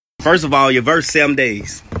First of all, your verse 7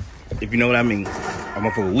 days, if you know what I mean. I'm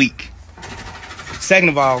up for a week. Second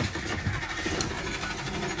of all,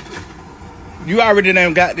 you already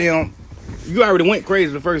went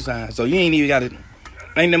crazy the first time, so you ain't even got it.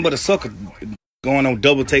 Ain't nothing but a sucker going on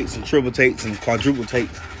double takes and triple takes and quadruple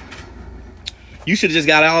takes. You should have just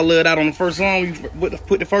got all of it out on the first song. You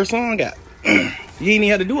put the first song out. You ain't even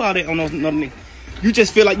have to do all that on those niggas. You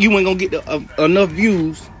just feel like you ain't gonna get enough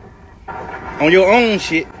views on your own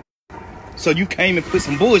shit, so you came and put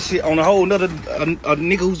some bullshit on a whole nother a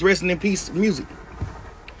nigga who's resting in peace music,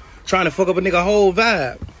 trying to fuck up a nigga whole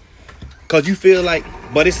vibe. Cause you feel like,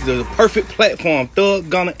 but this is the perfect platform. Thug,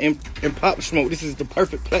 Gunna, and Pop Smoke. This is the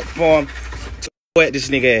perfect platform to go at this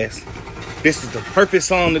nigga ass. This is the perfect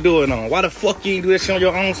song to do it on. Why the fuck you ain't do that shit on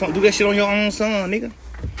your own song? Do that shit on your own song, nigga.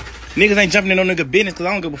 Niggas ain't jumping in no nigga business cause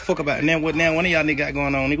I don't give a fuck about it. Now what now one of y'all niggas got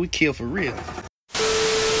going on, nigga? We kill for real.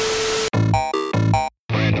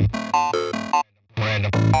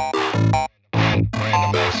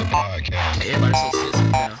 Random Acts of Podcast. Everybody so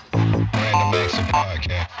sensitive now. Random Acts of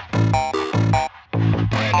Podcast.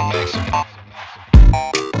 Random Acts of Podcast.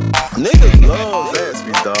 Niggas love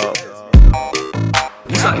Zaxby, dog.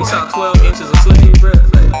 You saw 12 inches of sleeve, bro.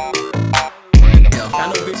 Like, I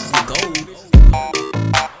know bitches with gold.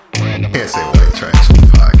 Can't say white trash on the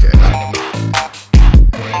podcast.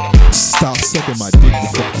 Stop sucking my dick.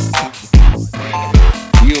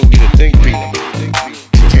 You don't get a think piece.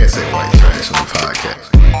 You can't say white trash on the podcast.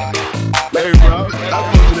 Hey, bro, I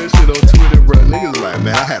posted that shit on Twitter, bro. Niggas like,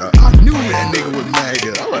 man, I knew that nigga was mad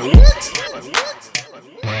good. I'm like, what?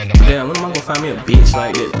 Damn, when am I gonna find me a bitch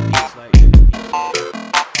like that?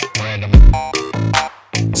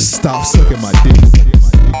 Stop sucking my dick.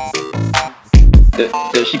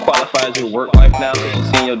 Does she qualify as your work wife now since she's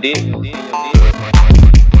seen your dick?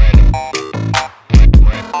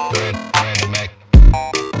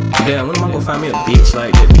 Damn, when am I gonna find me a bitch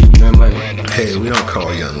like that? You know money? Hey, we don't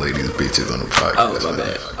call young ladies bitches on the podcast. Oh, my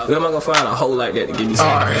bad. When am I gonna find a hoe like that to give me some?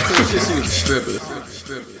 Alright. Just see the strippers.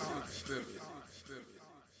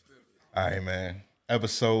 Alright, man.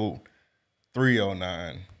 Episode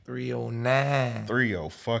 309. 309.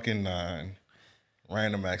 309.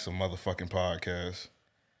 Random Acts of Motherfucking Podcast.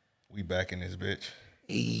 We back in this bitch.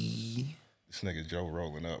 Hey. This nigga Joe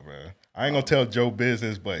rolling up, man. I ain't gonna tell Joe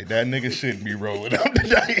business, but that nigga shouldn't be rolling up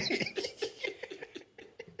today.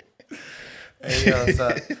 Hey, yo,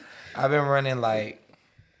 so I've been running like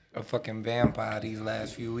a fucking vampire these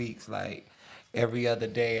last few weeks. Like every other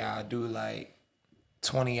day I'll do like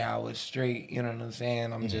 20 hours straight. You know what I'm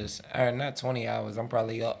saying? I'm just, or not 20 hours. I'm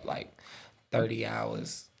probably up like 30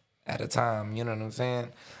 hours at a time. You know what I'm saying?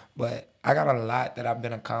 But I got a lot that I've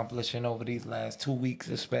been accomplishing over these last 2 weeks,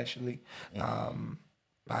 especially.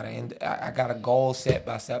 By the end, I got a goal set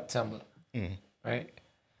by September. Right?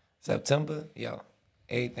 September, yo,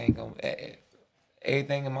 everything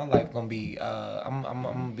in my life gonna be. I'm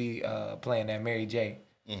gonna be playing that Mary J.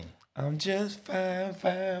 I'm just fine.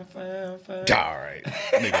 All right.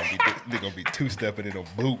 Nigga gonna be two-stepping in them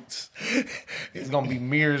boots. It's gonna be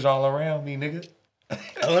mirrors all around me, nigga.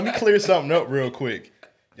 Let me clear something up real quick.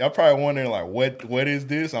 Y'all probably wondering, like, what is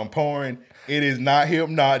this? I'm pouring. It is not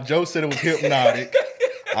hypnotic. Joe said it was hypnotic.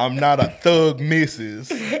 I'm not a thug missus.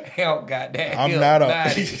 Hell, goddamn. I'm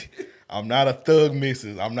not a thug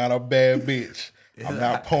missus. I'm not a bad bitch. I'm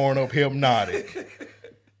not pouring up hypnotic.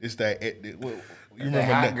 It's that. You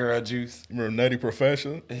remember hot girl juice? You remember Nutty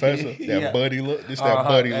Professor? That Yeah. Buddy Love. This that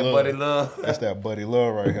Buddy that Love. Buddy Love. That's that Buddy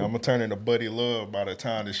Love right here. I'm gonna turn into Buddy Love by the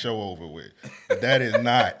time the show over with. But that is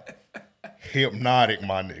not hypnotic,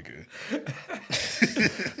 my nigga.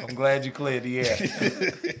 I'm glad you cleared the air.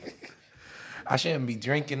 I shouldn't be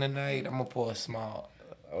drinking tonight. I'm gonna pour a small.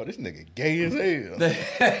 Oh, this nigga gay as hell.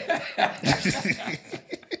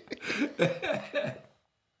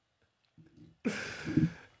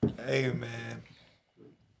 Hey, man.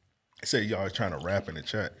 Say y'all trying to rap in the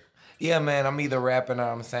chat. Yeah, man. I'm either rapping or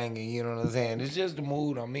I'm singing. You know what I'm saying? It's just the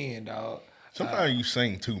mood I'm in, dog. Sometimes you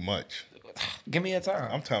sing too much. Give me a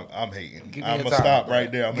time. I'm hating. Give me I'm a gonna time, stop bro.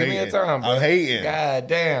 right there. I'm Give hating. me a time, bro. I'm hating. God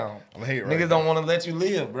damn. I'm hating right Niggas don't want to let you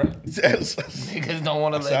live, bro. Niggas don't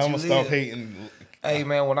want to let you live. I'm gonna stop hating. Hey,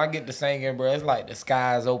 man, when I get to singing, bro, it's like the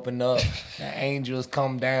skies open up, the angels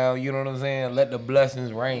come down, you know what I'm saying? Let the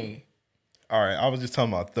blessings rain. All right, I was just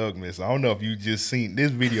talking about Thug Miss. I don't know if you just seen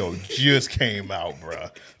this video just came out, bro.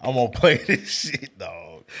 I'm gonna play this shit,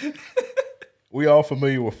 dog. We all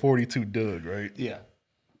familiar with 42 Doug, right? Yeah.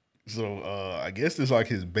 So I guess it's like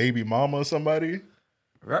his baby mama or somebody.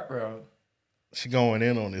 Right, bro. She going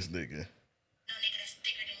in on this nigga.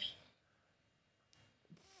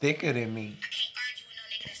 Thicker than me.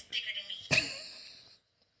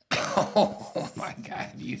 Oh my God,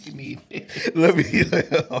 you need it. Let me.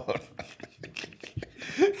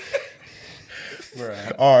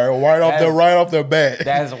 Bruh. All right, right off the bat.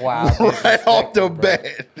 That's wild. Right off the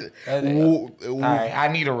disrespectful, bat. All right, I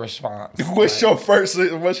need a response. What's your first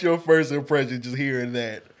impression just hearing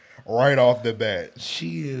that right off the bat?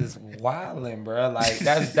 She is wilding, bro. Like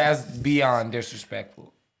that's beyond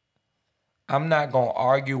disrespectful. I'm not gonna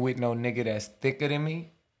argue with no nigga that's thicker than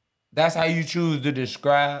me. That's how you choose to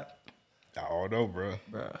describe. I don't know, bro.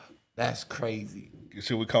 Bro, that's crazy.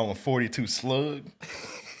 Should we call him 42 slug?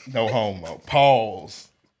 No homo. Pause.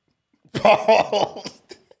 Pause.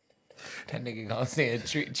 That nigga gonna say a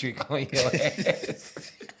trick on your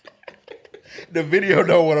ass. The video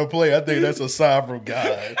don't want to play. I think that's a sign from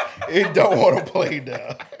God. It don't want to play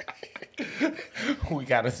now. We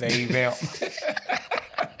gotta save him.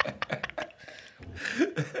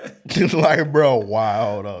 Like, bro,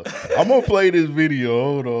 wow. I'm gonna play this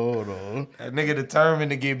video. Hold on. That nigga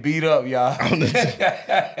determined to get beat up, y'all. Bro,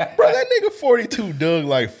 that nigga 42 dug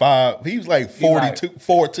like 5. He was like 42,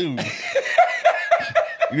 4'2".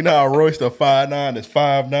 You know how Royce the 5'9" is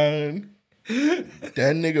 5'9"?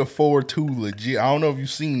 That nigga 4'2" legit. I don't know if you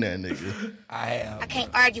seen that nigga. I have. I can't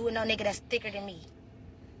argue with no nigga that's thicker than me.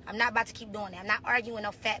 I'm not about to keep doing that. I'm not arguing with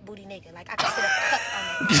no fat booty nigga. Like, I can sit a cup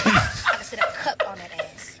on that. I can sit a cup on that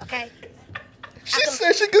ass, okay? She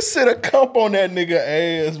said she could sit a cup on that nigga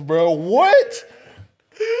ass, bro. What?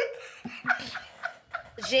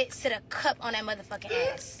 Legit sit a cup on that motherfucking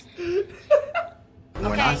ass.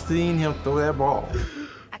 When I seen him throw that ball,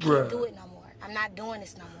 I can't do it no more. I'm not doing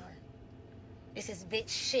this no more. This is bitch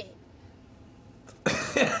shit.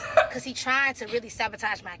 Cause he trying to really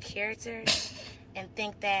sabotage my character and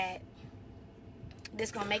think that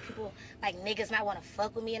this gonna make people like niggas not wanna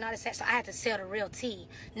fuck with me and all this. So I had to sell the real tea.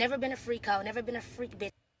 Never been a freak hoe, never been a freak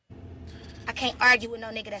bitch. I can't argue with no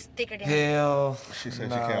nigga that's thicker than me. Hell. She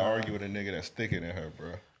said she can't argue with a nigga that's thicker than her,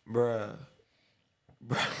 bro. Bruh.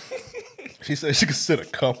 She said she could sit a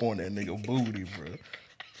cup on that nigga booty, bro.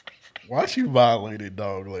 Why she violated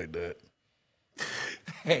dog like that?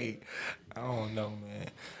 Hey, I don't know, man.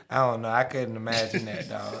 I don't know. I couldn't imagine that,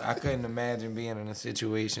 dog. I couldn't imagine being in a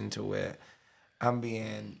situation to where I'm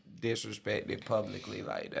being disrespected publicly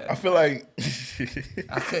like that. I feel like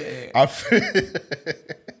I couldn't.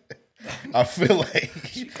 I feel like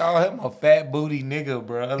She called him a fat booty nigga,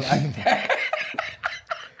 bro. Like that.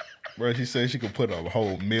 Bro, she said she could put a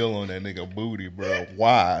whole meal on that nigga booty, bro.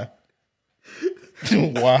 Why?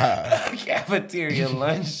 Why? Cafeteria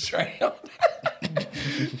lunch tray.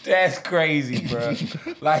 That's crazy, bro.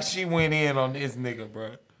 Like she went in on this nigga,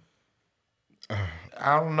 bro.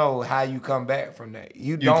 I don't know how you come back from that.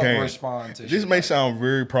 You don't can't. respond to This shit. may sound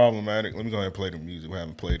very problematic. Let me go ahead and play the music. We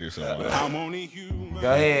haven't played this in a while. Go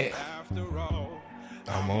ahead.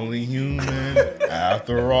 I'm only human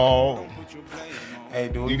after all. Hey,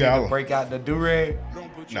 do we You get gotta- to break out the do-rag?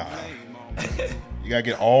 Nah. You gotta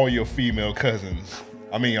get all your female cousins.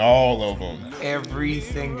 I mean, all of them.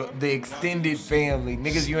 The extended family.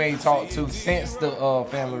 Niggas you ain't talked to since the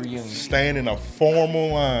family reunion. Stand in a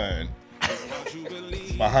formal line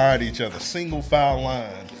behind each other, single file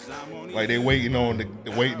line. Like they waiting on the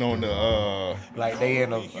Like they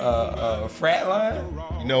in a frat line?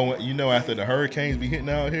 you know after the hurricanes be hitting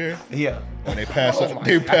out here, Yeah. when they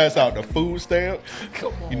pass out the food stamp.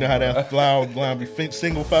 You know how that flower line be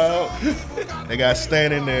single file? They got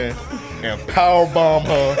standing there and power bomb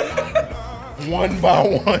her one by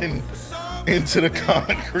one into the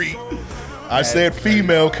concrete. I said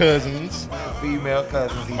female cousins. Female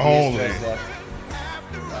cousins. He did Only. stress that.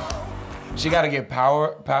 She got to get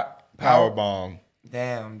power Power bomb.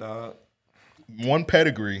 Damn, dog. One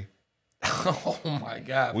pedigree. Oh my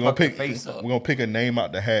God. We're Fuck gonna the face up. pick a name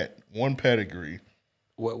out the hat. One pedigree.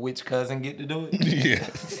 Which cousin get to do it? Yeah.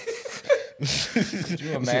 Could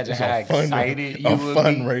you imagine It's how a fun- excited you a would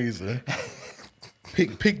fundraiser.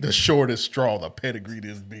 Pick the shortest straw to pedigree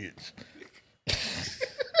this bitch.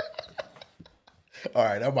 All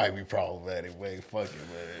right, that might be problematic. Wait, fuck it,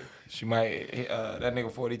 man. She might, that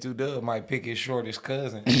nigga 42 Dub might pick his shortest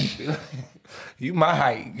cousin. You my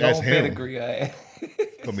height. Go That's on him. pedigree.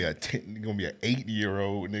 Gonna be an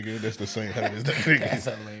 8-year-old nigga. That's the same height as that nigga. That's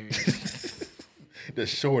hilarious. The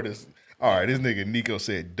shortest. All right, this nigga Nico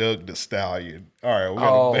said Doug the Stallion. All right, we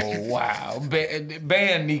Oh, got wow.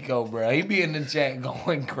 Ban Nico, bro. He be in the chat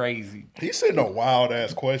going crazy. He sent a wild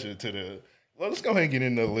ass question to the. Let's go ahead and get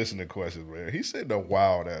into the listener questions, man. He sent a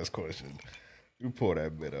wild ass question. You pull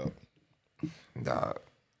that bit up. Dog,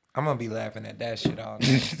 I'm gonna be laughing at that shit all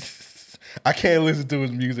night. I can't listen to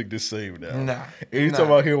his music the same now. Nah.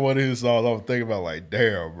 Anytime I hear one of his songs, I'm thinking about like,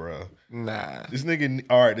 damn, bro. Nah. This nigga,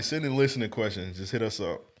 all right, to send in listening questions, just hit us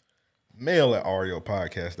up. Mail at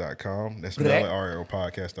ariopodcast.com. That's mail at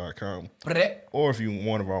ariopodcast.com. Or if you're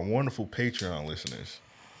one of our wonderful Patreon listeners,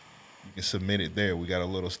 you can submit it there. We got a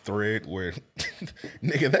little thread where,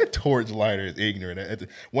 nigga, that torch lighter is ignorant.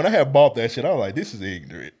 When I had bought that shit, I was like, this is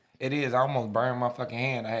ignorant. It is. I almost burned my fucking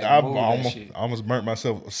hand. I had to move that shit. I almost burnt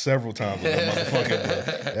myself several times with that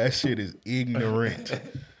motherfucker. That shit is ignorant.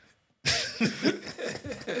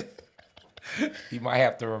 You might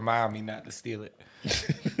have to remind me not to steal it.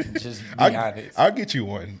 Just be honest. I'll get you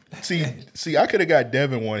one. See, I could have got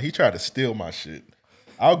Devin one. He tried to steal my shit.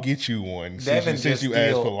 I'll get you one since you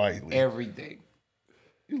asked politely. Everything.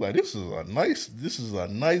 You like, this is a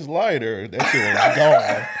nice lighter. That shit was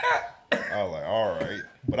gone. I was like, all right,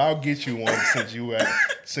 but I'll get you one since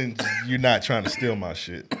you're not trying to steal my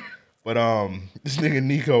shit. But this nigga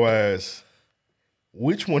Nico asks,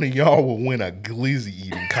 which one of y'all will win a glizzy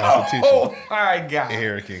eating competition? Oh my God.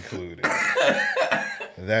 Eric included.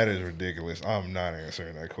 That is ridiculous. I'm not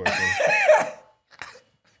answering that question.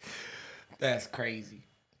 That's crazy.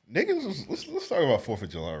 Niggas, let's talk about 4th of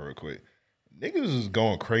July real quick. Niggas was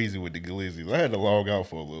going crazy with the glizzies. I had to log out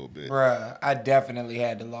for a little bit. Bruh, I definitely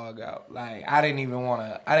had to log out. Like, I didn't even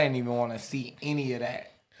wanna see any of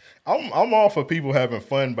that. I'm all for people having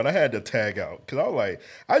fun, but I had to tag out because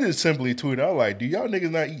I just simply tweeted, I was like, do y'all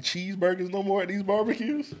niggas not eat cheeseburgers no more at these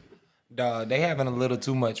barbecues? Dog, they having a little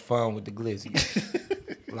too much fun with the glizzy.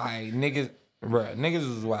 Like, niggas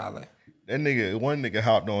was wildin'. One nigga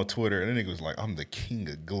hopped on Twitter and that nigga was like, I'm the king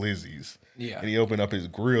of glizzies. Yeah. And he opened up his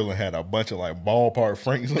grill and had a bunch of like ballpark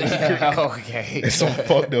franks on his grill. Okay. And some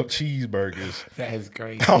fucked up cheeseburgers. That is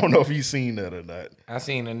crazy. I don't know if you seen that or not. I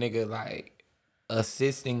seen a nigga like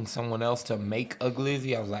assisting someone else to make a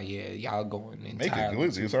glizzy. I was like, yeah, y'all going entirely. Make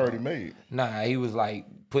a glizzy, it's already made. Nah, he was like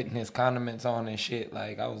putting his condiments on and shit.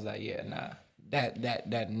 Like, I was like, yeah, nah.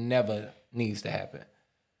 That never needs to happen.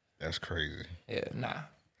 That's crazy. Yeah, nah.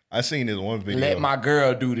 I seen this one video. Let my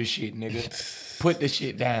girl do the shit, nigga. Put the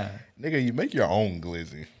shit down. Nigga, you make your own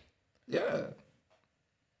glizzy. Yeah.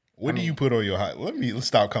 What do you put on your hot? Let's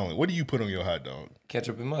stop calling it. What do you put on your hot dog?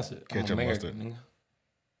 Ketchup and mustard. Ketchup and mustard. Nigga.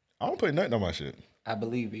 I don't put nothing on my shit. I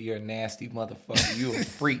believe it. You're a nasty motherfucker. You a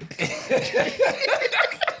freak.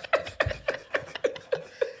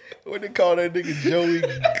 What they call that nigga Joey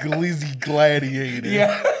Glizzy Gladiator?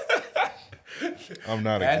 Yeah. I'm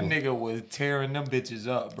not that a nigga was tearing them bitches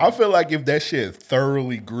up, bro. I feel like if that shit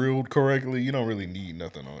thoroughly grilled correctly, you don't really need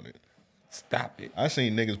nothing on it. Stop it. I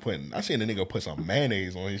seen a nigga put some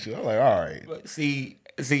mayonnaise on his shit. I'm like, all right. But see,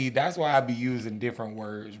 that's why I be using different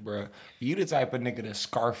words, bro. You the type of nigga to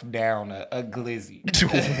scarf down a glizzy.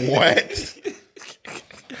 What?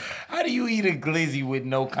 How do you eat a glizzy with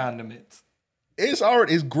no condiments?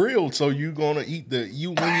 It's grilled, so you gonna eat when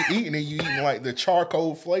you eating it, you eating like the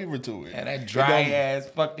charcoal flavor to it. And that dry ass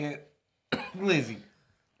fucking glizzy.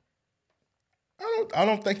 I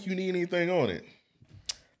don't think you need anything on it.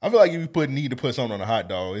 I feel like if you need to put something on a hot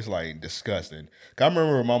dog, it's like disgusting. Cause I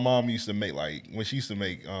remember my mom used to make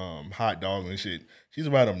hot dogs and shit. She's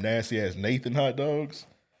about them nasty ass Nathan hot dogs.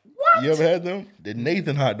 What? You ever had them? The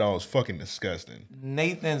Nathan hot dog is fucking disgusting.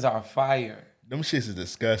 Nathans are fire. Them shits is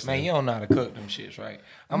disgusting. Man, you don't know how to cook them shits, right?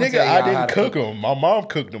 Nigga, I didn't cook them. My mom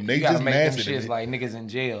cooked them. They you gotta just make nasty. them shits like niggas in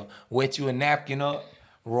jail. Wet you a napkin up,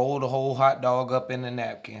 roll the whole hot dog up in the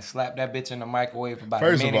napkin, slap that bitch in the microwave for about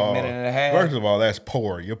a minute and a half. First of all, that's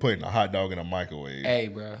poor. You're putting a hot dog in a microwave. Hey,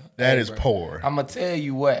 bro. That is poor. I'm gonna tell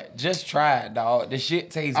you what. Just try it, dog. The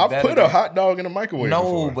shit tastes better. I've put a hot dog in a microwave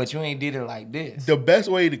before. But you ain't did it like this. The best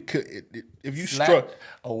way to cook it, if you slap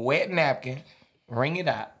a wet napkin, wring it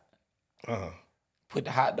out. Put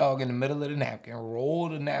the hot dog in the middle of the napkin, roll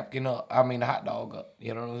the hot dog up.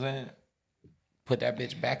 You know what I'm saying? Put that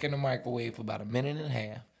bitch back in the microwave for about a minute and a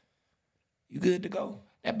half. You good to go.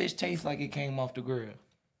 That bitch tastes like it came off the grill.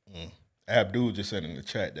 Abdul just said in the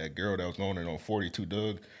chat that girl that was going in on 42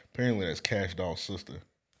 Doug, apparently that's Cash Doll's sister.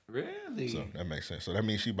 Really? So that makes sense. So that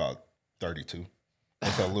means she about 32.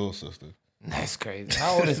 That's her little sister. That's crazy.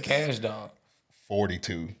 How old is Cash Dog?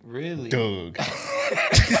 42. Really? Doug.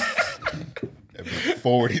 That be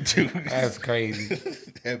 42. That's crazy.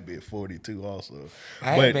 That be 42 also.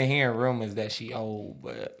 I have been hearing rumors that she old,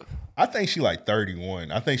 but I think she like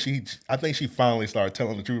 31. I think she finally started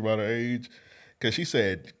telling the truth about her age. Cause she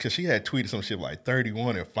had tweeted some shit like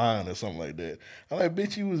 31 and fine or something like that. I'm like,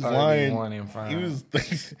 bitch, you was lying. 31 and fine.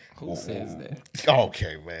 Who says that?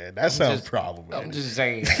 Okay, man. That sounds problematic. I'm just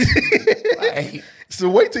saying. So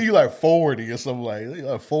wait till you like 40 or something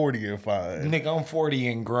like 40 and fine. Nigga, I'm 40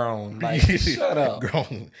 and grown. Like, shut up.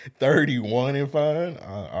 Grown 31 and fine.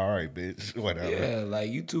 All right, bitch. Whatever. Yeah, like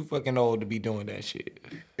you too fucking old to be doing that shit.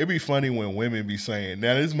 It'd be funny when women be saying,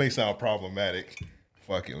 now this may sound problematic.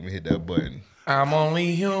 Fuck it, let me hit that button. I'm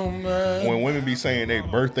only human. When women be saying their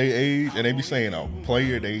birthday age and they be saying a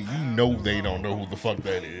player, they they don't know who the fuck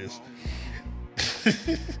that is.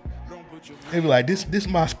 They be like, this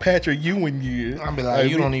my Patrick Ewing year. I'll be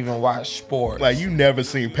like, you don't even watch sports. Like, you never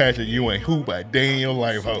seen Patrick Ewing hoop a day in your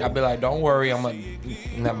life, ho. I'll be like, don't worry,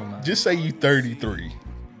 never mind. Just say you 33.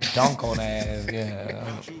 Dunk on ass,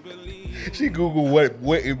 yeah. She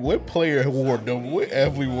Googled what player wore number, what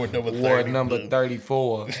athlete wore number 30. Wore number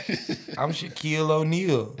 34. I'm Shaquille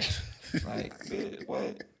O'Neal. Like,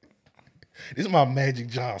 what? This is my Magic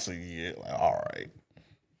Johnson year. Like, all right.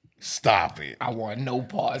 Stop it. I want no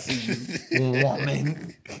parts of you,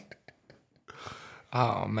 woman.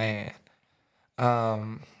 Oh, man.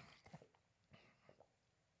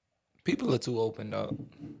 People are too open, dog.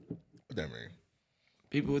 What that mean?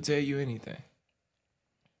 People will tell you anything.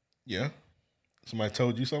 Yeah? Somebody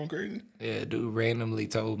told you something crazy? Yeah, dude randomly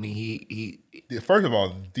told me he First of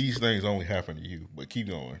all, these things only happen to you, but keep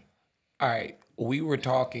going. All right, we were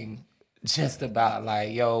talking just about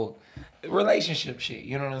like, yo, relationship shit.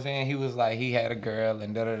 You know what I'm saying? He was like, he had a girl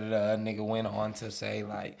and da-da-da-da. Nigga went on to say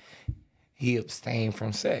like he abstained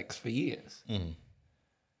from sex for years. Mm-hmm.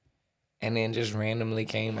 And then just randomly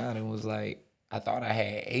came out and was like, I thought I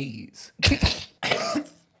had AIDS.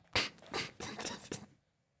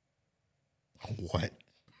 What?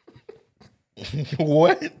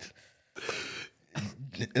 What?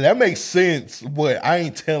 That makes sense, but I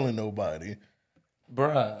ain't telling nobody.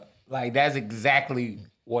 Bruh, like that's exactly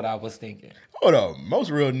what I was thinking. Hold up. Most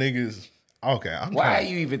real niggas, okay. Why are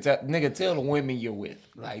you even nigga, tell the women you're with.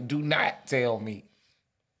 Like, do not tell me.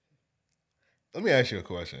 Let me ask you a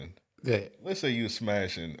question. Good. Let's say you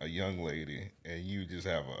smashing a young lady and you just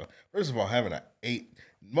have first of all, having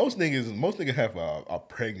most niggas have a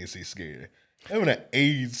pregnancy scare. Having an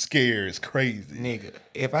AIDS scare is crazy. Nigga,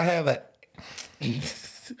 if I have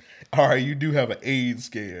all right, you do have an AIDS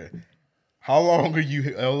scare. How long are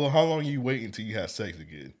you waiting until you have sex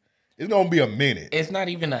again? It's gonna be a minute. It's not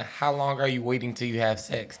even how long are you waiting till you have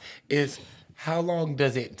sex. It's how long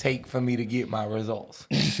does it take for me to get my results?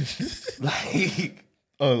 Like,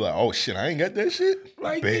 oh shit, I ain't got that shit.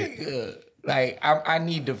 Like, nigga, like I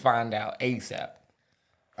need to find out ASAP.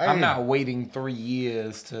 I'm not waiting 3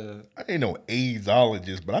 years to. I ain't no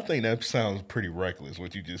AIDSologist, but I think that sounds pretty reckless.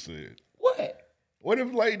 What you just said. What? What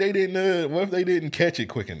if they didn't catch it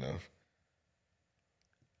quick enough?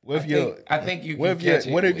 I think you can catch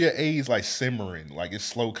it. What if your AIDS like simmering, like it's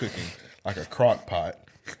slow cooking, like a crock pot?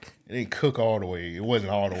 It didn't cook all the way. It wasn't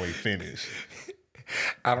all the way finished.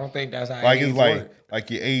 I don't think that's how like AIDS it's work. like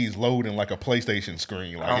your AIDS loading like a PlayStation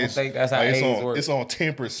screen. Like I don't think that's how AIDS works. It's on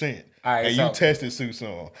 10%. Right, and so, you tested too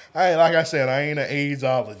soon. Like I said, I ain't an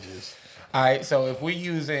AIDSologist. All right, so if we're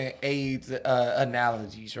using AIDS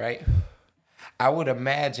analogies, right? I would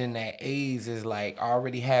imagine that AIDS is like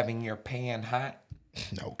already having your pan hot.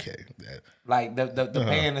 Okay. Like the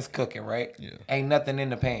pan is cooking, right? Yeah. Ain't nothing in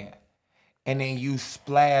the pan. And then you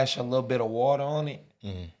splash a little bit of water on it.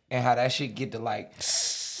 Mm-hmm. And how that shit get to like,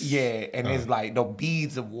 yeah. And it's like the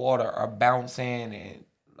beads of water are bouncing and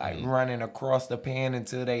like running across the pan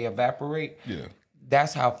until they evaporate. Yeah.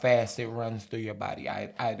 That's how fast it runs through your body,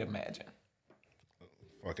 I'd imagine.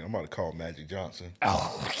 Fucking, I'm about to call Magic Johnson.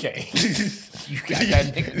 Oh, okay. You got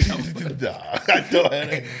that nigga number. Nah, I don't have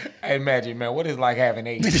that. Hey, Magic, man, what is like having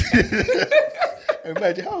AIDS? Hey,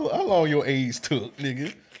 Magic, how long your AIDS took,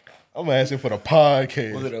 nigga? I'm asking for the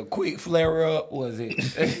podcast. Was it a quick flare up? Was it?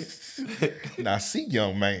 Now, see,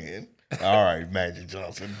 young man. All right, Magic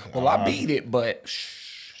Johnson. Well, I beat it, but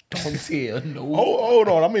don't tell no. Hold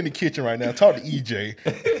on, I'm in the kitchen right now. Talk to EJ.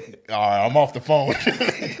 All right, I'm off the phone.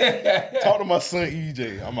 Talk to my son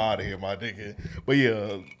EJ. I'm out of here, my nigga. But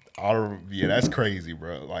yeah, that's crazy,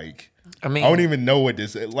 bro. Like, I mean, I don't even know what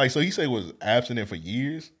this is. Like. So he said was abstinent for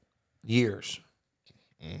years. Years.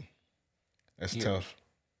 That's tough.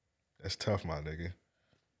 That's tough, my nigga.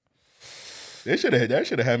 That should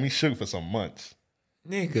have had me shook for some months.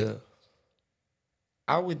 Nigga,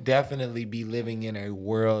 I would definitely be living in a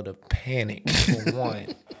world of panic, for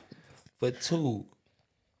one. For two,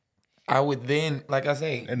 I would then, like I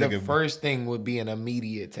say, That the nigga- first thing would be an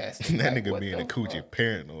immediate test. That Like, nigga what being the a coochie fuck?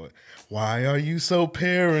 paranoid. Why are you so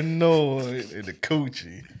paranoid in the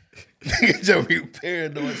coochie? Nigga just be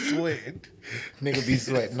paranoid sweating. Nigga be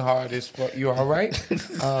sweating hard as fuck. You all right?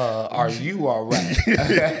 Are you all right?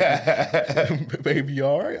 Baby, you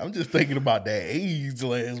all right? I'm just thinking about that AIDS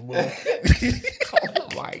last month. Oh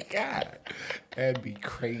my God. That'd be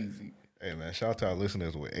crazy. Hey man, shout out to our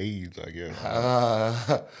listeners with AIDS, I guess.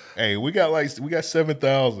 Uh, Hey, we got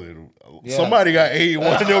 7,000. Yeah. Somebody got AIDS.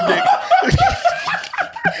 One of them niggas.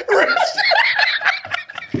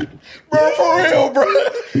 Bro, for real, bro.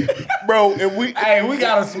 Bro, if we hey, we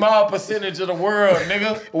got a small percentage of the world,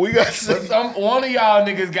 nigga. we got But one of y'all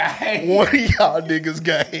niggas got AIDS. one of y'all niggas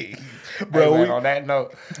got AIDS. Bro, Hey, man, on that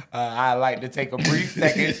note, I'd like to take a brief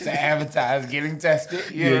second to advertise getting tested.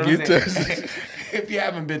 You know Yeah, what get I'm saying? tested. If you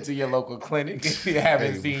haven't been to your local clinic, if you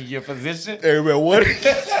haven't seen your physician, hey man, what?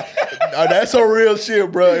 That's some real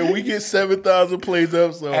shit, bro. And we get 7,000 plays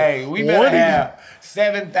up. So hey, we better have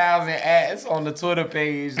 7,000 ads on the Twitter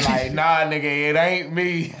page. Like, nah, nigga, it ain't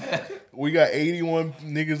me. We got 81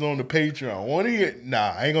 niggas on the Patreon. One of you,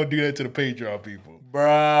 nah, I ain't gonna do that to the Patreon people.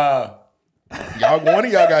 Bruh. One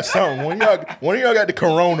of y'all got something. One of y'all got the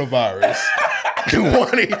coronavirus.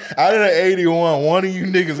 Out of the 81, one of you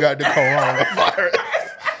niggas got the coronavirus.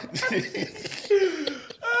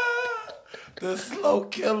 The slow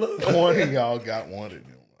killer. One of y'all got one of them.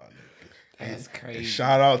 That's crazy.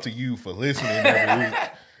 Shout out to you for listening every week.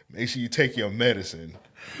 Make sure you take your medicine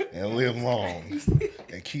and live long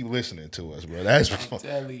and keep listening to us, bro. That's I'm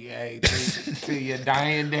telling you, hey, to your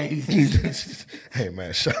dying days. hey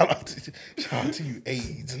man, shout out to you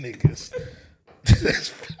AIDS niggas.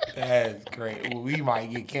 That's great. Well, we might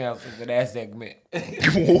get canceled for that segment. I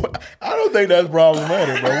don't think that's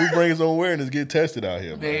problematic, bro. We bring some awareness, get tested out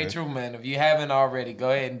here, Very man. true, man. If you haven't already, go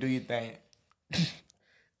ahead and do your thing.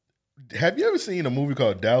 Have you ever seen a movie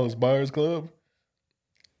called Dallas Buyers Club?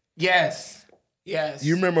 Yes. Yes.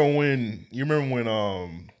 You remember when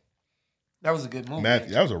that was a good movie.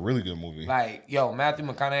 Matthew, that was a really good movie. Like, yo, Matthew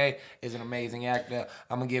McConaughey is an amazing actor.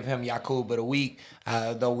 I'm going to give him Yakub of the week,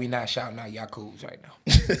 though we not shouting out Yakubs right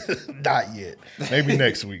now. Not yet. Maybe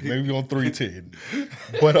next week. Maybe on 310.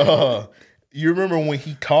 But you remember when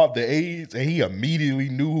he caught the AIDS and he immediately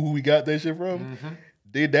knew who he got that shit from? Mm-hmm.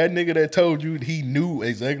 Did that nigga that told you he knew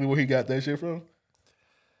exactly where he got that shit from?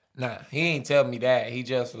 Nah, he ain't tell me that. He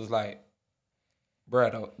just was like,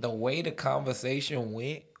 bro, the way the conversation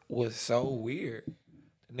went was so weird.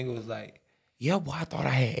 The nigga was like, yeah, boy, I thought I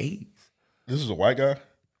had AIDS. This is a white guy?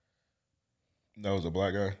 That was a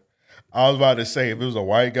black guy? I was about to say, if it was a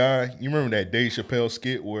white guy, you remember that Dave Chappelle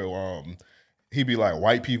skit where he'd be like,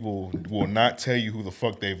 white people will not tell you who the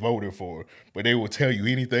fuck they voted for, but they will tell you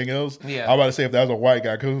anything else? Yeah. I was about to say, if that was a white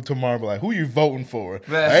guy, come tomorrow and be like, who you voting for?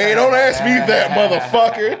 Hey, don't ask me that,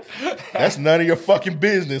 motherfucker. That's none of your fucking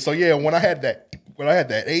business. So yeah, when I had that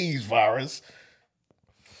AIDS virus.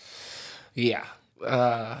 Yeah. Like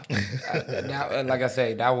I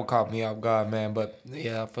say, that would caught me off guard, man. But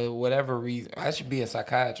yeah, for whatever reason, I should be a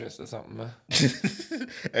psychiatrist or something, man.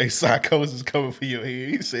 Hey, psychosis is coming for your head.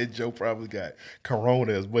 He said Joe probably got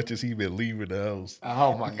corona as much as he been leaving the house.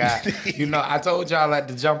 Oh my God! You know, I told y'all at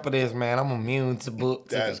the jump of this, man. I'm immune to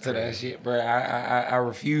that shit, bro. I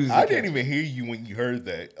refuse. I didn't even hear you when you heard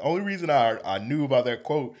that. Only reason I knew about that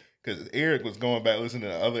quote because Eric was going back listening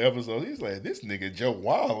to other episodes. He's like, this nigga Joe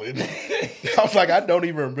wildin'. I was like, I don't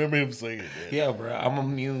even remember him saying that. Yeah, bro. I'm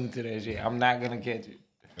immune to that shit. I'm not gonna catch it.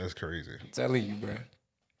 That's crazy. I'm telling you, bro.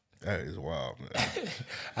 That is wild,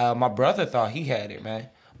 man. My brother thought he had it, man.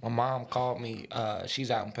 My mom called me.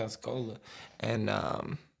 She's out in Pensacola, and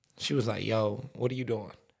she was like, "Yo, what are you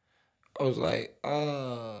doing?" I was like,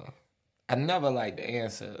 I never like to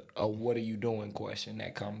answer a "What are you doing?" question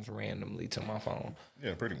that comes randomly to my phone.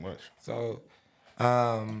 Yeah, pretty much. So,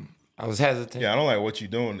 I was hesitant. Yeah, I don't like what you're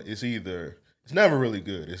doing. It's never really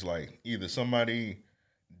good. It's like either somebody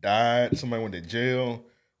died, somebody went to jail,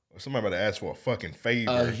 or somebody about to ask for a fucking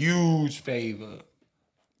favor. A huge favor.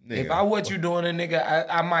 Nigga. If I what you doing, a nigga,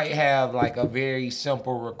 I might have like a very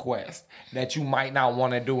simple request that you might not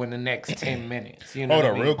want to do in the next 10 minutes. You know Hold what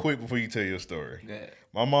on, I mean? real quick before you tell your story. Yeah.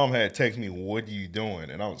 My mom had texted me, "What are you doing?"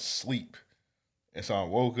 And I was asleep. And so I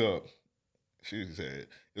woke up. She said,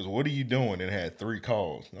 "It was what are you doing?" And it had 3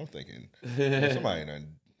 calls. And I'm thinking,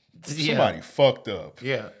 somebody fucked up.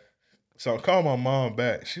 Yeah. So I called my mom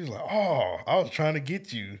back. She was like, "Oh, I was trying to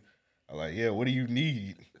get you." I was like, "Yeah, what do you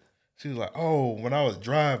need?" She was like, "Oh, when I was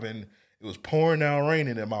driving, it was pouring down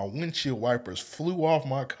raining and my windshield wipers flew off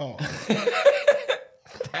my car."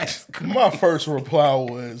 My first reply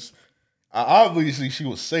was, Obviously, she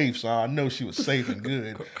was safe, so I know she was safe and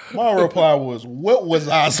good. My reply was, what was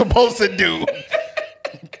I supposed to do?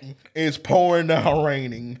 It's pouring down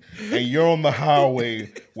raining, and you're on the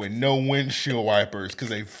highway with no windshield wipers because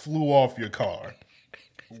they flew off your car.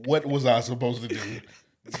 What was I supposed to do?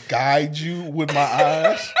 Guide you with my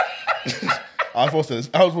eyes? I was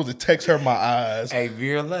supposed to text her my eyes. Hey,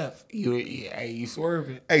 veer left. You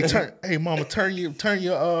swerving. Hey, mama, turn your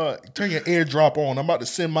airdrop on. I'm about to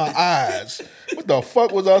send my eyes. What the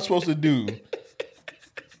fuck was I supposed to do?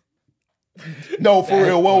 No, for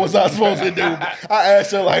real, what was I supposed to do? I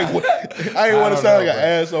asked her like, what? I didn't want to sound like an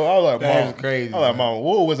asshole. I was like, That's crazy. I was like, mama,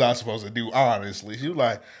 what was I supposed to do? Honestly, she was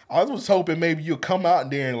like, I was hoping maybe you'll come out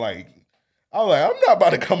there and like. I was like, I'm not about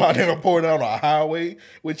to come out there and pour down a highway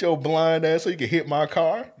with your blind ass so you can hit my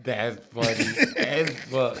car. That's funny. That's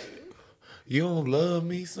fuck. You don't love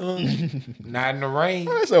me, son? Not in the rain.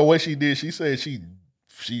 I said what she did. She said she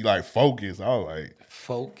like focused. I was like,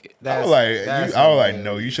 focus. I was like,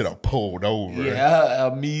 no, you should have pulled over.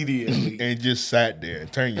 Yeah, immediately. And just sat there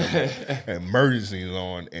and turned your emergencies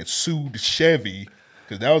on and sued Chevy.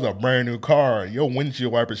 Cause that was a brand new car. Your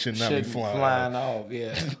windshield wipers should not be flying off.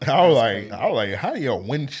 Yeah, I was like, how your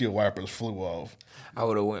windshield wipers flew off? I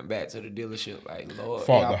would have went back to the dealership. Like, Lord,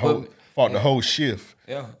 fought the whole shift.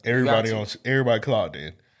 Yeah, everybody clocked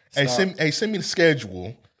in. Hey, send me the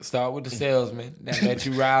schedule. Start with the salesman that let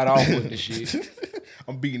you ride off with the shit.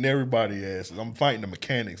 I'm beating everybody's asses. I'm fighting the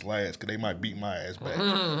mechanics last because they might beat my ass back.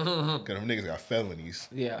 Because them niggas got felonies.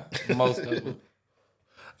 Yeah, most of them.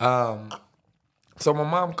 So my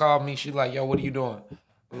mom called me. She's like, yo, what are you doing?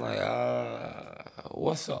 I'm like,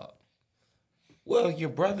 what's up? Well, your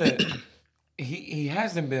brother, he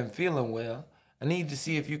hasn't been feeling well. I need to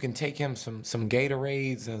see if you can take him some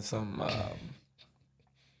Gatorades and some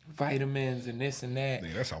vitamins and this and that. Yeah,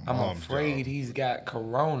 that's a I'm mom's afraid job. he's got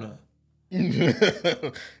corona.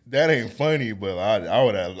 That ain't funny, but that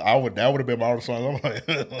would have been my response. I'm like,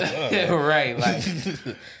 right, like,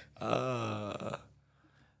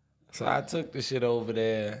 so I took the shit over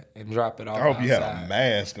there and dropped it off. I hope outside. you had a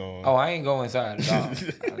mask on. Oh, I ain't go inside at all.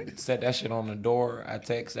 I set that shit on the door. I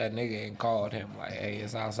text that nigga and called him like, "Hey,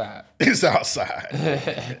 it's outside." It's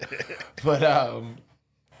outside. But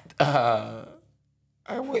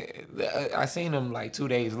I seen him like 2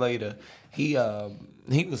 days later. He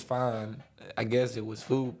was fine. I guess it was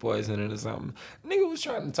food poisoning or something. Nigga was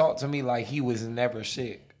trying to talk to me like he was never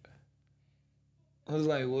sick. I was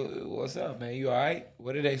like, what's up, man? You all right?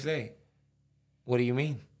 What did they say? What do you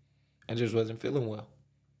mean? I just wasn't feeling well.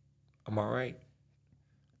 I'm all right.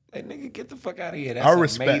 Like, nigga, get the fuck out of here.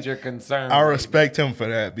 That's a major concern. I respect him for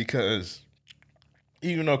that because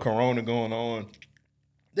even though corona going on,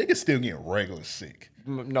 they can still get regular sick.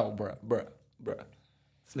 No, bruh.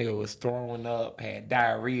 This nigga was throwing up, had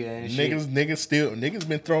diarrhea and shit. Niggas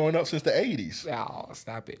been throwing up since the 80s. Oh,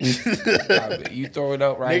 stop it. Stop it. You throwing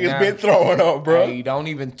up right now. Niggas been throwing up, bro. Hey, don't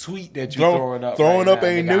even tweet that you throwing up. Throwing right up now,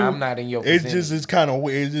 ain't nigga. new. I'm not in your vicinity. It's kind of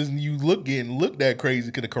weird. It's just you getting looked that crazy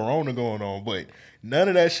because the corona going on, but none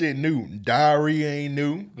of that shit new. Diarrhea ain't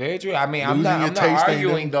new. Very true. I mean, I'm not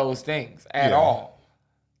arguing those things at all.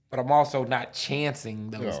 But I'm also not chancing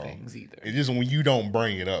those things either. It's just when you don't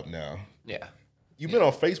bring it up now. Yeah. You been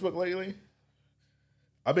on Facebook lately?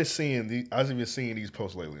 I've been seeing these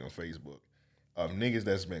posts lately on Facebook of niggas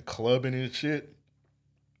that's been clubbing and shit,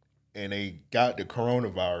 and they got the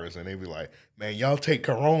coronavirus, and they be like, man, y'all take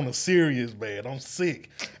corona serious, man. I'm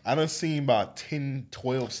sick. I done seen about 10,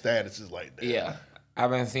 12 statuses like that. Yeah.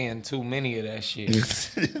 I've been seeing too many of that shit.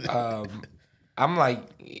 I'm like,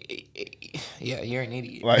 yeah, you're an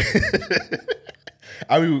idiot. Like,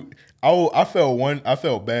 I mean, I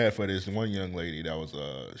felt bad for this one young lady that was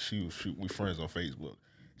we friends on Facebook.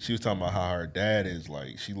 She was talking about how her dad is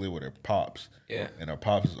like, she lived with her pops. Yeah. And her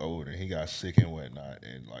pops is older and he got sick and whatnot,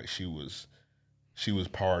 and like she was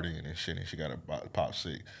partying and shit and she got her pop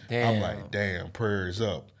sick. Damn. I'm like, damn, prayers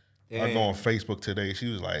up. Damn. I go on Facebook today. She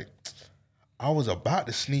was like, I was about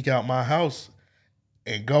to sneak out my house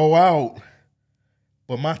and go out,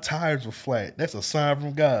 but my tires were flat. That's a sign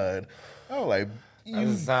from God. I was like,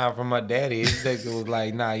 that's a sign from my daddy. His nigga was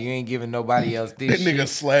like, nah, you ain't giving nobody else this that shit. nigga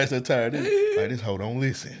slashed the tire. Like, this hoe don't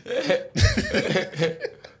listen.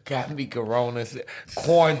 Got me corona,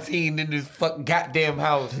 quarantined in this fucking goddamn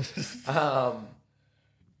house.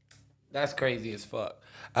 That's crazy as fuck.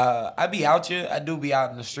 I be out here. I do be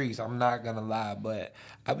out in the streets. I'm not gonna lie, but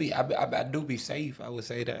I do be safe. I would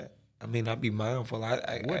say that. I mean, I be mindful.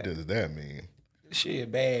 What does that mean?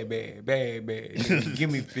 Shit, bad.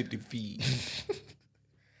 Give me 50 feet.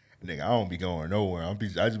 Nigga, I don't be going nowhere. I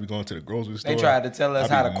just be going to the grocery store. They tried to tell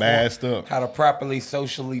us I be masked up. how to properly how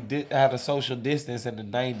to social distance in the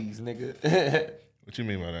 90s, nigga. What you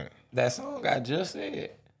mean by that? That song I just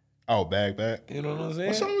said. Oh, Bag Back. You know what I'm saying?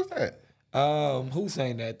 What song was that? Who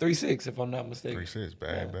sang that? 3-6, if I'm not mistaken. 3-6,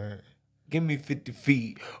 Bag Back. Give me 50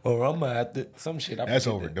 feet, or I'm gonna have to some shit. That's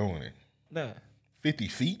overdoing it. Nah. 50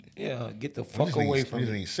 feet? Yeah, get the fuck away from me.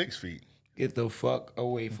 You need 6 feet. Get the fuck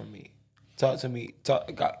away from me. Talk to me.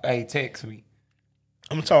 Hey, text me.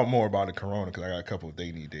 I'm gonna talk more about the Corona because I got a couple of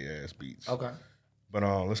they need their ass beats. Okay. But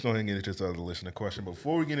let's go ahead and get into this other listener question.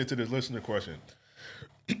 Before we get into this listener question,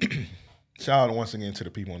 shout out once again to the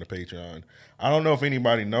people on the Patreon. I don't know if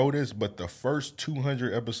anybody noticed, but the first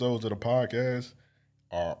 200 episodes of the podcast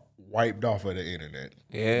are wiped off of the internet.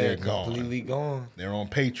 Yeah, they're completely gone. They're on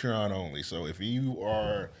Patreon only. So if you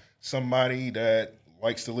are somebody that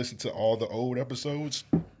likes to listen to all the old episodes,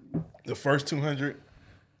 the first 200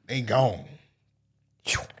 ain't gone.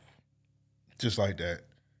 Just like that,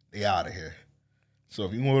 they out of here. So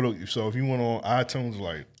if you want on iTunes,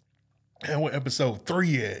 like, man, what episode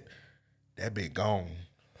 3 at? That bit gone.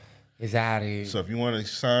 It's out of here. So if you want to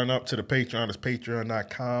sign up to the Patreon, it's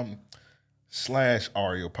patreon.com/Ario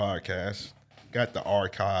Podcast. Got the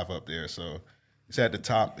archive up there, so it's at the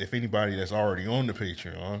top. If anybody that's already on the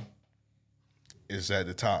Patreon, it's at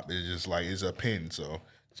the top. It's just like it's a pin, so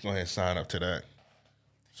just go ahead and sign up to that.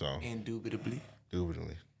 So Indubitably.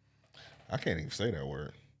 I can't even say that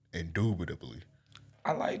word. Indubitably.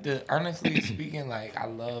 I like to, honestly speaking, like, I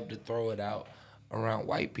love to throw it out around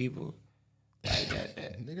white people. Like that.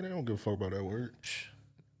 Nigga, they don't give a fuck about that word.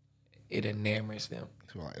 It enamors them.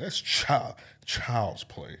 Like, that's child's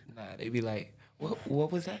play. Nah, they be like,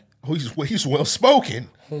 what was that? Oh, he's well spoken.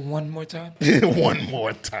 One more time? One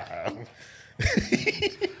more time.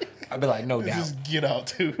 I'd be like, no doubt. Just get out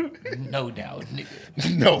too. No doubt, nigga.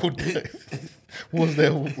 No doubt. Was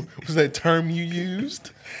that term you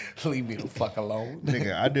used? Leave me the fuck alone.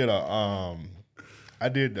 Nigga, I did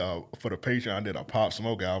for the Patreon, I did a Pop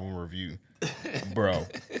Smoke album review. Bro,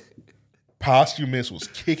 Posthumous was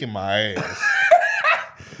kicking my ass.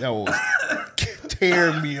 That was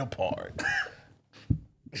tearing me apart.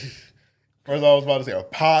 First I was about to say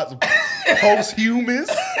posthumous.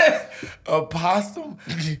 A possum?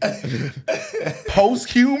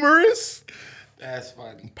 Posthumorous? That's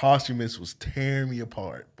funny. Posthumous was tearing me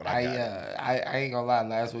apart. But I ain't gonna lie,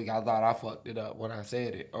 last week I thought I fucked it up when I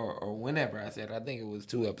said it. Or whenever I said it. I think it was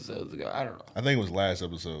 2 episodes ago. I don't know. I think it was last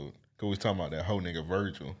episode. Cause we was talking about that whole nigga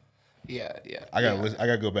Virgil. Yeah. I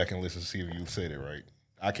gotta go back and listen to see if you said it right.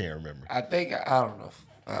 I can't remember. I think I don't know.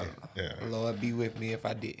 Yeah. Lord be with me if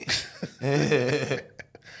I did.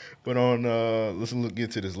 But let's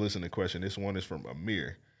get to this listener question. This one is from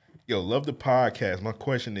Amir. Yo, love the podcast. My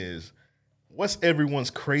question is, what's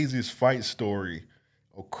everyone's craziest fight story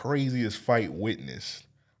or craziest fight witness?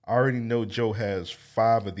 I already know Joe has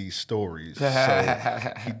 5 of these stories,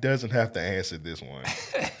 so he doesn't have to answer this one.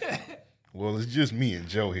 Well, it's just me and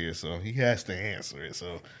Joe here, so he has to answer it.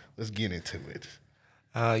 So let's get into it.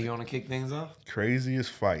 You want to kick things off?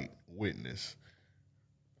 Craziest fight witness.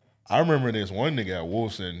 I remember this one nigga at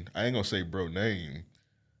Wilson. I ain't gonna say bro name.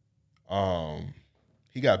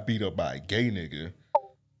 He got beat up by a gay nigga.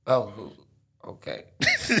 Oh, okay.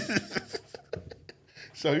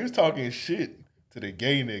 So he was talking shit to the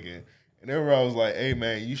gay nigga, and everybody was like, "Hey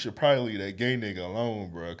man, you should probably leave that gay nigga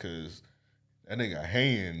alone, bro, because that nigga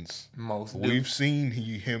hands. We've seen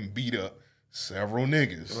him beat up several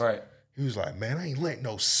niggas. Right. He was like, man, I ain't letting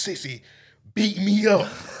no sissy beat me up.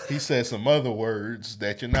 He said some other words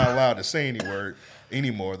that you're not allowed to say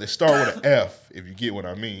anymore. They start with an F, if you get what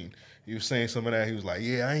I mean. He was saying some of that. He was like,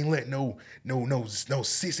 yeah, I ain't letting no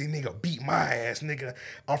sissy nigga beat my ass, nigga.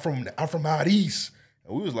 I'm from out east.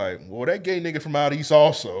 And we was like, well, that gay nigga from out east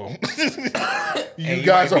also. You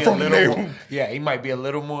guys are from there. Yeah, he might be a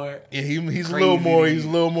little more. Yeah, he's a little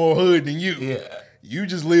more hood than you. Yeah. You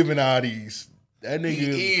just living out east. That nigga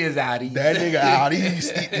he is out east. That nigga out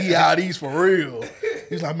east. He out east for real.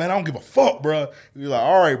 He's like, man, I don't give a fuck, bro. He was like,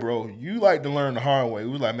 all right, bro, you like to learn the hard way. We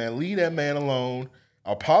was like, man, leave that man alone.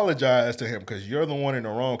 Apologize to him because you're the one in the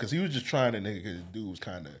wrong. Because he was just trying to nigga. Because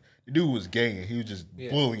the dude was gay and he was just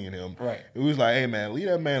bullying him. Right. It was like, hey man, leave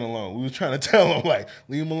that man alone. We was trying to tell him like,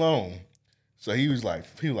 leave him alone. So he was like,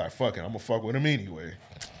 fuck it, I'm gonna fuck with him anyway.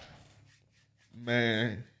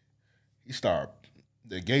 Man,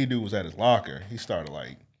 the gay dude was at his locker. He started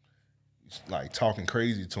like talking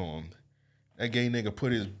crazy to him. That gay nigga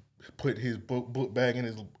put his book bag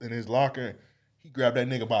in his locker. He grabbed that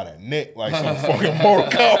nigga by the neck like some fucking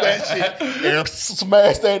Mortal Kombat shit and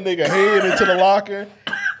smashed that nigga head into the locker.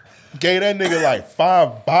 Gave that nigga like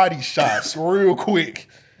 5 body shots real quick.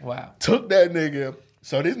 Wow. Took that nigga.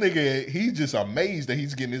 So this nigga, he's just amazed that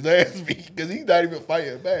he's getting his ass beat because he's not even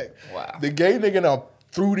fighting back. Wow. The gay nigga now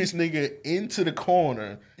threw this nigga into the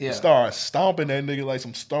corner and started stomping that nigga like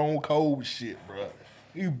some stone cold shit, bro.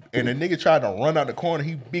 And the nigga tried to run out the corner.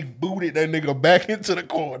 He big booted that nigga back into the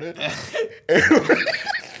corner.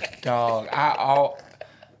 Dog, I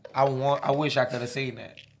wish I could have seen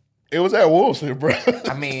that. It was at Wilson, bro.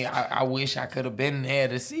 I mean, I wish I could have been there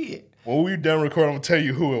to see it. When we done recording, I'm gonna tell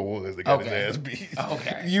you who it was that got his ass beat.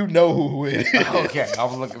 Okay. You know who it is. Okay, I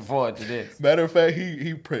was looking forward to this. Matter of fact,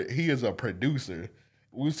 he is a producer.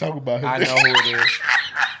 We was talking about him. I know who it is.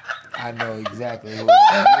 I know exactly who it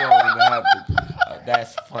is. You don't even have to.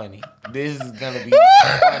 That's funny. This is gonna be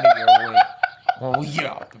funnier when we get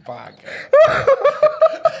off the podcast.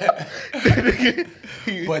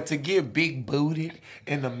 But to get big booted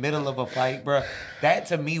in the middle of a fight, bro, that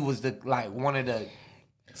to me was one of the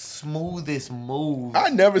smoothest moves. I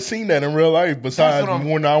never seen that in real life besides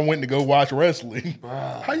when I went to go watch wrestling.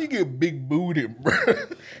 Bruh. How you get big booted, bro?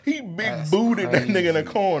 He That's booted that crazy. nigga in the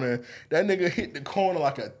corner. That nigga hit the corner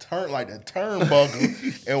like a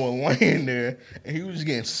turnbuckle and was laying there, and he was just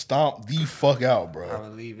getting stomped the fuck out, bro. I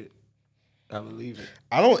believe it.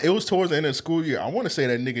 It was towards the end of the school year. I want to say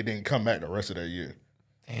that nigga didn't come back the rest of that year.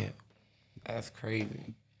 Damn, that's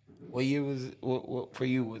crazy. What year was what for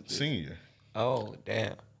you was this? Senior. Oh,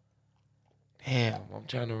 damn. I'm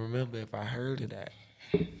trying to remember if I heard of that.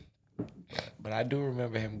 But I do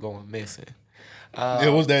remember him going missing.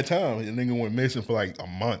 It was that time. The nigga went missing for like a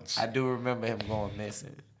month. I do remember him going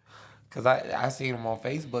missing. Because I seen him on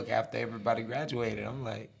Facebook after everybody graduated. I'm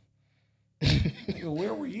like, nigga,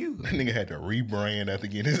 where were you? That nigga had to rebrand after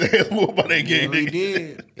getting his ass whooped by that gay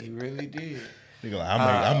nigga. He really did. Nigga like,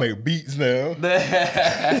 I make beats now.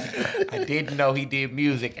 I didn't know he did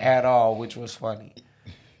music at all, which was funny.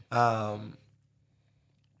 I'm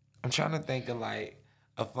trying to think of like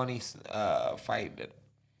a funny fight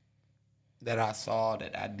that I saw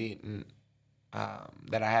that I didn't,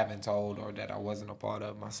 that I haven't told or that I wasn't a part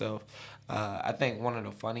of myself. I think one of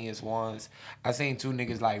the funniest ones, I seen 2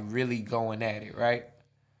 niggas like really going at it, right?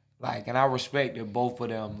 Like, and I respected both of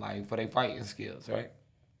them like for their fighting skills, right?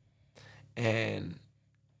 And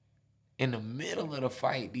in the middle of the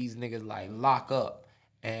fight, these niggas like lock up,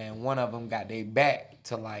 and one of them got their back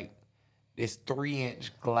to like this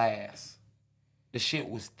 3-inch glass. The shit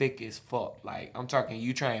was thick as fuck. Like, I'm talking,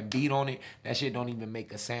 you try and beat on it, that shit don't even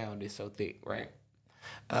make a sound. It's so thick, right?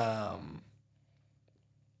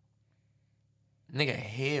 Nigga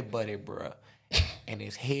head-butted, bruh, and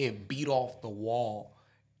his head beat off the wall.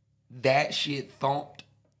 That shit thumped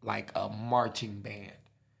like a marching band.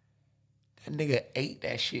 That nigga ate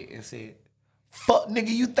that shit and said, "Fuck, nigga,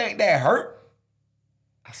 you think that hurt?"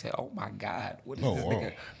 I said, "Oh my God, what is this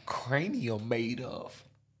nigga cranium made of?"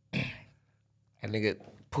 And nigga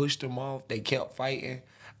pushed him off. They kept fighting.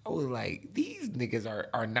 I was like, these niggas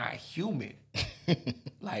are not human.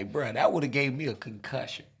 Like, bro, that would have gave me a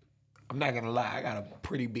concussion. I'm not gonna lie, I got a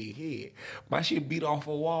pretty big head. My shit beat off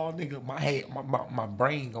a wall, nigga. My head, my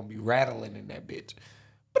brain gonna be rattling in that bitch.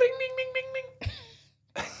 Ding, ding, ding, ding, ding.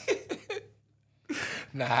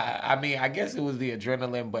 Nah, I mean, I guess it was the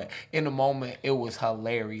adrenaline, but in the moment, it was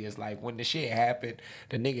hilarious. Like, when the shit happened,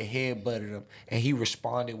 the nigga headbutted him, and he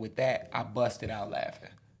responded with that. I busted out laughing.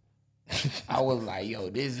 I was like, yo,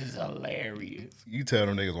 this is hilarious. You tell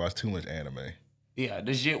them niggas watch too much anime. Yeah,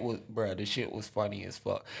 the shit was funny as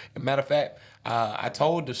fuck. As a matter of fact, I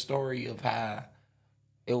told the story of how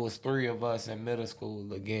it was 3 of us in middle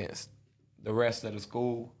school against the rest of the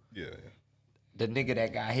school. Yeah. The nigga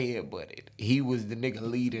that got headbutted, he was the nigga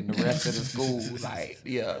leading the rest of the school. Like,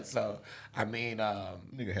 yeah, so, I mean...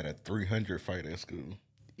 nigga had a 300 fight at school.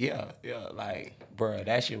 Yeah, like, bruh,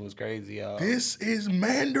 that shit was crazy, y'all. This is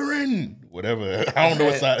Mandarin. Whatever. I don't know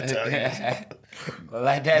what side to tell you. Well,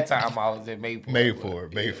 at that time, I was in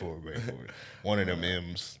Mayport. Mayport. One of them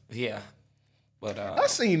M's. Yeah. But I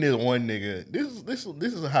seen this one nigga. This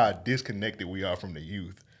is how disconnected we are from the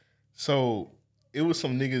youth. So it was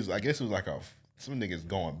some niggas, I guess it was like some niggas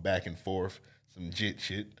going back and forth, some jit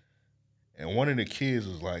shit. And one of the kids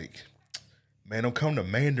was like, "Man, don't come to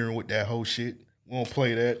Mandarin with that whole shit. We won't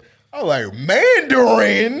play that." I was like,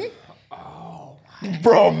 "Mandarin?" Oh,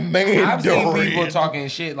 bro, Mandarin. I've seen people talking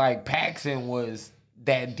shit like Paxson was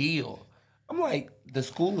that deal. I'm like, the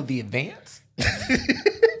school of the advanced?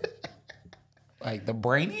 Like the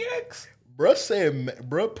Brainiacs? Bruh said,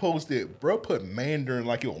 bruh put Mandarin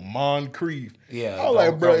like it was Moncrief. Yeah. I was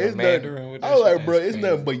like, bro, it's Mandarin with nothing. I was like, bro, that's it's crazy.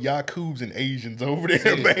 nothing but Yakubs and Asians over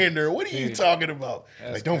there in Mandarin. What are you talking about?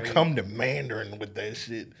 That's like, don't crazy. come to Mandarin with that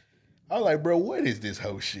shit. I was like, bro, what is this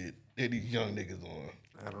whole shit that these young niggas on?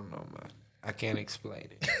 I don't know, man. I can't explain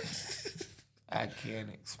it. I can't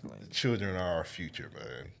explain it. Children are our future,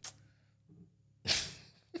 man.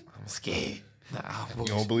 I'm scared. Nah, You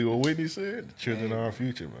don't believe what Whitney said? The children are our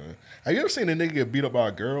future, man. Have you ever seen a nigga get beat up by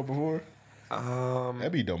a girl before?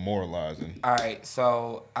 That'd be demoralizing. All right,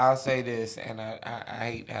 so I'll say this, and I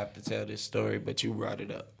hate to have to tell this story, but you brought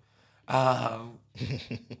it up.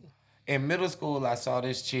 In middle school, I saw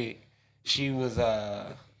this chick. She was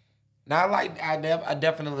now I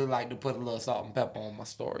definitely like to put a little salt and pepper on my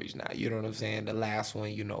stories. Now you know what I'm saying. The last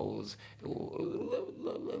one, you know, was a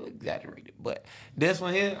little exaggerated, but this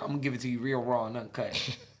one here, I'm gonna give it to you real raw and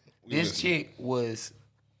uncut. This chick was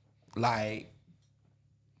like.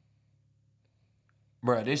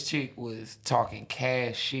 Bro, this chick was talking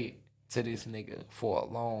cash shit to this nigga for a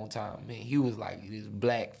long time. Man, he was like this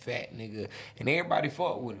black fat nigga, and everybody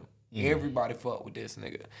fought with him. Everybody fought with this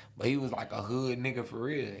nigga, but he was like a hood nigga for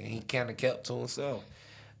real, and he kind of kept to himself.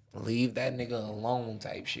 Leave that nigga alone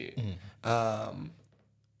type shit.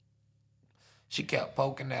 She kept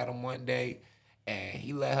poking at him one day, and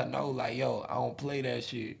he let her know like, "Yo, I don't play that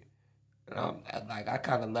shit." And I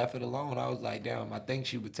kind of left it alone. I was like, damn, I think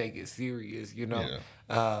she would take it serious, you know?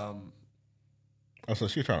 Yeah. So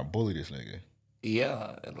she trying to bully this nigga.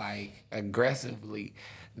 Yeah, like aggressively.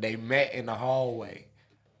 They met in the hallway.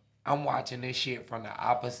 I'm watching this shit from the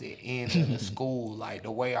opposite end of the school. Like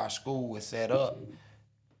the way our school was set up,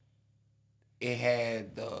 it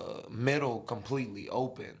had the middle completely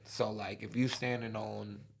open. So like if you standing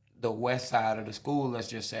on the west side of the school, let's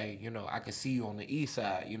just say, you know, I could see you on the east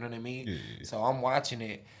side, you know what I mean? Yeah. So I'm watching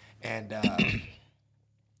it, and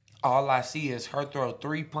all I see is her throw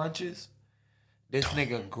 3 punches. This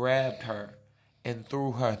nigga grabbed her and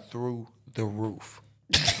threw her through the roof.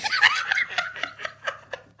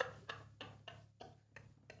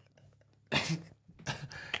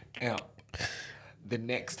 Yeah. The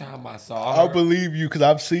next time I saw her... I believe you because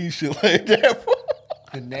I've seen shit like that.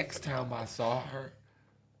 The next time I saw her,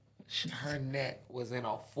 her neck was in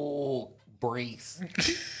a full brace.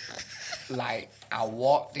 Like, I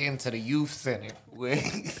walked into the youth center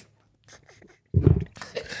with...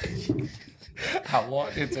 I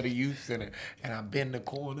walked into the youth center, and I bend the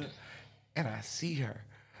corner, and I see her.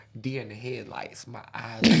 D in the headlights. My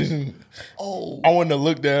eyes. Oh. I wanted to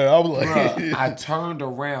look there. I was like... Bruh, I turned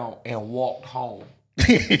around and walked home.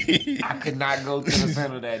 I could not go to the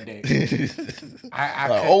center that day.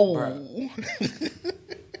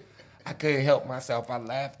 I couldn't help myself. I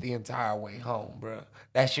laughed the entire way home, bro.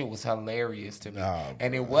 That shit was hilarious to me.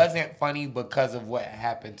 And it wasn't funny because of what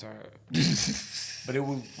happened to her. But it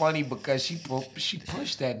was funny because she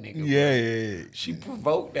pushed that nigga. Yeah. She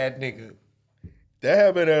provoked that nigga. That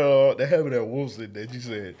happened at Wolfson that you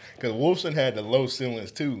said. Because Wolfson had the low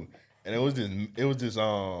ceilings too. And it was this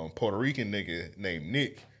Puerto Rican nigga named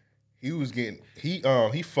Nick. He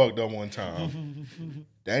fucked up one time.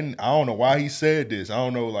 Then I don't know why he said this. I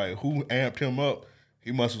don't know like who amped him up.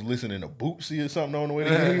 He must was listening to Bootsy or something on the way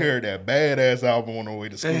there. He heard that badass album on the way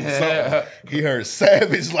to school or something. He heard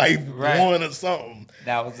Savage Life 1 or something.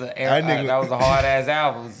 That was a hard ass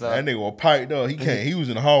album. So. That nigga was piped up. He was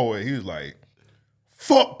in the hallway. He was like,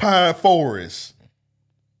 "Fuck Pine Forest."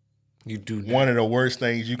 You do one of the worst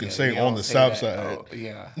things you can say on the South Side. Oh,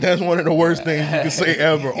 yeah, that's one of the worst things you can say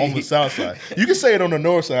ever on the South Side. You can say it on the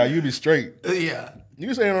North Side, you be straight. Yeah, you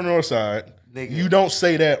can say it on the North Side. Nigga. You don't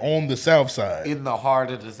say that on the South Side. In the heart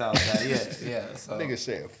of the South Side, yeah. So. Nigga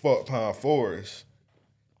said, "Fuck Pine Forest."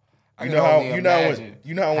 How many niggas?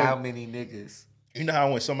 You know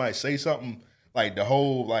how when somebody say something, like the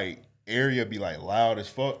whole like area be like loud as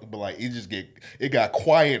fuck, but like it got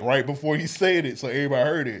quiet right before he said it, so everybody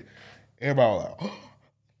heard it. Everybody was like, oh.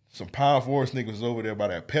 Some Pine Forest niggas was over there by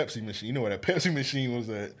that Pepsi machine. You know where that Pepsi machine was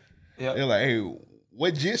at? Yep. They're like, "Hey,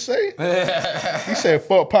 what Jit say?" He said,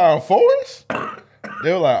 "Fuck Pine Forest."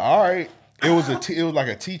 They were like, "All right." It was like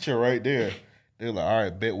a teacher right there. They were like, "All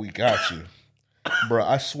right, bet we got you." Bro,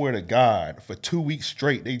 I swear to God, for 2 weeks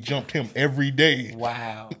straight, they jumped him every day.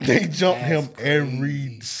 Wow. They jumped him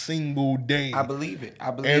every single day. I believe it.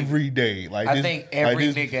 Every day. Like I think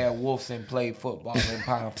every nigga at Wolfson played football in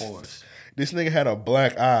Pine Forest. This nigga had a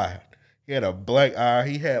black eye. He had a black eye.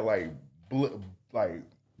 He had the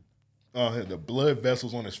blood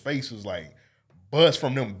vessels on his face was like bust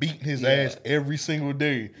from them beating his ass every single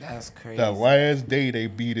day. That's crazy. The last day they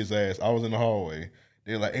beat his ass, I was in the hallway.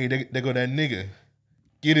 They're like, "Hey, there go that nigga.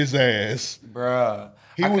 Get his ass." Bruh.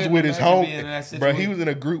 He was with his homies. Bruh, he was in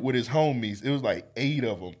a group with his homies. It was like 8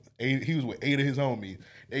 of them. He was with 8 of his homies.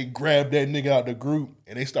 They grabbed that nigga out the group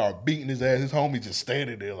and they started beating his ass. His homies just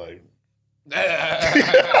standing there like,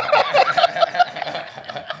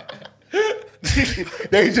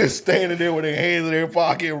 They just standing there with their hands in their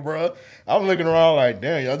pocket, bro. I'm looking around like,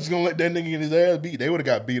 damn, y'all just gonna let that nigga get his ass beat? They would have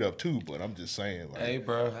got beat up too, but I'm just saying. Like, Hey,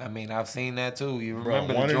 bro. I mean, I've seen that too. You Bro,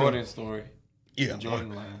 remember one the of them- Jordan story? yeah, The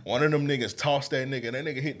Jordan line. one of them niggas tossed that nigga. That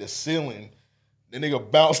nigga hit the ceiling. The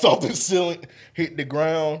nigga bounced off the ceiling, hit the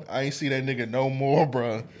ground. I ain't see that nigga no more,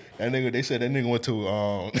 bro. That nigga, they said that nigga went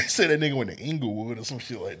to, they said that nigga went to Inglewood or some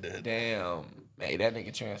shit like that. Damn. Hey, that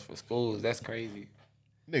nigga transfer schools. That's crazy.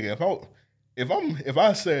 Nigga, if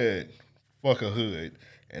I said fuck a hood,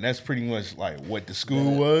 and that's pretty much like what the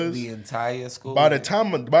school was. The entire school. By the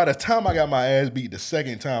time I got my ass beat the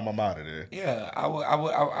second time, I'm out of there. Yeah,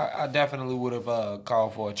 I definitely would have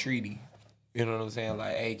called for a treaty. You know what I'm saying?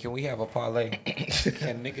 Like, hey, can we have a parlay?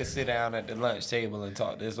 Can niggas sit down at the lunch table and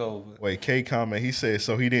talk this over? Wait, K comment. He said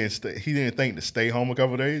so he didn't think to stay home a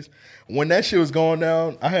couple days. When that shit was going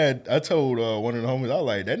down, I told one of the homies, I was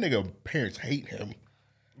like, that nigga parents hate him.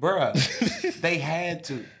 Bruh, they had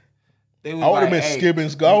to. They was I would have like, been hey, skipping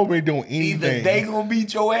school. I would have been doing anything. either they gonna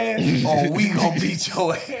beat your ass or we gonna beat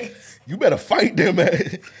your ass. You better fight them.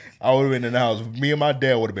 I would have been in the house. Me and my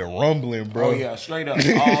dad would have been rumbling, bro. Oh yeah, straight up,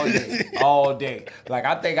 all day. Like,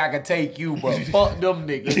 I think I could take you, but fuck them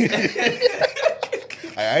niggas.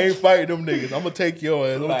 I ain't fighting them niggas. I'm gonna take your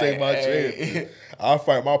ass. I'm gonna take my chance. I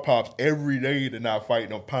fight my pops every day to not fight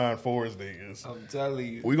them Pine Forest niggas. I'm telling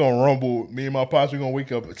you. We gonna rumble. Me and my pops, we gonna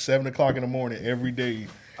wake up at 7 o'clock in the morning every day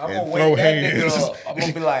I'm and gonna throw wake that hands. nigga up. I'm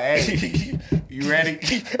gonna be like, hey, you ready?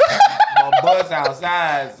 My bus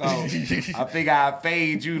outside, so I figure I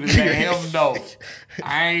fade you to let him know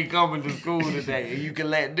I ain't coming to school today, and you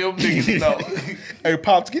can let them niggas know. Hey,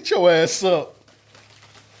 pops, get your ass up.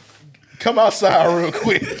 Come outside real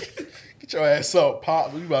quick. Get your ass up,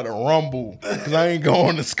 pops. We about to rumble because I ain't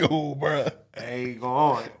going to school, bro. I ain't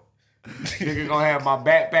going. Nigga gonna have my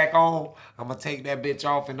backpack on. I'm gonna take that bitch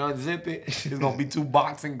off and unzip it. It's gonna be 2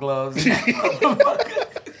 boxing gloves.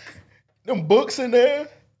 Them books in there?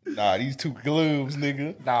 Nah, these 2 gloves,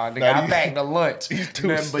 nigga. Nah, nigga, I packed the lunch. two-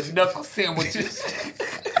 Nothing but knuckle sandwiches.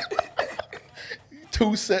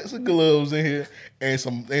 2 sets of gloves in here and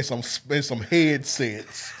some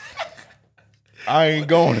headsets. I ain't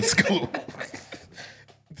going to school.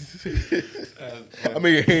 I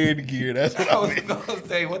mean headgear. That's what I I was mean. gonna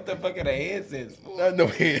say, what the fuck are the headsets for? Not no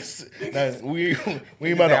headset. We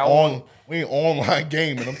ain't about to we ain't online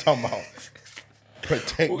gaming. I'm talking about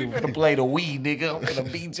protective. We finna play the Wii, nigga. I'm gonna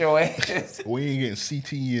beat your ass. We ain't getting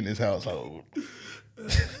CTE in this household.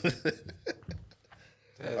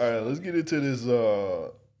 All right, let's get into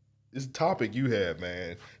this topic you had,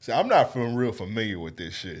 man. See, I'm not feeling real familiar with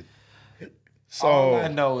this shit. So All I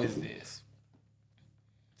know is this.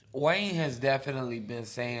 Wayne has definitely been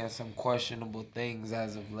saying some questionable things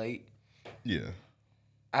as of late. yeah.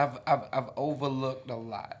 I've overlooked a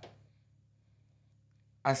lot.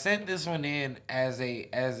 I sent this one in as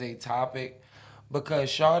a topic because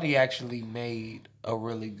Shawty actually made a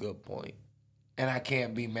really good point. And I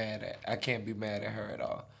can't be mad at her at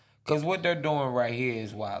all. Cause what they're doing right here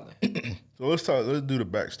is wildin'. So let's do the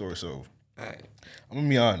backstory. So All right. I'm gonna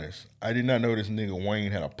be honest. I did not know this nigga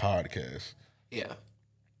Wayne had a podcast. Yeah.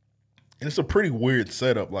 And it's a pretty weird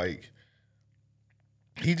setup. Like,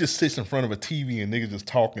 he just sits in front of a TV and niggas just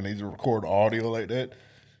talking. They just record audio like that.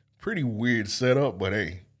 Pretty weird setup, but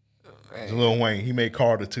hey, it's Lil Wayne. He made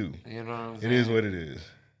Carter too. You know what I'm It saying? is what it is.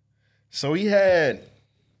 So he had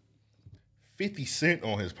 50 Cent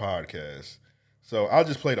on his podcast. So I'll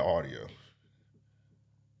just play the audio.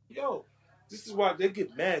 Yo, this is why they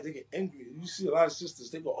get mad, they get angry. You see a lot of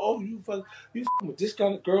sisters, they go, oh, you fucking with this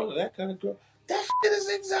kind of girl or that kind of girl. That shit is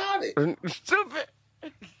exotic. Stupid.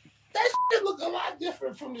 That shit look a lot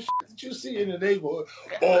different from the shit that you see in the neighborhood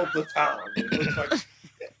all the time. It looks like that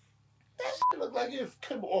shit look like it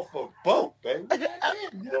came off a boat, baby.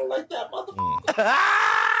 Goddamn, you don't like that,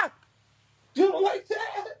 motherfucker? You don't like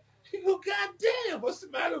that? You go, goddamn, what's the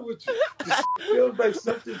matter with you? It feels like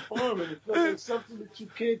something foreign. It feels like something that you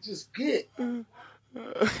can't just get.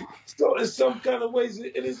 So in some kind of ways,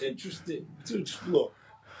 it is interesting to explore.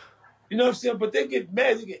 You know what I'm saying? But they get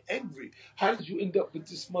mad, they get angry. How did you end up with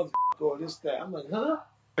this motherfucker or this, that? I'm like, huh?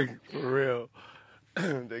 For real.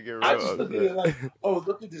 They get real I just look at it upset. like, oh,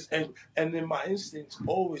 look at this angry. And then my instincts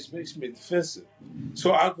always makes me defensive.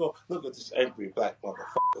 So I go, look at this angry black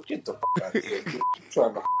motherfucker. Get the fuck out of here. You're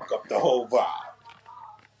trying to fuck up the whole vibe.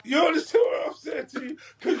 You understand what I'm saying to you?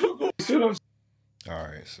 Because you go, you see what I'm saying? All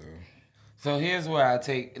right, so So here's where I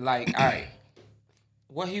take, like, all right.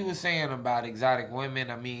 what he was saying about exotic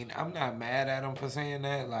women, I mean, I'm not mad at him for saying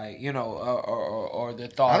that. Like, you know, or the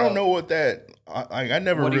thought. I don't know what that. I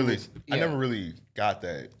never What he really. was- I yeah. never really got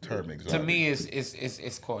that term To exotic. me,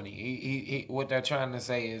 it's corny. He what they're trying to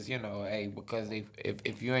say is, you know, hey, because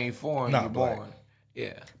if you ain't foreign, Not you're black. born.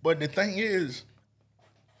 Yeah. But the thing is,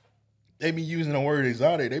 they be using the word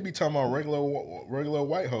exotic. They be talking about regular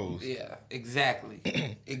white hoes. Yeah, exactly.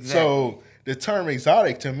 Exactly. So the term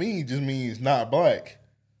exotic to me just means not black.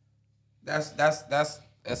 That's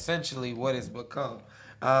essentially what it's become.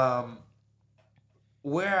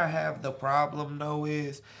 Where I have the problem though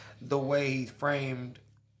is the way he framed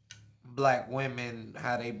black women,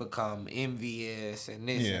 how they become envious and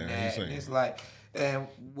this Yeah, and he's that. saying- And it's like, and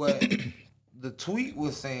what the tweet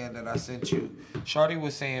was saying that I sent you, Shorty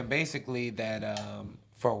was saying basically that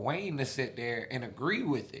for Wayne to sit there and agree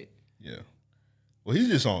with it. Yeah. Well, he's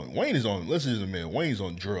just on. Wayne is on. Let's just admit, Wayne's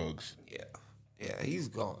on drugs. Yeah, he's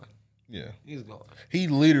gone. Yeah. He's gone. He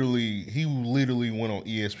literally went on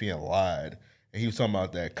ESPN and lied, and he was talking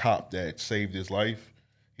about that cop that saved his life.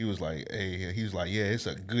 He was like, "Hey," he was like, "Yeah, it's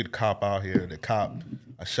a good cop out here. The cop,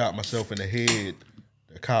 I shot myself in the head.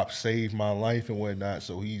 The cop saved my life and whatnot.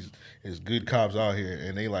 So there's good cops out here."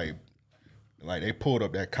 And they like they pulled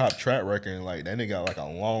up that cop track record, and like that nigga got like a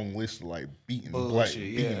long list of like beating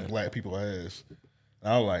black people ass.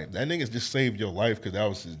 And I was like, that nigga just saved your life because that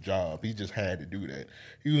was his job. He just had to do that.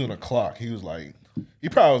 He was on a clock. He was like, he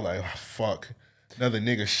probably was like, oh, fuck, another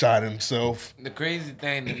nigga shot himself. The crazy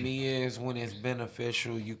thing to me is when it's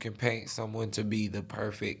beneficial, you can paint someone to be the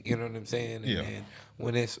perfect. You know what I'm saying? And Yeah. then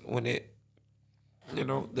when it, you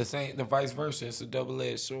know, the vice versa. It's a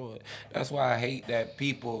double-edged sword. That's why I hate that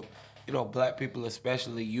people, you know, black people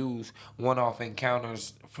especially, use one-off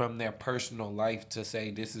encounters from their personal life to say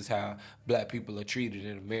this is how black people are treated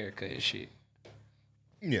in America and shit.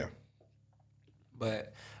 Yeah.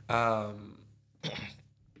 But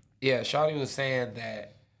yeah, Shawty was saying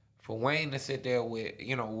that for Wayne to sit there with,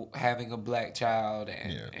 you know, having a black child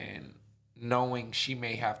and knowing she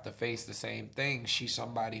may have to face the same thing, she's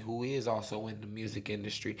somebody who is also in the music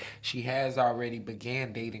industry. She has already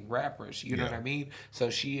began dating rappers, you know what I mean? So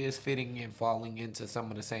she is fitting and falling into some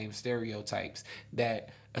of the same stereotypes that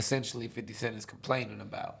essentially 50 Cent is complaining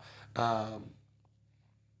about.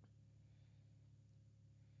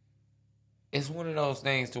 It's one of those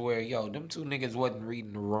things to where, yo, them two niggas wasn't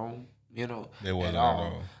reading the room, you know, They wasn't at at all.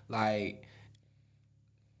 all. Like,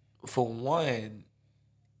 for one,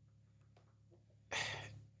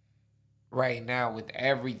 right now with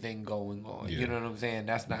everything going on, you know what I'm saying?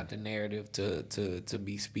 That's not the narrative to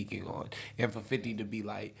be speaking on. And for 50 to be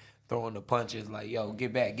like throwing the punches, like, yo,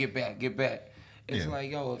 get back. It's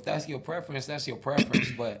like, yo, if that's your preference, that's your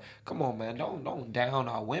preference. But come on, man, don't down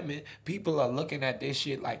our women. People are looking at this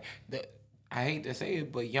shit like I hate to say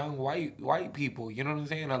it, but young white people, you know what I'm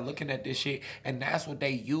saying, are looking at this shit, and that's what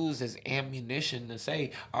they use as ammunition to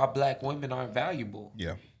say our black women aren't valuable.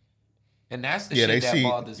 Yeah. And that's the shit that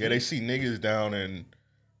bothers me. Yeah, they see niggas down in,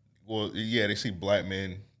 they see black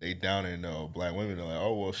men, they down in black women. They're like,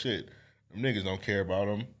 oh, well, shit, them niggas don't care about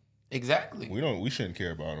them. Exactly. We shouldn't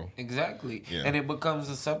care about them. Exactly. Yeah. And it becomes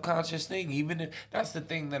a subconscious thing. Even if, that's the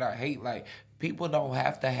thing that I hate. Like, people don't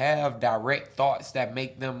have to have direct thoughts that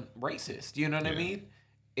make them racist. You know what I mean?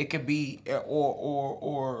 It could be,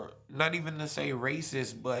 or not even to say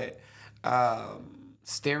racist, but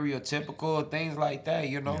stereotypical, things like that,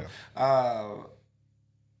 you know?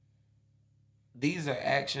 These are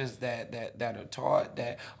actions that are taught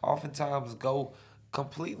that oftentimes go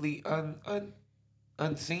completely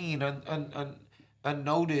unseen,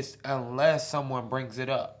 unnoticed unless someone brings it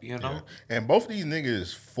up, you know? Yeah. And both of these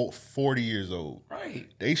niggas 40 years old. Right.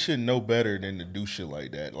 They should know better than to do shit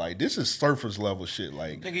like that. Like, this is surface level shit.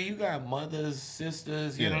 Like, nigga, you got mothers,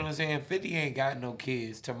 sisters, you know what I'm saying? 50 ain't got no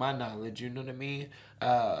kids, to my knowledge, you know what I mean?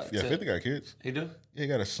 50 got kids. He do? Yeah, he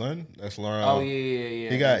got a son. That's Lauren. Oh, yeah.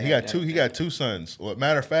 He got two sons. Well,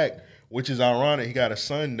 matter of fact, which is ironic, he got a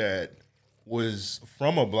son that was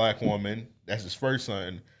from a black woman. That's his first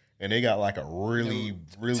son. And they got like a really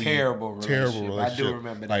terrible relationship. I do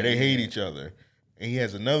remember that. Like, they hate each other. And he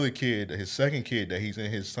has another kid, his second kid that he's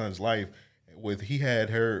in his son's life with. He had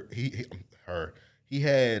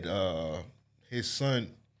his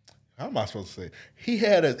son. How am I supposed to say? He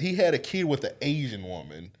had a kid with an Asian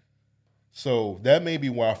woman. So that may be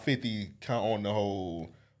why 50 on the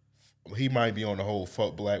whole. He might be on the whole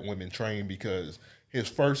fuck black women train, because his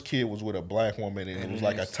first kid was with a black woman and it was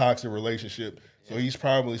like a toxic relationship. So he's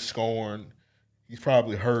probably scorned. He's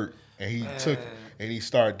probably hurt, and he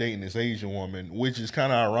started dating this Asian woman, which is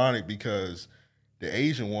kind of ironic because the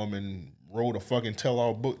Asian woman wrote a fucking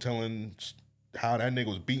tell-all book telling how that nigga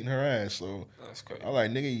was beating her ass. So That's crazy. I'm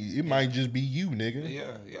like, nigga, it might just be you, nigga.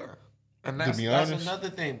 Yeah. And To that's, be that's honest. another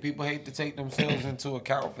thing. People hate to take themselves into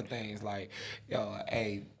account for things like, yo,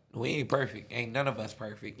 hey, we ain't perfect. Ain't none of us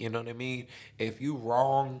perfect. You know what I mean? If you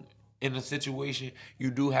wrong in a situation,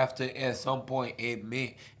 you do have to at some point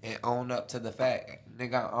admit and own up to the fact,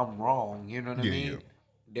 nigga, I'm wrong. You know what I Yeah, mean? yeah.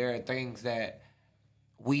 There are things that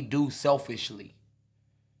we do selfishly.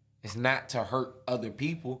 It's not to hurt other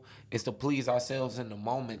people. It's to please ourselves in the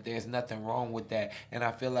moment. There's nothing wrong with that. And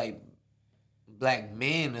I feel like black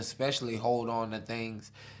men especially hold on to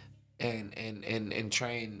things and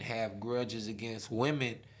try and have grudges against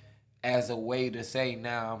women as a way to say,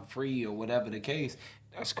 now I'm free or whatever the case.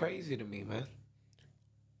 That's crazy to me, man.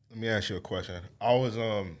 Let me ask you a question. I was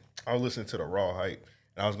listening to the Raw Hype,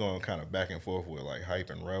 and I was going kind of back and forth with like Hype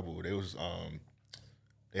and Rebel.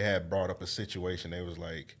 They had brought up a situation. They was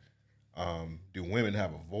like, do women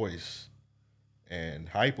have a voice? And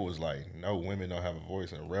Hype was like, no, women don't have a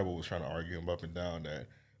voice. And Rebel was trying to argue him up and down that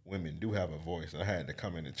women do have a voice. And I had to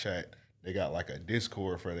come in the chat. They got like a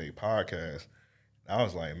Discord for their podcast. And I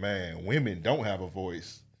was like, man, women don't have a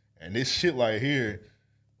voice. And this shit right here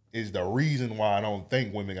is the reason why I don't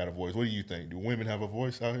think women got a voice. What do you think? Do women have a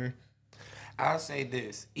voice out here? I'll say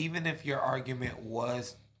this. Even if your argument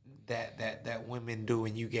was that women do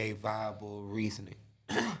and you gave viable reasoning,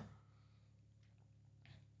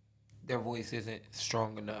 their voice isn't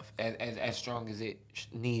strong enough, as strong as it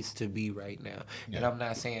needs to be right now. Yeah. And I'm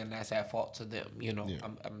not saying that's at fault to them. You know, yeah.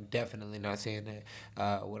 I'm definitely not saying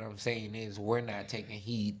that. What I'm saying is we're not taking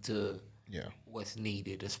heed to what's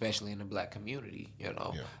needed, especially in the black community. You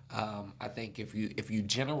know, I think if you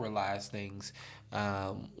generalize things,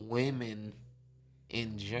 women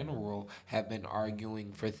in general have been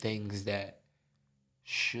arguing for things that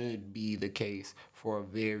should be the case for a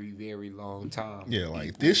very, very long time. Yeah,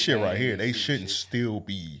 like this shit right here, they shouldn't still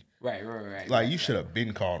be. Right. Like you should have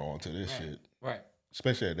been caught on to this shit. Right.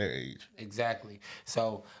 Especially at their age. Exactly.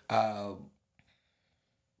 So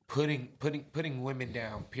putting women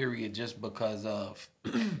down, period, just because of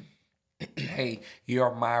hey,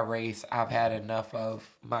 you're my race, I've had enough of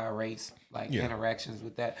my race, like interactions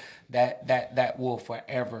with that will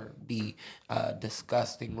forever be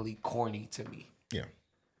disgustingly corny to me. Yeah.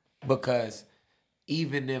 Because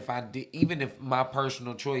even if my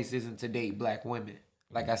personal choice isn't to date black women,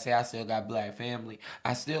 like I say, I still got black family.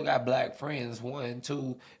 I still got black friends, 1,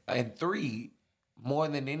 2, and 3. More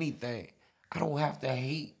than anything, I don't have to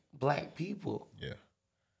hate black people. Yeah.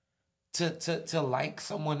 To like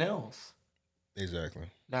someone else. Exactly.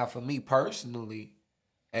 Now, for me personally,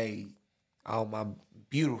 hey, all my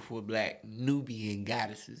beautiful black Nubian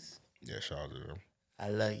goddesses. Yeah, shout out to them. I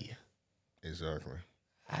love you. Exactly.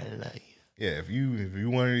 I love you. Yeah, if you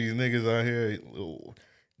one of these niggas out here,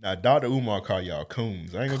 now Dr. Umar call y'all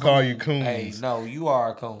coons. I ain't gonna call you coons. Hey, no, you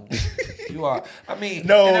are a coon. You are. I mean,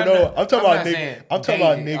 no. I'm talking about niggas. I'm talking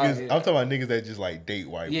about niggas. I'm talking about niggas that just like date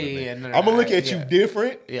white women. Yeah. No, I'm gonna look at you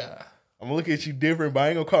different. Yeah. I'm gonna look at you different, but I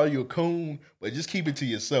ain't gonna call you a coon. But just keep it to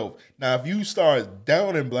yourself. Now, if you start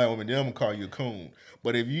downing black women, then I'm gonna call you a coon.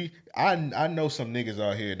 But if you, I know some niggas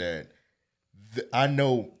out here that I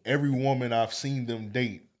know every woman I've seen them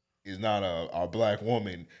date is not a black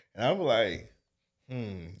woman, and I'm like,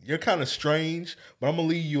 you're kind of strange, but I'm gonna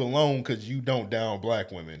leave you alone because you don't down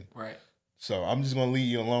black women. Right. So I'm just gonna leave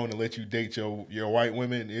you alone and let you date your white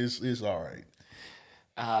women. It's all right.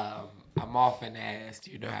 I'm often asked,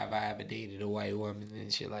 have I ever dated a white woman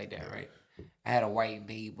and shit like that, right? I had a white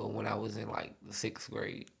neighbor when I was in like the 6th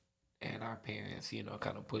grade, and our parents,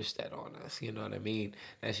 kind of pushed that on us. You know what I mean?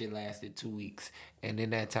 That shit lasted 2 weeks, and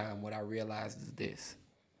in that time, what I realized is this: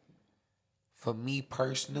 for me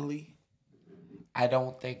personally, I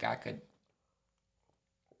don't think I could.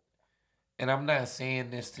 And I'm not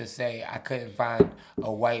saying this to say I couldn't find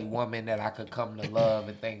a white woman that I could come to love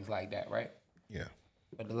and things like that, right? Yeah.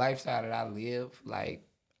 But the lifestyle that I live, like,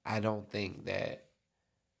 I don't think that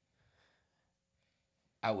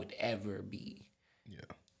I would ever be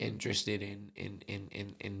interested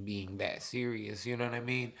in being that serious. You know what I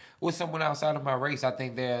mean? With someone outside of my race, I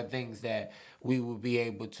think there are things that we would be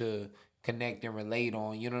able to connect and relate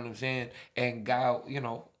on. You know what I'm saying? And God,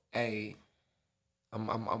 hey,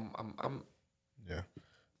 I'm.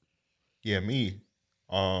 Yeah, me.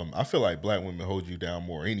 I feel like black women hold you down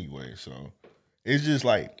more anyway, so. It's just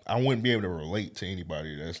like I wouldn't be able to relate to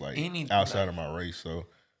anybody that's like outside of my race. So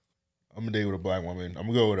I'm gonna date with a black woman. I'm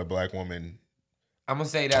gonna go with a black woman. I'm gonna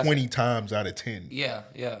say that 20 times out of 10. Yeah.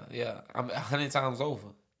 I'm 100 times over.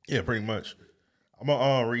 Yeah, pretty much. I'm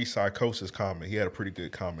gonna read Psychosis comment. He had a pretty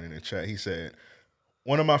good comment in the chat. He said,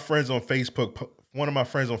 One of my friends on Facebook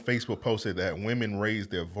posted that women raise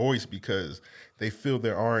their voice because they feel they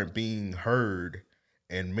aren't being heard,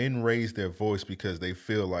 and men raise their voice because they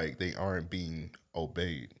feel like they aren't being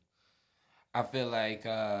obeyed. I feel like,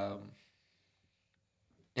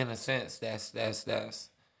 in a sense, that's.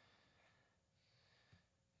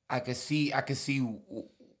 I could see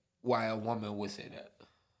why a woman would say that.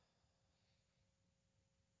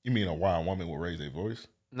 You mean why a woman would raise their voice?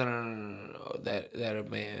 No. That a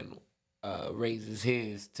man raises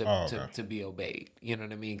his to be obeyed. You know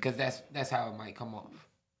what I mean? Because that's how it might come off.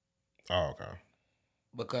 Oh, okay.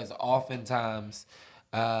 Because oftentimes,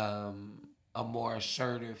 a more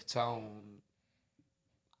assertive tone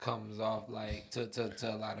comes off like to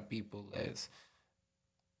a lot of people as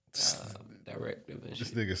directive and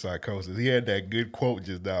shit. This nigga psychosis. He had that good quote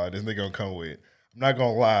just now. This nigga gonna come with, I'm not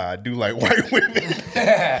gonna lie, I do like white women.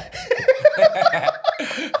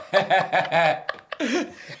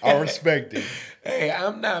 I respect it. Hey,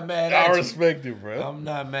 I'm not mad at you. I respect it, bro. I'm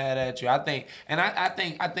not mad at you. I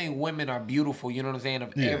think women are beautiful, you know what I'm saying,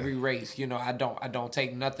 of every race. You know, I don't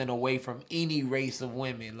take nothing away from any race of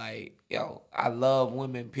women. Like, yo, I love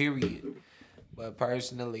women, period. But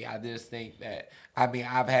personally, I just think that, I've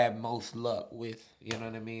had most luck with, you know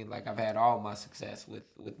what I mean? Like, I've had all my success with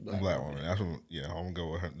black women. That's what, I'm gonna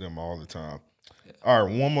go with them all the time. Yeah. All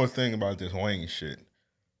right, one more thing about this Wayne shit.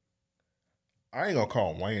 I ain't gonna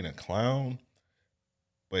call Wayne a clown,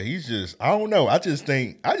 but he's just, I don't know. I just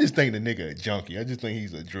think the nigga a junkie. I just think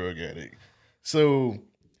he's a drug addict. So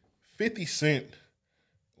 50 Cent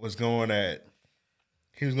was going at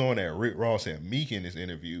Rick Ross and Meek in this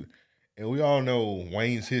interview. And we all know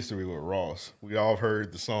Wayne's history with Ross. We all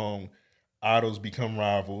heard the song Idols Become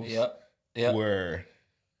Rivals. Yep. Where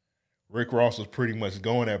Rick Ross was pretty much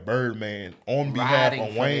going at Birdman on behalf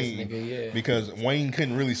of Wayne, because Wayne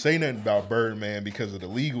couldn't really say nothing about Birdman because of the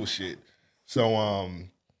legal shit. So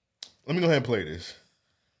let me go ahead and play this.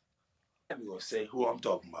 I'm going to say who I'm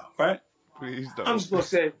talking about, right? Please don't. I'm just going to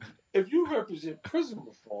say, if you represent prison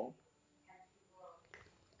reform,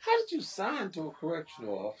 how did you sign to a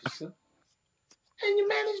correctional officer and you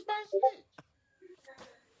managed by snitch?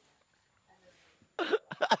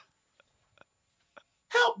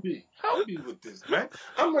 Help me with this, man.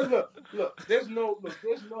 I'm like, look, there's no,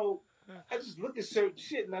 I just look at certain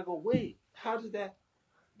shit and I go, wait, how did that,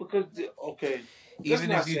 because, okay.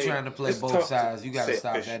 Even if you're trying to play both sides, you got to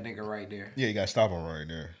stop that nigga right there. Yeah, you got to stop him right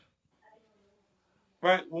there.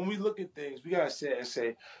 Right? When we look at things, we got to sit and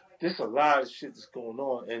say, there's a lot of shit that's going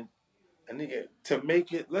on, and a nigga, to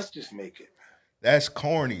make it, let's just make it. That's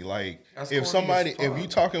corny. Like, if you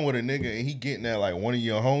talking with a nigga and he getting at like one of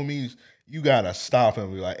your homies, you gotta stop him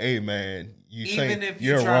and be like, hey man, even if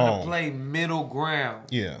you're trying wrong. To play middle ground.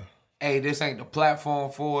 Yeah. Hey, this ain't the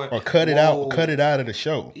platform for it. Or cut it out of the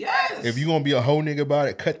show. Yes. If you gonna be a whole nigga about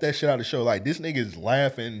it, cut that shit out of the show. Like, this nigga is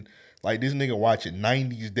laughing, like this nigga watching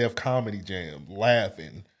 90s Def Comedy Jam,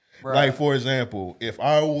 laughing. Right. Like, for example, if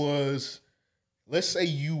I was, let's say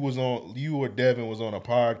you or Devin was on a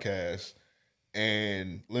podcast,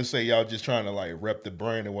 and let's say y'all just trying to like rep the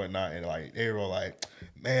brand and whatnot, and like they were like,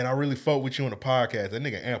 man, I really fuck with you on the podcast. That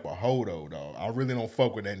nigga Amp a hodo, dog. I really don't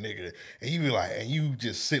fuck with that nigga. And you be like, and you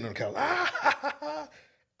just sitting on the couch,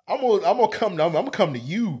 I'm gonna come to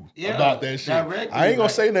you about that shit. I ain't gonna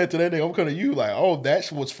say nothing to that nigga. I'm gonna come to you like, oh, that's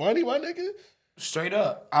what's funny, my nigga. Straight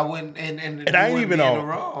up, I wouldn't, and I ain't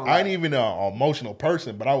even an emotional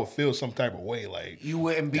person, but I would feel some type of way. Like, you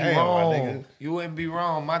wouldn't be wrong. You wouldn't be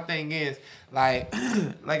wrong. My thing is, like,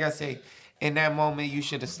 like I say, in that moment, you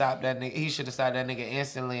should have stopped that nigga. He should have stopped that nigga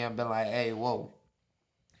instantly and been like, hey, whoa.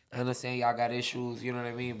 I understand y'all got issues, you know what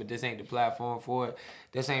I mean? But this ain't the platform for it.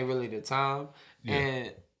 This ain't really the time. Yeah.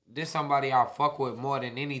 And this somebody I fuck with more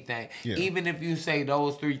than anything. Yeah. Even if you say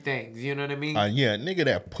those three things, you know what I mean? Yeah, nigga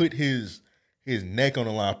that put his neck on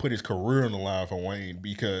the line, put his career on the line for Wayne,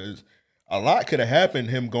 because a lot could have happened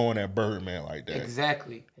him going at Birdman like that.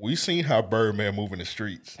 Exactly. We seen how Birdman move in the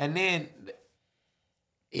streets. And then,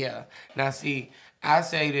 yeah. Now see, I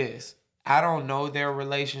say this. I don't know their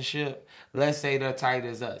relationship. Let's say they're tight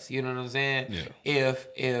as us. You know what I'm saying? Yeah.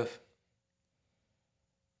 If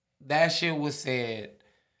that shit was said,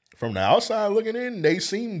 from the outside looking in, they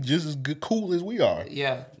seem just as cool as we are.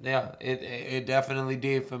 Yeah. It definitely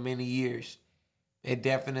did for many years. It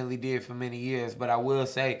definitely did for many years. But I will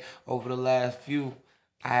say, over the last few,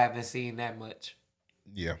 I haven't seen that much.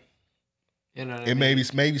 Yeah. You know what I mean?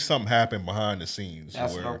 Maybe something happened behind the scenes.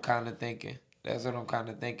 That's what I'm kind of thinking.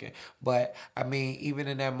 But, I mean, even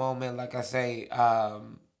in that moment, like I say,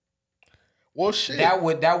 well, shit. That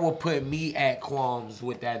would put me at qualms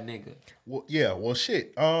with that nigga. Well, yeah. Well,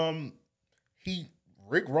 shit.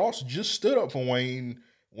 Rick Ross just stood up for Wayne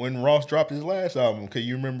when Ross dropped his last album. Cause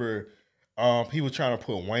you remember, he was trying to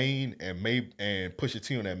put Wayne and Pusha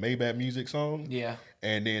T on that Maybach Music song. Yeah.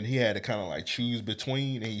 And then he had to kind of like choose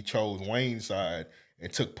between, and he chose Wayne's side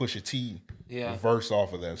and took Pusha T verse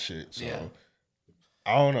off of that shit. So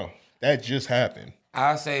I don't know. That just happened.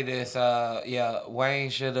 I'll say this, Wayne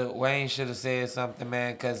should have said something,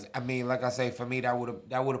 man. Cause I mean, like I say, for me, that would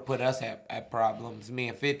have put us at problems. Me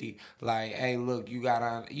and 50, like, hey, look, you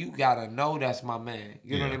gotta know that's my man.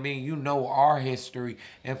 You know what I mean? You know our history,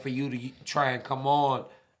 and for you to try and come on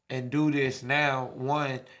and do this now,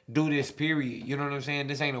 do this period. You know what I'm saying?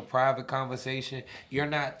 This ain't a private conversation. You're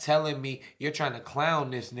not telling me. You're trying to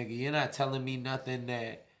clown this nigga. You're not telling me nothing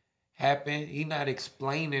that happened. He not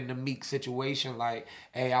explaining the Meek situation like,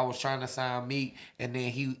 hey, I was trying to sign Meek and then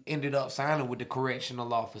he ended up signing with the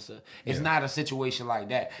correctional officer. It's not a situation like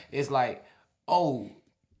that. It's like, oh,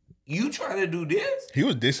 you trying to do this? He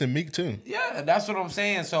was dissing Meek too. Yeah, that's what I'm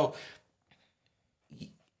saying. So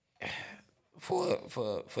for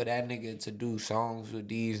that nigga to do songs with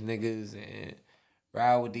these niggas and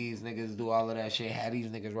ride with these niggas, do all of that shit, have these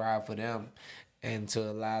niggas ride for them, and to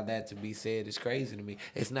allow that to be said is crazy to me.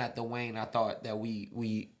 It's not the Wayne I thought that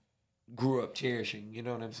we grew up cherishing. You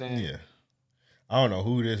know what I'm saying? Yeah. I don't know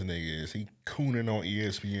who this nigga is. He cooning on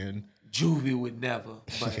ESPN. Juvie would never.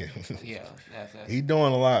 But yeah, that's he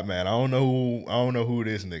doing a lot, man. I don't know who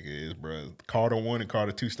this nigga is, bro. Carter 1 and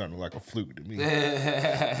Carter 2 starting to look like a fluke to me.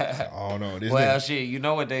 I don't know. Shit, you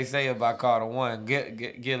know what they say about Carter 1.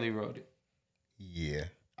 Gilly wrote it. Yeah.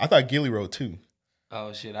 I thought Gilly wrote 2.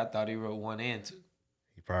 Oh shit! I thought he wrote 1 and 2.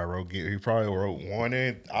 He probably wrote 1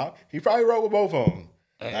 and he probably wrote with both of them.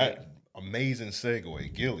 Hey. That amazing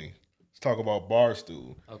segue, Gilly. Let's talk about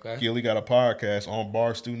Barstool. Okay. Gilly got a podcast on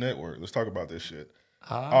Barstool Network. Let's talk about this shit.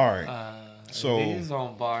 All right. So he's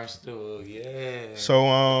on Barstool. Yeah.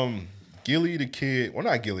 So Gilly the kid. Well,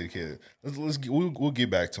 not Gilly the kid. We'll get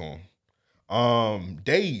back to him.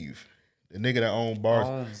 Dave, the nigga that owns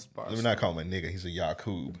Barstool. Let me not call him a nigga. He's a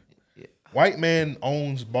Yakub. White man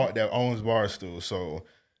owns Barstool. So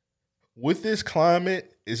with this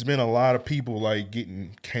climate, it's been a lot of people like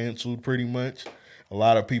getting canceled pretty much. A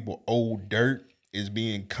lot of people old dirt is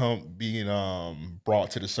being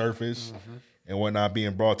brought to the surface and whatnot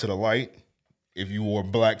being brought to the light. If you wore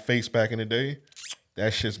blackface back in the day,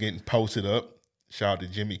 that shit's getting posted up. Shout out to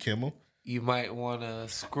Jimmy Kimmel. You might want to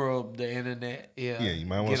scrub the internet. Yeah, you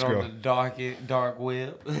might want to get scrub on the dark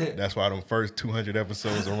web. That's why them first 200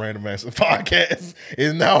 episodes of Random Acts Podcast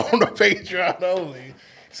is now on the Patreon only.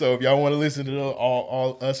 So if y'all want to listen to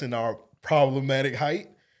all us in our problematic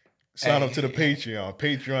height, sign up to the Patreon.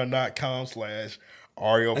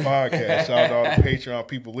 Patreon.com/Ario Podcast. Shout out to all the Patreon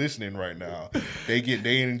people listening right now.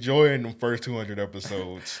 They enjoying them first 200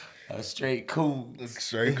 episodes. Straight cool.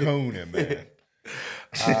 Straight cooning, man.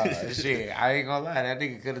 Shit, I ain't gonna lie, that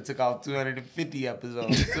nigga could have took off 250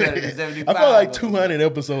 episodes, 275. I felt like 200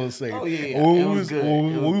 episodes safe. Oh yeah,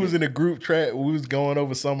 when we was in the group chat, we was going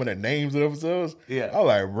over some of the names of the episodes. Yeah, I was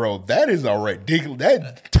like, bro, that is a ridiculous.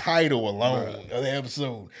 That title alone of the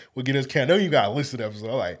episode would get us. I know you got to listen to the episode.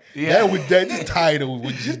 I'm like, that title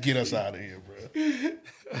would just get us out of here,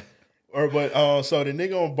 bro. So the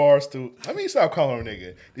nigga on Barstool. Let me stop calling him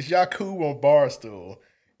nigga. This Yakub on Barstool.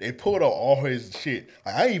 They pulled out all his shit.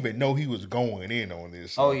 Like, I didn't even know he was going in on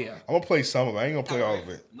this. So I'm gonna play some of it. I ain't gonna play all of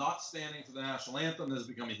it. Not standing for the national anthem has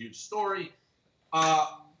become a huge story. So I'm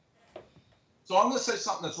gonna say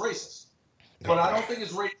something that's racist, but I don't think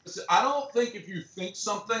it's racist. I don't think if you think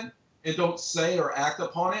something and don't say or act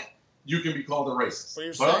upon it, you can be called a racist. But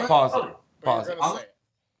you're saying, pause it.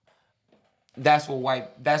 That's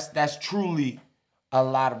truly a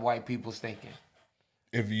lot of white people's thinking.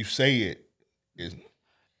 If you say it,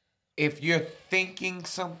 if you're thinking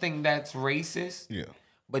something that's racist,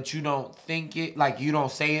 but you don't think it, like you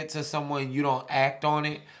don't say it to someone, you don't act on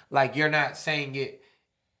it, like you're not saying it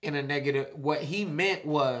in a negative. What he meant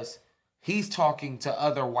was he's talking to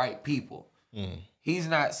other white people. He's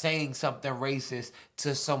not saying something racist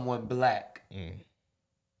to someone black.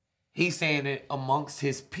 He's saying it amongst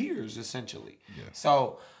his peers, essentially.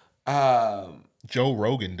 So, Joe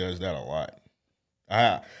Rogan does that a lot.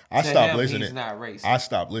 I stopped listening. He's not racist. I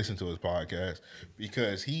stopped listening to his podcast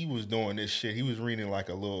because he was doing this shit. He was reading like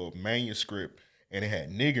a little manuscript and it had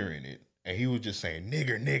nigger in it, and he was just saying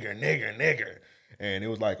nigger, nigger, nigger, nigger. And it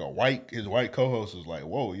was like his white co-host was like,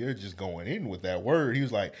 whoa, you're just going in with that word. He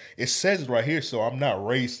was like, it says it right here, so I'm not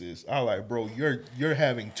racist. I was like, bro, you're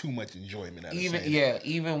having too much enjoyment out of saying it.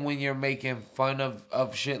 Even when you're making fun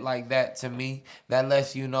of shit like that, to me, that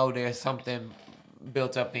lets you know there's something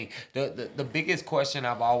built up thing. The biggest question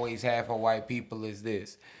I've always had for white people is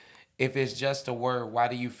this: if it's just a word, why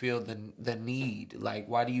do you feel the need? Like,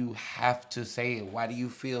 why do you have to say it? Why do you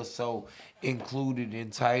feel so included,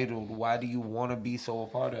 entitled? Why do you want to be so a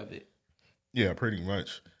part of it? Yeah, pretty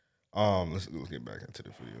much. Let's get back into the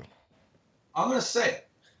video. I'm gonna say it.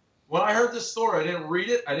 When I heard this story, I didn't read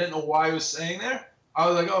it. I didn't know why he was saying there. I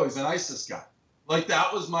was like, oh, he's an ISIS guy. Like,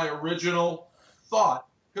 that was my original thought,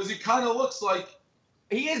 because he kind of looks like...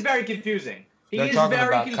 He is very confusing. He They're is talking very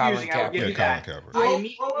about confusing. Colin I will give you Colin that.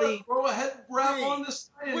 Kaepernick. Throw a head wrap on this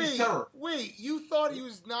guy and he's terror. Wait, you thought he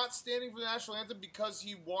was not standing for the national anthem because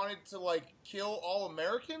he wanted to, like, kill all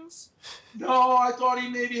Americans? No, I thought he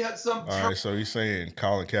maybe had some... All right, so he's saying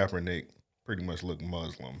Colin Kaepernick pretty much looked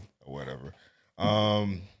Muslim or whatever.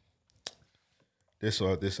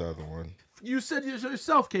 This other one. You said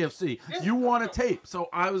yourself, KFC, you want a tape, so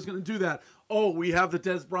I was going to do that. Oh, we have the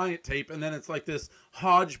Des Bryant tape, and then it's like this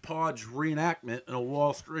hodgepodge reenactment in a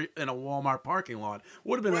Walmart parking lot.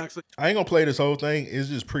 Would have been actually. I ain't gonna play this whole thing. It's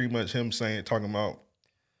just pretty much him talking about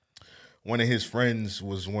one of his friends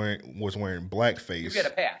was wearing blackface. You get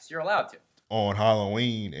a pass. You're allowed to. On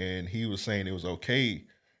Halloween, and he was saying it was okay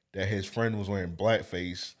that his friend was wearing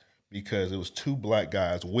blackface because it was two black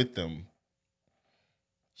guys with them.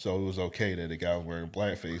 So it was okay that the guy was wearing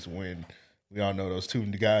blackface when we all know those two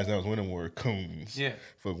guys that was with him were coons. Yeah.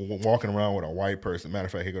 For walking around with a white person. Matter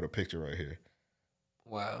of fact, here go the picture right here.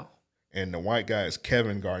 Wow. And the white guy is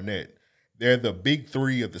Kevin Garnett. They're the big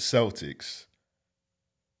three of the Celtics.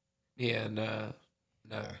 Yeah, no.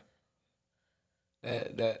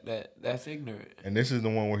 That's ignorant. And this is the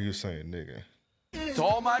one where he was saying nigga. To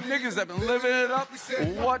all my niggas that been living it up,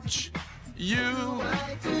 what you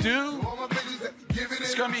do,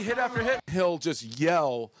 it's gonna be hit after hit. He'll just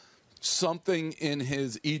yell something in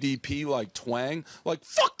his EDP like twang, like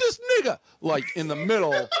fuck this nigga, like in the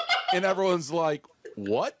middle, and everyone's like,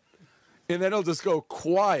 what? And then he'll just go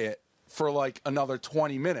quiet for like another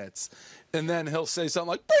 20 minutes, and then he'll say something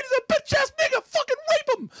like, Brady's a bitch ass nigga, fucking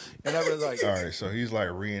rape him, and everyone's like, all right, so he's like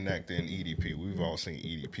reenacting EDP. We've all seen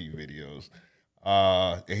EDP videos.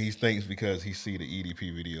 And he thinks because he see the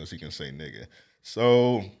EDP videos, he can say nigga.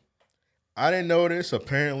 So I didn't know this.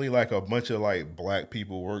 Apparently, like a bunch of like black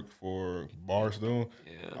people work for Barstool.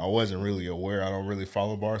 Yeah. I wasn't really aware. I don't really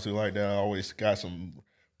follow Barstool like that. I always got some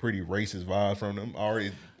pretty racist vibes from them.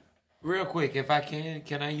 Real quick, if I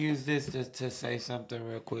can I use this to say something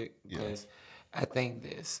real quick? Because I think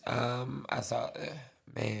this. I saw,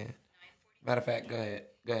 man. Matter of fact, go ahead.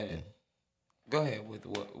 Go ahead with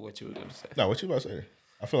what you were going to say. No, what you about to say?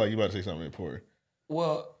 I feel like you about to say something important.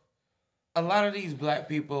 Well, a lot of these black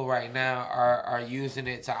people right now are using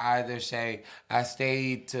it to either say, I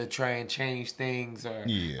stayed to try and change things, or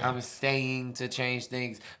I'm staying to change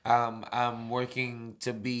things. I'm working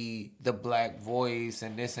to be the black voice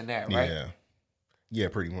and this and that, right? Yeah,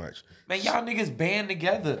 pretty much. Man, y'all niggas band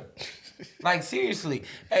together. Like, seriously.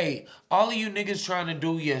 Hey, all of you niggas trying to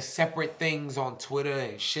do your separate things on Twitter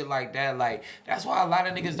and shit like that, like, that's why a lot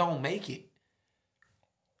of niggas don't make it.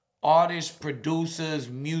 Artists, producers,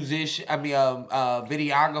 musicians,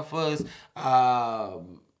 videographers,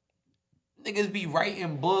 niggas be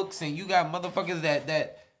writing books, and you got motherfuckers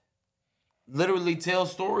that literally tell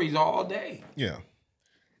stories all day. Yeah.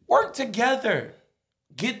 Work together.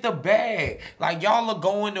 Get the bag. Like, y'all are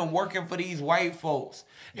going and working for these white folks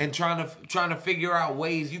and trying to figure out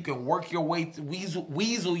ways you can work your way to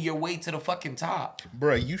weasel your way to the fucking top.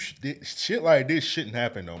 Bruh, shit like this shouldn't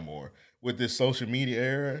happen no more with this social media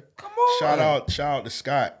era. Come on. Shout out to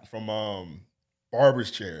Scott from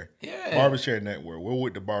Barber's Chair. Yeah. Barber's Chair Network. We're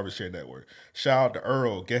with the Barber's Chair Network. Shout out to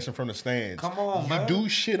Earl, guessing from the stands. Come on, man. You do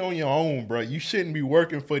shit on your own, bruh. You shouldn't be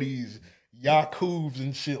working for these Yakuts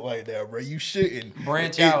and shit like that, bro. You shouldn't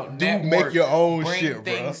branch out, network, make your own bring shit, bro.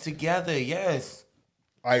 Things together, yes.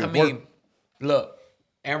 I mean, look,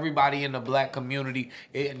 everybody in the black community,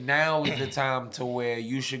 now is the time to where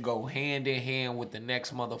you should go hand in hand with the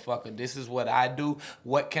next motherfucker. This is what I do.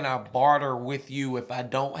 What can I barter with you if I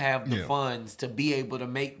don't have the funds to be able to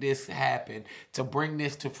make this happen, to bring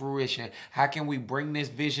this to fruition? How can we bring this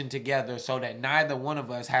vision together so that neither one of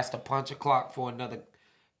us has to punch a clock for another?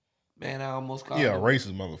 Man, I almost called him.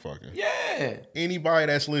 Racist motherfucker. Yeah. Anybody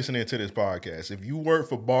that's listening to this podcast, if you work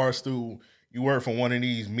for Barstool, you work for one of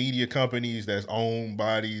these media companies that's owned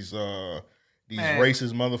by these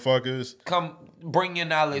racist motherfuckers. Come bring your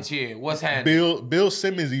knowledge here. What's happening? Bill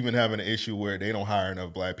Simmons even having an issue where they don't hire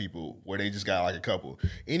enough black people, where they just got like a couple.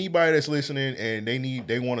 Anybody that's listening and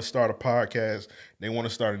they want to start a podcast, they want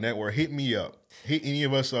to start a network, hit me up. Hit any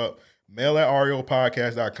of us up. Mail at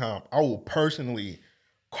ariopodcast.com. I will personally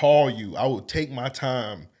call you. I will take my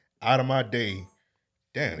time out of my day.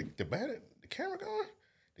 Damn, the camera gone?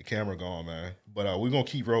 The camera gone, man. But we're gonna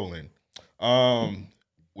keep rolling. I'll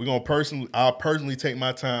personally take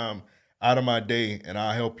my time out of my day and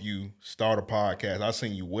I'll help you start a podcast. I'll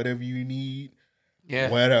send you whatever you need. Yeah.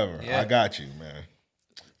 Whatever. Yeah. I got you, man.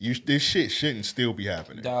 This shit shouldn't still be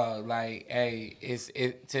happening. Dog, like, hey,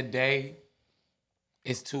 today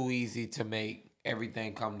it's too easy to make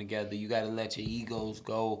everything come together. You gotta let your egos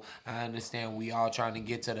go. I understand we all trying to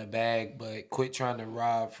get to the bag, but quit trying to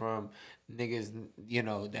rob from niggas, you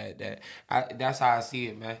know, that's how I see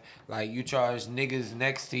it, man. Like, you charge niggas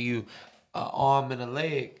next to you an arm and a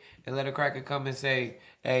leg and let a cracker come and say,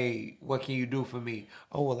 hey, what can you do for me?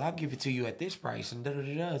 Oh, well, I'll give it to you at this price and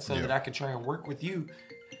da-da-da-da so that I can try and work with you.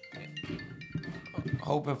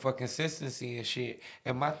 Hoping for consistency and shit.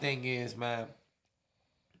 And my thing is, man,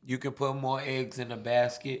 you can put more eggs in a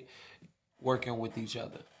basket working with each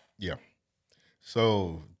other. Yeah.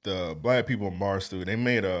 So the black people in Barstool, they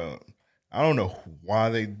made I don't know why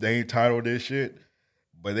they titled this shit,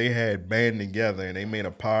 but they had band together and they made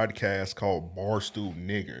a podcast called Barstool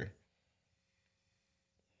Nigger.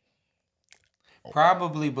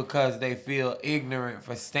 Probably because they feel ignorant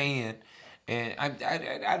for staying. And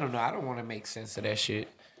I don't know. I don't want to make sense of that shit.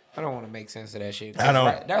 I don't want to make sense of that shit.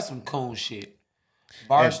 That's some cool shit.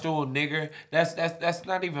 Barstool nigger. That's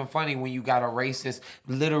not even funny when you got a racist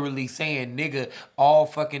literally saying nigga all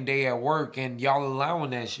fucking day at work and y'all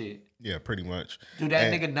allowing that shit. Yeah, pretty much. Do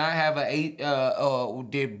that nigga not have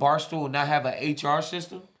did Barstool not have an HR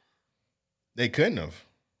system? They couldn't have.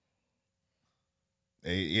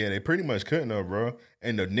 They pretty much couldn't have, bro.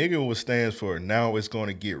 And the nigga was stands for now it's going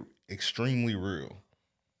to get extremely real.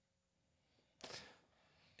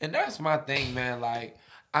 And that's my thing, man. Like,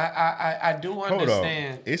 I do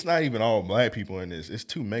understand. Hold on. It's not even all black people in this. It's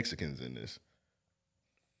 2 Mexicans in this.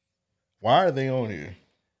 Why are they on here?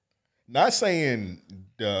 Not saying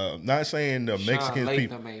the Mexicans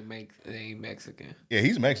people ain't Mexican. Yeah,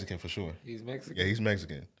 he's Mexican for sure. He's Mexican. Yeah, he's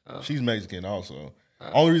Mexican. Oh. She's Mexican also.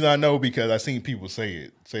 Only reason I know because I seen people say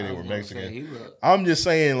they were Mexican. I'm just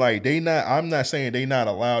saying I'm not saying they not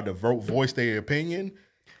allowed to voice their opinion.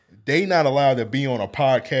 They not allowed to be on a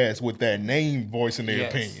podcast with that name voicing their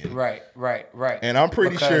opinion. Right. And I'm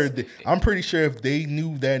pretty sure if they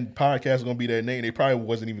knew that podcast was gonna be that name, they probably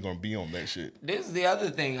wasn't even gonna be on that shit. This is the other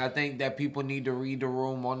thing. I think that people need to read the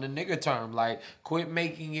room on the nigga term. Like, quit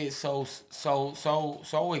making it so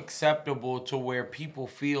acceptable to where people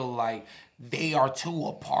feel like they are too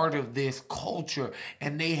a part of this culture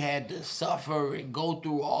and they had to suffer and go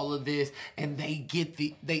through all of this and they get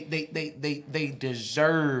they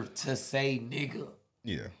deserve to say nigga.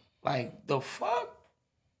 Yeah. Like, the fuck?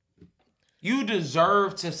 You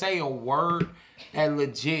deserve to say a word that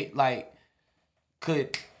legit like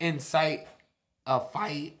could incite a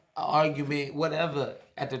fight, an argument, whatever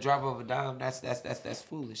at the drop of a dime. That's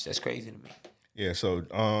foolish. That's crazy to me. Yeah, so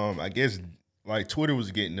I guess like Twitter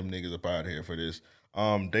was getting them niggas up out of here for this.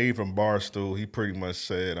 Dave from Barstool, he pretty much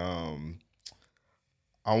said, I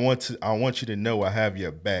want you to know I have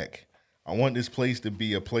your back. I want this place to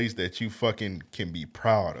be a place that you fucking can be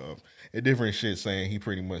proud of. A different shit saying he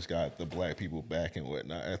pretty much got the black people back and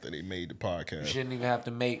whatnot after they made the podcast. You shouldn't even have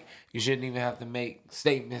to make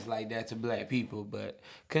statements like that to black people, but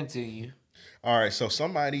continue. All right, so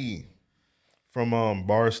somebody from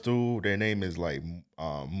Barstool, their name is like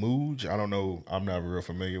Mooj. I don't know. I'm not real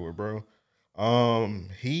familiar with bro.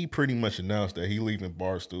 He pretty much announced that he leaving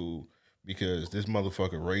Barstool because this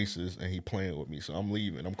motherfucker racist and he playing with me. So I'm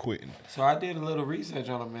leaving. I'm quitting. So I did a little research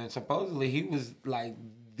on him, man. Supposedly he was like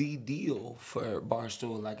the deal for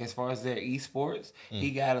Barstool. Like, as far as their esports,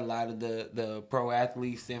 he got a lot of the pro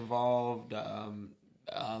athletes involved,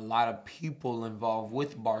 a lot of people involved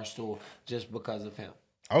with Barstool just because of him.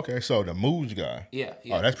 Okay, so the Mooj guy. Yeah.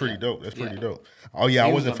 Oh, that's pretty dope. That's pretty dope. Oh yeah,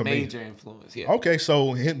 I wasn't familiar. Major influence. Yeah. Okay,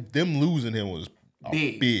 so them losing him was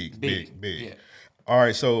big. Yeah. All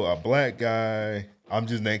right, so a black guy. I'm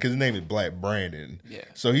just named because his name is Black Brandon. Yeah.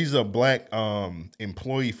 So he's a black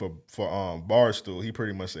employee for Barstool. He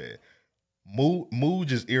pretty much said,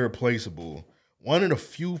 Mooj is irreplaceable. One of the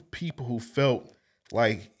few people who felt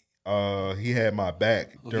like he had my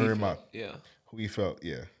back during my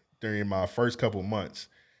first couple months.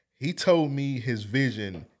 He told me his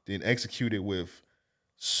vision, then executed with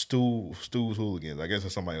Stu's Hooligans. I guess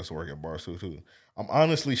it's somebody else working at Barstool too. I'm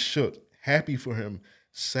honestly shook, happy for him,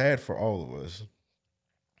 sad for all of us.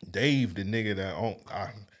 Dave, the nigga that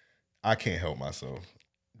I can't help myself.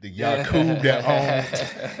 The Yakub that owned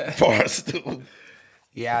Barstool.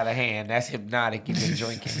 Yeah, out of hand. That's hypnotic. You've been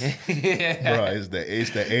drinking. Bro, it's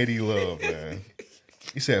the Eddie Love, man.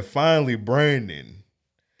 He said, finally Brandon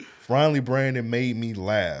made me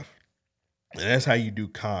laugh. And that's how you do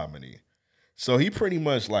comedy. So he pretty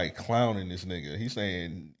much like clowning this nigga. He's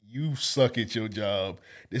saying, you suck at your job.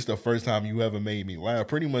 This is the first time you ever made me laugh.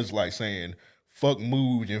 Pretty much like saying, fuck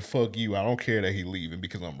Mooj and fuck you. I don't care that he leaving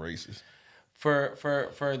because I'm racist. For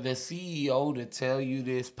the CEO to tell you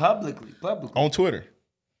this publicly. On Twitter.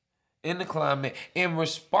 In the climate, in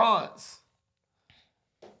response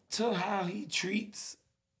to how he treats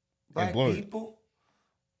black people,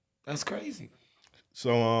 that's crazy.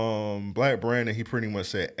 So Black Brandon, he pretty much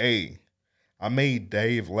said, hey, I made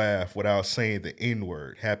Dave laugh without saying the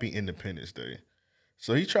N-word. Happy Independence Day.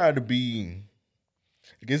 So he tried to be,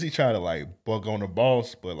 I guess he tried to like bug on the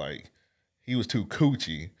boss, but like he was too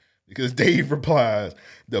coochie because Dave replies,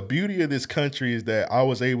 the beauty of this country is that I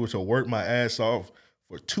was able to work my ass off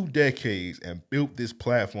for 2 decades and built this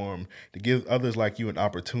platform to give others like you an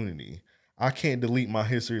opportunity. I can't delete my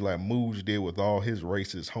history like Mooj did with all his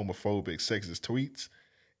racist, homophobic, sexist tweets.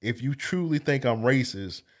 If you truly think I'm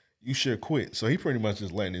racist, you should quit. So he pretty much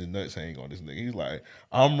just letting his nuts hang on this nigga. He's like,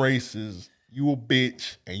 I'm racist, you a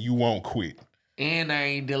bitch, and you won't quit. And I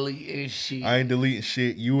ain't deleting shit. I ain't deleting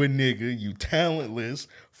shit. You a nigga, you talentless,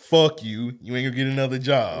 fuck you, you ain't gonna get another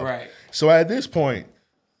job. Right. So at this point,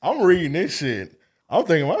 I'm reading this shit, I'm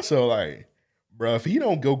thinking to myself like, bro, if he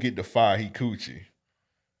don't go get the fire, he coochie.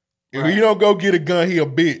 If he don't go get a gun, he a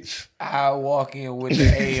bitch. I walk in with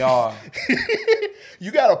the AR.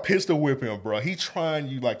 You got to pistol whip him, bro. He trying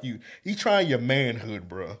you like you. He trying your manhood,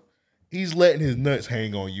 bro. He's letting his nuts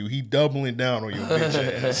hang on you. He doubling down on your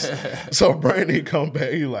bitch ass. So Brandon come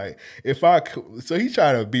back. He like, so he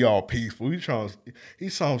trying to be all peaceful.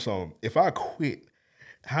 He's something. If I quit,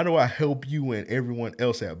 how do I help you and everyone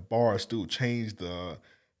else at Barstool change the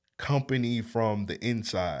company from the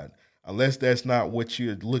inside? Unless that's not what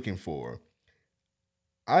you're looking for.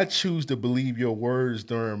 I choose to believe your words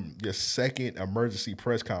during your second emergency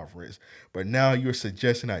press conference, but now you're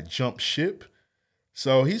suggesting I jump ship.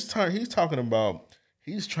 So he's talking about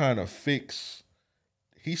he's trying to fix.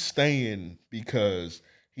 He's staying because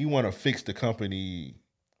he want to fix the company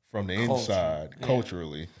from the inside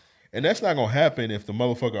culturally, and that's not gonna happen if the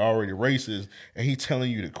motherfucker already racist and he telling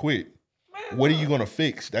you to quit. What are you gonna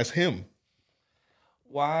fix? That's him.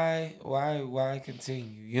 Why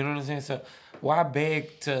continue? You know what I'm saying? So why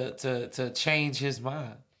beg to change his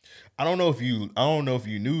mind? I don't know if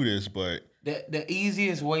you knew this, but the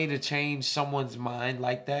easiest way to change someone's mind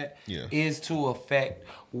like that Yeah. is to affect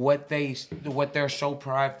what they're so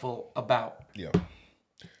prideful about. Yeah.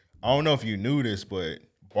 I don't know if you knew this, but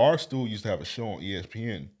Barstool used to have a show on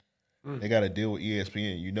ESPN. They got to deal with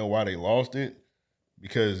ESPN. You know why they lost it?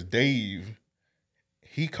 Because Dave,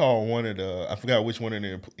 he called one of the, I forgot which one of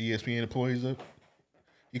the ESPN employees up.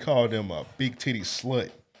 He called them a big titty slut.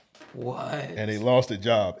 What? And they lost the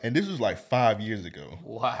job. And this was like 5 years ago.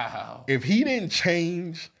 Wow. If he didn't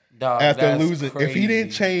change that's if he crazy.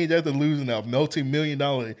 didn't change after losing a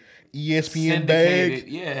multi-million-dollar ESPN Syndicated,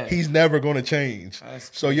 bag, yeah. he's never gonna change.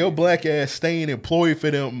 So your black ass staying employed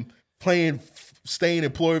for them, staying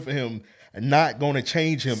employed for him, and not gonna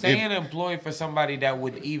change him. Staying employed for somebody that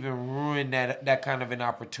would even ruin that kind of an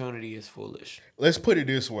opportunity is foolish. Let's put it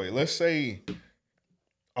this way. Let's say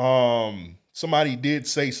somebody did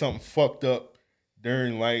say something fucked up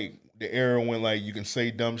during like the era when like you can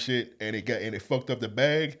say dumb shit and it fucked up the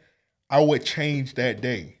bag. I would change that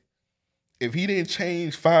day. If he didn't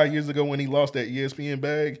change 5 years ago when he lost that ESPN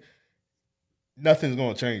bag, nothing's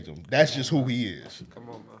gonna change him. That's just who he is. Come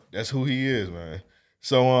on, man. That's who he is, man.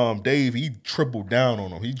 So Dave, he tripled down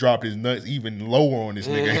on him. He dropped his nuts even lower on this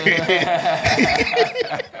nigga.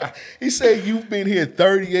 He said, "You've been here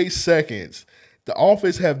 38 seconds. The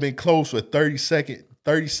office have been closed for 37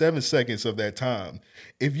 seconds of that time.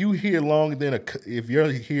 If you were here longer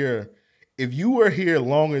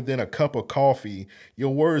than a cup of coffee,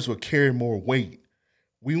 your words will carry more weight.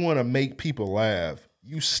 We want to make people laugh.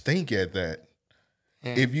 You stink at that.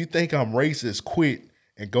 If you think I'm racist, quit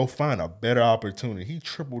and go find a better opportunity." He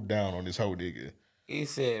tripled down on this whole nigga. He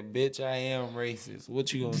said, "Bitch, I am racist.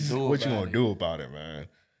 What you gonna do What you gonna do about it, man?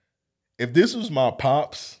 If this was my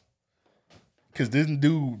pops, because this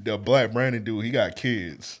dude, the Black Brandon dude, he got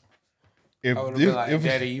kids. If I would have been like,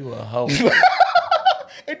 Daddy, you a hoe.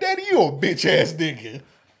 Hey, Daddy, you a bitch ass nigga.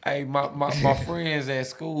 Hey, my friends at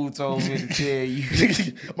school told me to tell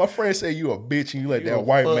you. My friend said you a bitch and you let You that a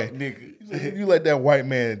white fuck man. nigga. You let that white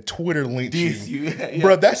man Twitter lynch you. Yeah.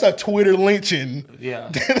 Bro, that's a Twitter lynching. Yeah.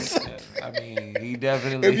 I mean, he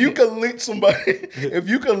definitely. If you can lynch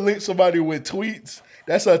somebody with tweets,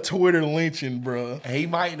 that's a Twitter lynching, bro. He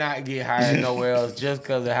might not get hired nowhere else just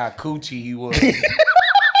because of how coochie he was.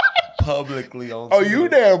 publicly on Oh, Twitter. you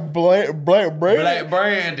damn Black Brandon. Black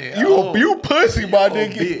Brandon. You pussy, my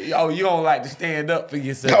nigga. Bitch. You don't like to stand up for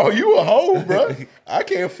yourself. Oh, you a hoe, bro. I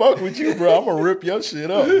can't fuck with you, bro. I'm gonna rip your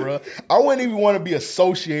shit up, bro. I wouldn't even want to be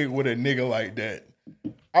associated with a nigga like that.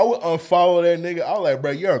 I would unfollow that nigga. I was like,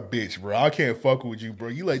 bro, you're a bitch, bro. I can't fuck with you, bro.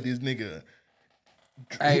 You like this nigga.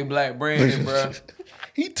 Hey, Black Brandon, bro.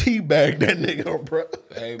 He teabagged that nigga, bro.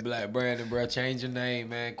 Hey, Black Brandon, bro. Change your name,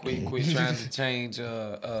 man. Quit trying to change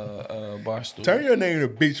Barstool. Turn your name to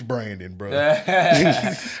Bitch Brandon, bro.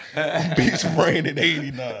 Bitch Brandon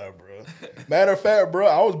 89, bro. Matter of fact, bro,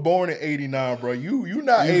 I was born in 89, bro. You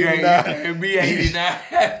not 89. You can't be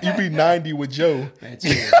 89. You be 90 with Joe. Man,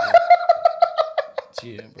 chill, bro.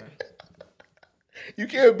 Chill, bro. You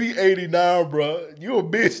can't be 89, bro. You a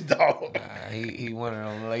bitch, dog. He one of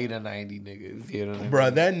them later 90 niggas. You know what I mean?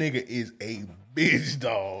 Bro, that nigga is a bitch,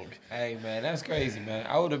 dog. Hey, man, that's crazy, man.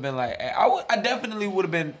 I would have been like, I definitely would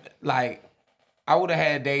have been like, I would have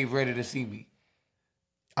had Dave ready to see me.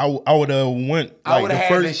 I would have went. Like, I would have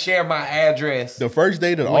had to share my address. The first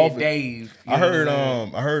day to the with office, Dave. I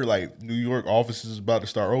heard like New York offices about to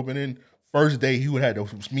start opening. First day he would have to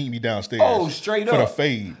meet me downstairs. Oh, straight for up. the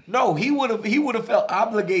fade. No, he would have felt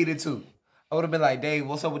obligated to. I would have been like, Dave,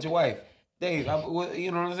 what's up with your wife? Dave,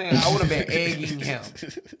 you know what I'm saying? I would have been egging him.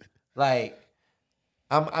 Like,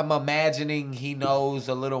 I'm imagining he knows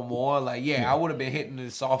a little more. Like, I would have been hitting the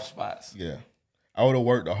soft spots. Yeah. I would have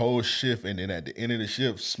worked the whole shift, and then at the end of the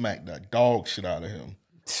shift, smacked the dog shit out of him.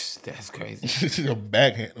 That's crazy.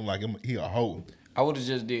 Backhand him like he a hoe. I would have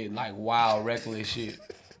just did like wild, reckless shit.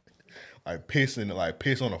 Like piss on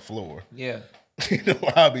the floor. Yeah. You know,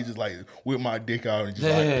 I'll be just like whip my dick out and just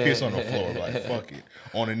like piss on the floor. Like, fuck it.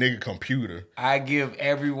 On a nigga computer. I give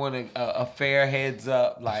everyone a fair heads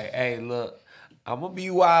up. Like, hey, look, I'm going to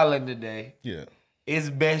be wilding today. Yeah. It's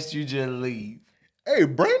best you just leave. Hey,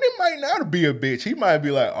 Brandon might not be a bitch. He might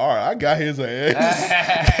be like, all right, I got his ass.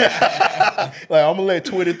 Like, I'm going to let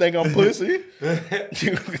Twitter think I'm pussy.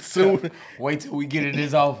 Soon. Wait till we get in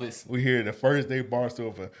his office. We hear the first day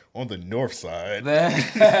Barstool on the north side.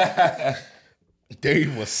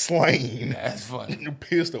 Dave was slain. That's funny.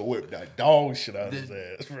 Pistol whipped that dog shit out of his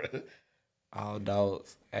ass, bro. All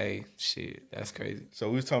dogs. Hey, shit. That's crazy. So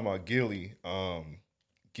we was talking about Gilly.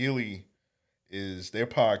 Gilly is their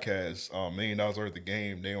podcast, $1 Million Worth of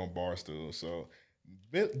Game. They on Barstool. So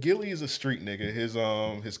Gilly is a street nigga.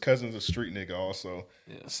 His cousin's a street nigga also.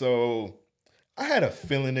 Yeah. So I had a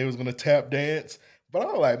feeling they was gonna tap dance, but I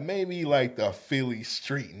was like, maybe like the Philly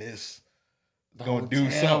streetness gonna do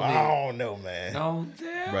something. I don't know, man. Don't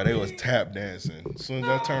tell Bro, they was tap dancing. As soon as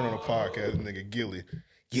I turned on the podcast, nigga Gilly,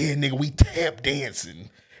 yeah, nigga, we tap dancing.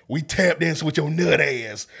 We tap dancing with your nut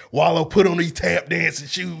ass. Wallow put on these tap dancing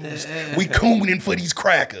shoes. We cooning for these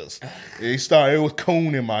crackers. It was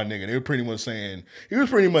cooning, my nigga. He was pretty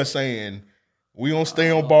much saying, we gonna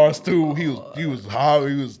stay on Barstool. He was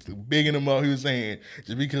hard, he was bigging him up. He was saying,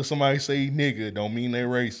 just because somebody say nigga don't mean they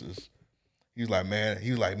racist. He was like, man,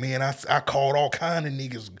 I called all kind of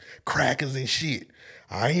niggas crackers and shit.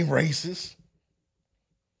 I ain't racist.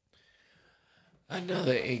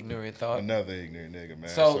 Another ignorant thought. Another ignorant nigga, man.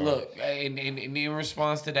 So look, in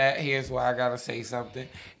response to that, here's why I gotta say something.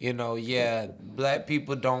 You know, black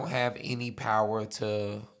people don't have any power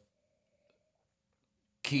to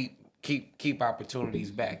keep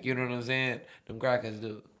opportunities back. You know what I'm saying? Them crackers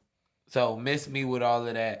do. So miss me with all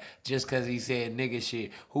of that just cause he said nigga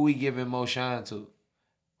shit. Who he giving more shine to?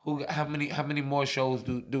 How many more shows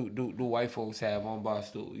do white folks have on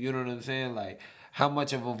Barstool? You know what I'm saying? Like, how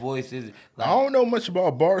much of a voice is it? Like, I don't know much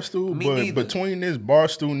about Barstool, but neither. between this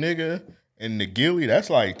Barstool nigga and the Gilly, that's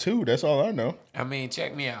like 2. That's all I know. I mean,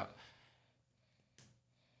 check me out.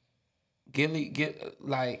 Gilly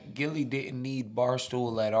didn't need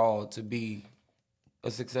Barstool at all to be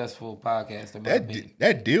a successful podcast. In my opinion.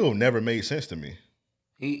 That deal never made sense to me.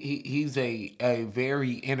 He's a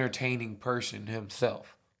very entertaining person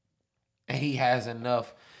himself, and he has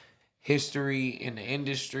enough history in the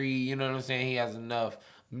industry. You know what I'm saying? He has enough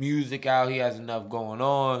music out. He has enough going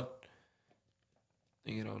on.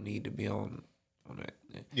 You don't need to be on that.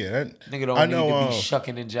 Yeah, nigga don't need to be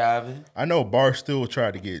shucking and jiving. I know Barstool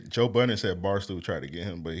tried to get Joe Budden said Barstool tried to get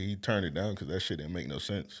him, but he turned it down because that shit didn't make no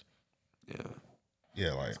sense. Yeah.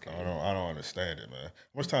 Yeah, like I don't understand it, man.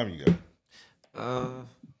 How much time you got? I'm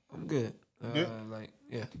good. Good?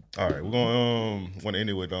 Yeah. All right, we're gonna want to end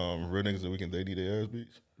it with real niggas that we can date their ass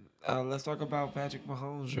beats. Let's talk about Patrick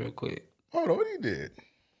Mahomes real quick. Hold on, what he did?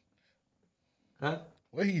 Huh?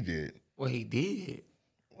 What he did? What he did?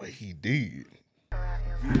 What he did?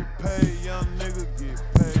 Get paid, young nigga, get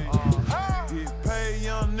paid. Get paid,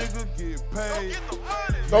 young nigga, get paid.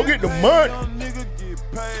 Go get the money. Young nigga, get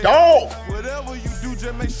paid. Dog. Whatever you do,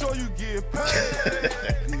 just make sure you get paid.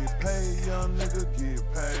 Get paid, young nigga,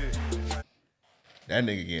 get paid. That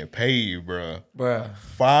nigga getting paid, bruh. Bruh.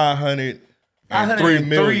 503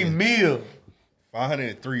 million. mil.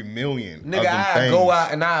 503 million. Nigga, I go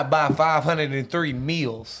out and I buy 503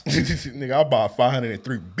 meals. Nigga, I buy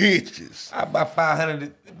 503 bitches. I buy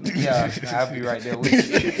 500. Yeah, I'll be right there with you.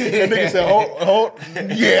 That nigga said, hold.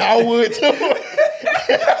 Yeah, I would too.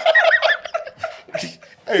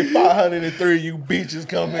 Hey, 503 you bitches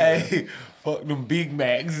coming. Hey, fuck them Big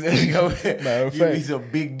Macs. Matter of fact, give me some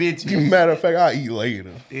big bitches. Matter of fact, I'll eat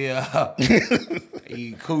later. Yeah.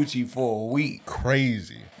 Eat coochie for a week.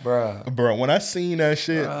 Crazy. Bruh. When I seen that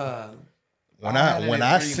shit, when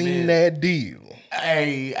I seen that deal.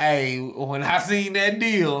 Hey, when I seen that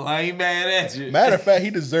deal, I ain't mad at you. Matter of fact, he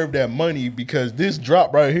deserved that money because this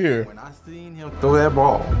drop right here. When I seen him throw that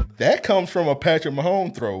ball. That comes from a Patrick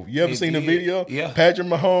Mahomes throw. You ever seen the video? Yeah. Patrick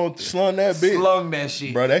Mahomes slung that bitch. Slung that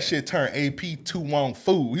shit. Bro, that shit turned AP309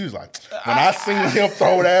 fool. He was like, when I seen him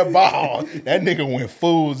throw that ball, that nigga went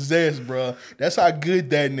full zest, bro. That's how good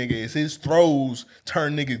that nigga is. His throws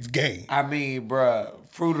turn niggas gay. I mean, bro,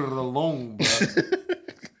 fruit of the loom, bro.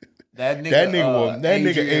 That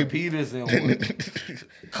nigga AP Peterson was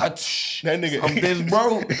cut. That nigga something's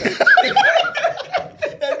broke.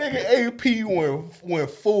 That nigga AP went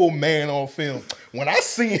full man on film. When I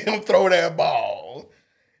seen him throw that ball,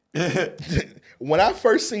 when I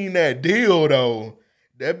first seen that deal though,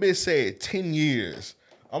 that bitch said 10 years.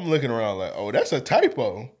 I'm looking around like, oh, that's a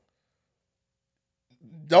typo.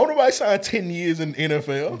 Don't nobody sign 10 years in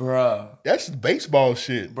NFL. Bruh. That's baseball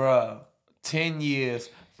shit. Bruh. 10 years.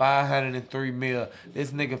 503 mil. This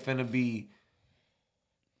nigga finna be,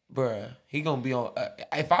 bruh. He gonna be on.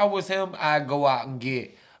 If I was him, I'd go out and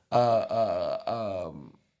get a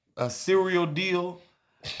cereal deal.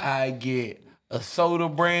 I get a soda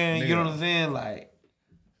brand. Nigga. You know what I'm saying? Like,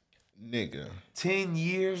 nigga, 10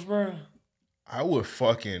 years, bruh. I would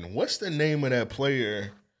fucking. What's the name of that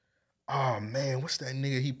player? Oh man, what's that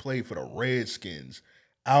nigga? He played for the Redskins.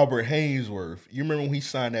 Albert Hainsworth. You remember when he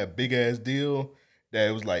signed that big ass deal? That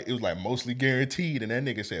it was like mostly guaranteed, and that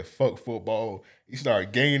nigga said fuck football. He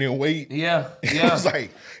started gaining weight. Yeah. It was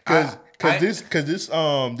like cause this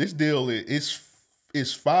deal is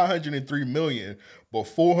 503 million, but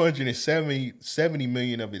 470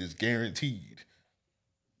 million of it is guaranteed.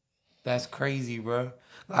 That's crazy, bro.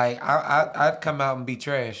 Like I'd come out and be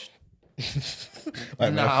trashed.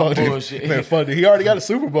 Like, nah, man, I'm fuck bullshit. Man, fuck it. He already got a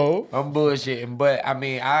Super Bowl. I'm bullshitting, but I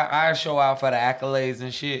mean, I show out for the accolades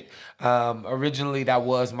and shit. Originally, that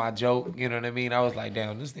was my joke. You know what I mean? I was like,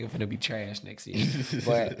 damn, this nigga finna be trash next year.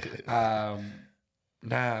 But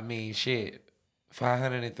nah, I mean, shit,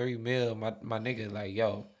 503 mil, my nigga, like,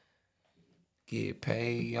 yo, get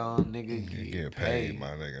paid, young nigga, Get paid,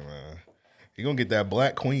 my nigga, man. He gonna get that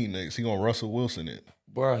Black Queen next. He gonna Russell Wilson it.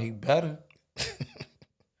 Bro, he better.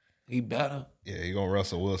 He better. Yeah, he gonna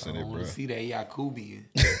Russell Wilson it, bro. See that Yakubian.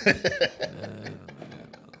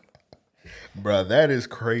 Bro, that is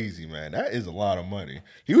crazy, man. That is a lot of money.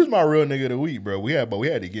 He was my real nigga of the week, bro. We had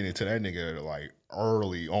to get into that nigga like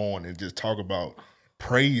early on and just talk about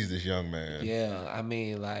praise this young man. Yeah, I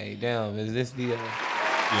mean, like, damn, is this the? Yeah,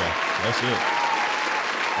 that's it.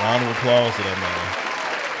 Round of applause to that man.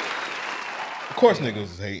 Of course, niggas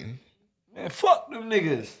is hating. Man, fuck them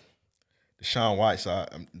niggas. Deshaun Watson,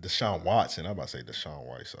 I'm about to say Deshaun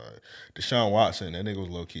Whiteside. Deshaun Watson, that nigga was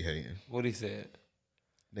low key hating. What he said?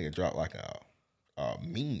 Nigga dropped like a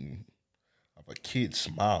meme of a kid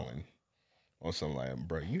smiling or something like that.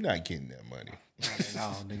 Bro, you not getting that money.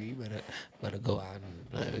 No, nigga, you better go out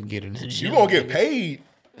and get in the gym. You gonna get paid,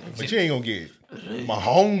 but you ain't gonna get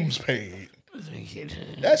Mahomes paid.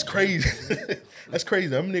 That's crazy. That's crazy.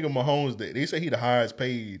 Them nigga Mahomes, they say he the highest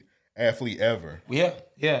paid athlete ever. Yeah,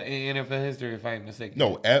 in NFL history, if I ain't mistaken.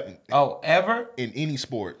 No, ever? In any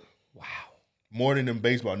sport. Wow. More than in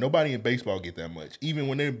baseball. Nobody in baseball get that much. Even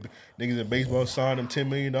when they niggas in baseball sign them $10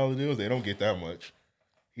 million deals, they don't get that much.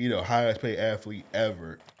 He the highest paid athlete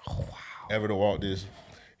ever. Wow. Ever to walk this.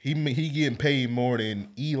 He getting paid more than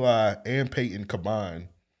Eli and Peyton combined.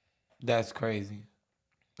 That's crazy.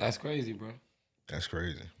 That's crazy, bro. That's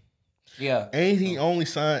crazy. Yeah. And he only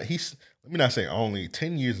signed, let me not say only,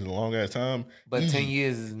 10 years is a long ass time. But 10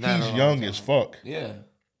 years is not He's young as fuck. Yeah.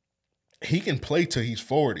 He can play till he's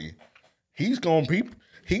 40. He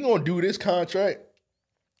gonna do this contract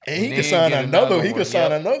and he can sign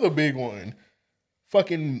another big one.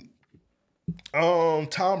 Fucking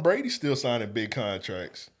Tom Brady still signing big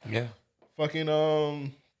contracts. Yeah. Fucking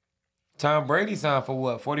Tom Brady signed for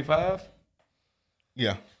what, 45?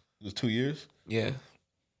 Yeah, it was 2 years. Yeah.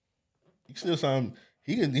 You still saw him.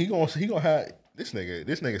 He gonna have this nigga.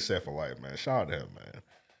 This nigga set for life, man. Shout out to him, man.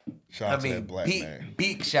 Shout out to that black man.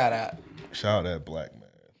 Big shout out. Shout out to that black man.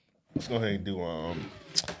 Let's go ahead and do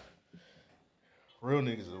real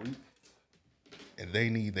niggas of the week, and they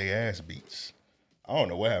need their ass beats. I don't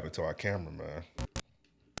know what happened to our camera, man.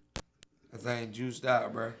 Cause I ain't juiced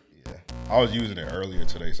out, bro. Yeah, I was using it earlier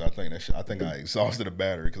today, so I think I exhausted the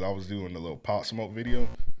battery because I was doing the little Pop Smoke video.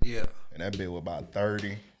 Yeah, and that bit was about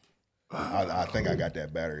 30. I think I got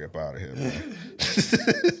that battery up out of here, man.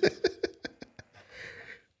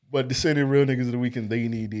 But the city real niggas of the weekend, they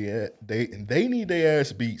need their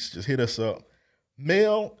ass beats. Just hit us up.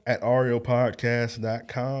 Mail at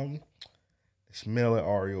ariopodcast.com. It's mail at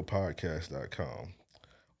ariopodcast.com.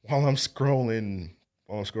 While I'm scrolling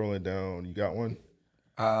down, you got one?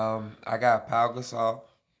 I got Pau Gasol.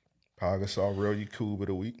 Pau Gasol, real YouTuber of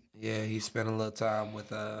the week. Yeah, he spent a little time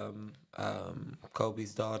with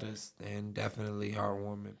Kobe's daughters, and definitely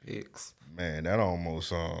heartwarming pics. Man, that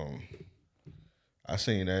almost I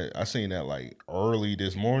seen that like early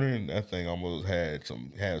this morning. That thing almost had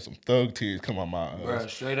some thug tears come out my eyes. Bro,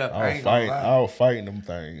 straight up, I was fighting them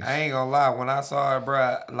things. I ain't gonna lie. When I saw it,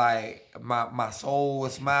 bro, like my soul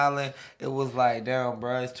was smiling. It was like, damn,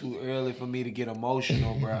 bro, it's too early for me to get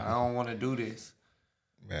emotional, bro. I don't want to do this.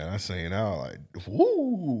 Man, I seen I was like,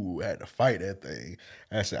 woo! I had to fight that thing.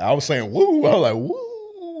 I was saying woo. I was like, woo,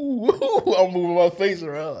 woo. I'm moving my face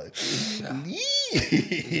around like,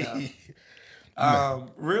 yeah.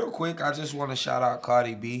 Real quick, I just want to shout out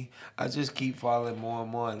Cardi B. I just keep falling more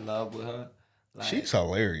and more in love with her. Like, she's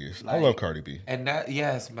hilarious. I love Cardi B. And that,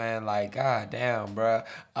 yes, man, like, goddamn, bro.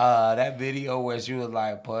 That video where she was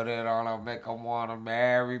like, put it on her, make her want to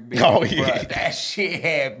marry me. Oh, yeah. Bro, that shit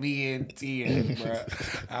had me in tears, bro.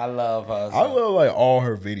 I love her. So. I love like all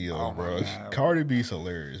her videos, Oh, bro. God. Cardi B's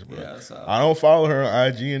hilarious, bro. Yeah, so. I don't follow her on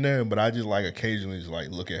IG and that, but I just like occasionally just like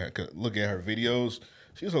look at her videos.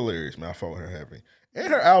 She's hilarious, man. I follow her heavy. And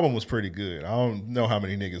her album was pretty good. I don't know how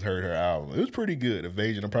many niggas heard her album. It was pretty good.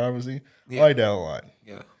 Invasion of Privacy. Yeah. I like that a lot.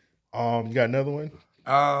 Yeah. You got another one?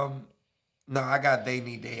 No, I got They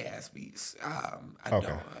Need Their Ass Beats. I don't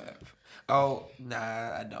have. Oh, nah,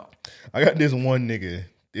 I don't. I got this one nigga.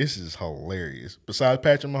 This is hilarious. Besides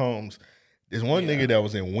Patrick Mahomes, there's one nigga that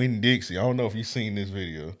was in Winn-Dixie. I don't know if you've seen this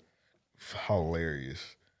video.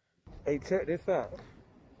 Hilarious. Hey, check this out.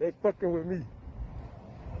 They fucking with me.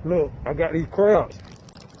 Look, I got these crabs.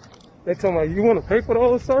 They tell me, you want to pay for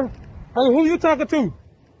those, sir? Hey, who you talking to?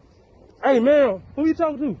 Hey, man, who you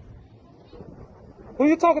talking to? Who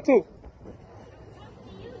you talking to?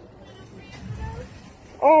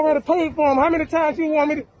 I already paid for them. How many times you want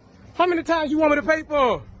me to pay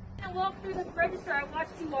for them? I walked through the register. I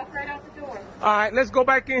watched you walk right out the door. All right, let's go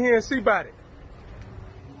back in here and see about it.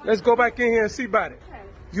 Let's go back in here and see about it. Okay.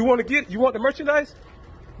 You want the merchandise?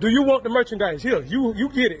 Do you want the merchandise? Here, you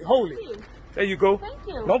get it. Hold it. There you go. Thank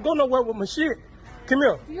you. Don't go nowhere with my shit. Come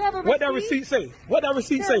here. Do you have a What that receipt? receipt say? What that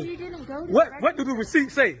receipt Sir, say? you didn't go to What do the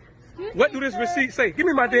receipt say? Excuse What me, do this sir. receipt say? Give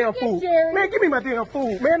me my damn food. Jerry. Man, give me my damn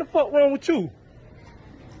food. Man, the fuck wrong with you?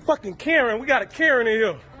 Fucking Karen. We got a Karen in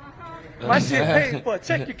here. My shit paid for.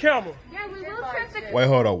 Check your camera. Yeah, we will check the... Wait,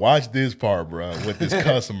 hold on. Watch this part, bro. With this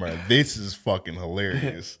customer. This is fucking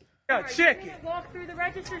hilarious. Yeah, check it. Walk through the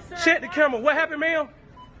register, sir. Check the camera. What happened, ma'am?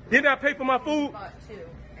 Didn't I pay for my food? Bought two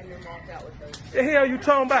and then walked out with those. The hell you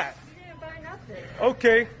talking about? You didn't buy nothing.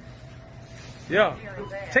 Okay. Yeah.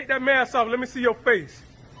 Take that mask off. Let me see your face.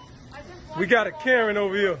 We got a Karen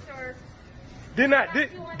over here.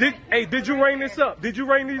 Did you ring this up? Did you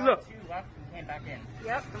ring these up?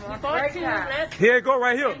 Yep. Bought two. Here it go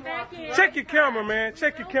right here. Check your camera, man.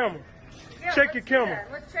 Check your camera. Check your camera.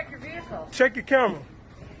 Let's check your vehicle. Check your camera.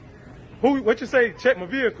 What you say? Check my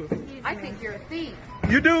vehicle. I think you're a thief.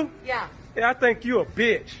 You do? Yeah. Yeah, I think you a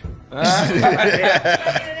bitch.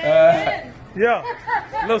 Yeah.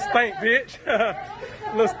 Little stink bitch.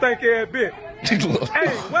 Little stink ass bitch. Hey,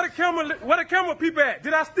 where the camera people at?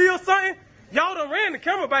 Did I steal something? Y'all done ran the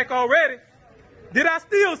camera back already. Did I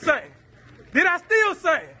steal something?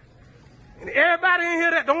 And everybody in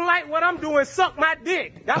here that don't like what I'm doing, suck my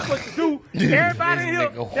dick. That's what you do. Everybody in here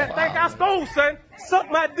that think I stole something,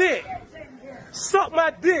 suck my dick. Suck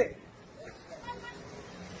my dick.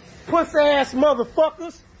 Pussy ass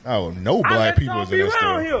motherfuckers. Oh, no black people is in that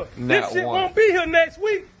store. Here. This shit won't be here next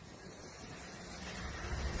week.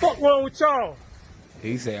 Fuck wrong with y'all?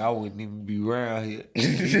 He said I wouldn't even be around here.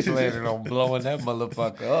 He planning on blowing that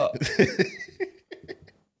motherfucker up.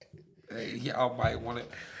 Hey, y'all might want to.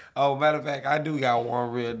 Oh, matter of fact, I do got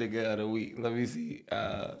one real nigga of the week. Let me see.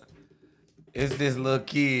 It's this little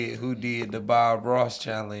kid who did the Bob Ross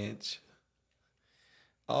challenge.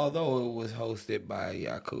 Although it was hosted by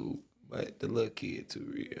Yakub, but the little kid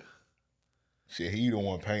too real. Shit, he the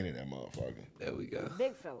one painting that motherfucker. There we go.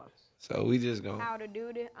 Big fella. So we just gonna. How to do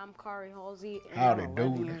it? I'm Kari Halsey, and How I'm to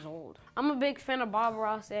 11 do it? years old. I'm a big fan of Bob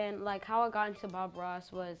Ross, and like how I got into Bob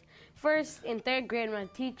Ross was first in 3rd grade.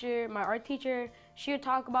 My art teacher, she would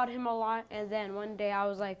talk about him a lot, and then one day I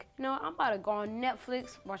was like, you know, I'm about to go on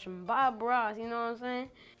Netflix watching Bob Ross. You know what I'm saying?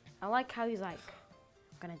 I like how he's like,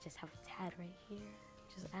 I'm gonna just have a tad right here,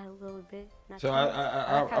 just add a little bit. not So too much.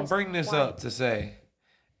 I like how he's bring this quiet. up to say,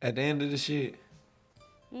 at the end of the shit,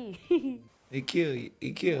 he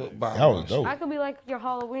killed Bob That was Ross. dope. I could be like your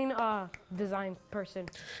Halloween design person.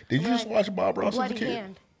 Did you Like, just watch Bob Ross as a bloody kid?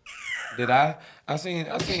 hand. Did I? I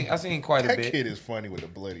seen quite a That bit. kid is funny with the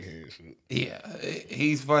bloody hand shit. Yeah,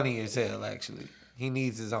 he's funny as hell. Actually, he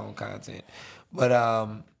needs his own content. But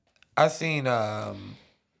I seen my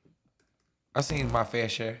fair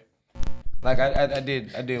share. Like I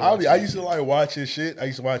did. I used to like watch his shit. I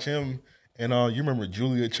used to watch him, and you remember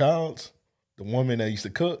Julia Childs, the woman that used to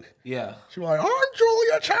cook. Yeah. She was like, "I'm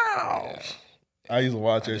Julia Childs." I used to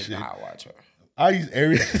watch her shit. I watch her. I used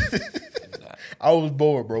every. I was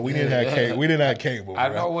bored, bro. We didn't have cable. We didn't have cable. I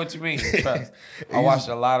bro. know what you mean. Trust. I watched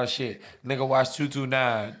a lot of shit. Nigga watched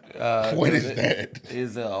 229. What is that?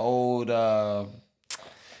 It's an old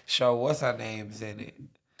show. What's her name's in it?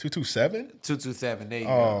 227? 227. There you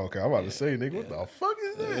go. Oh, okay. I'm about to say, nigga, what the fuck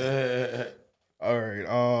is that? All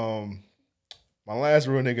right. My last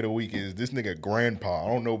real nigga of the week is this nigga Grandpa. I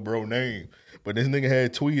don't know bro name, but this nigga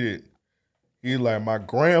had tweeted. He like, my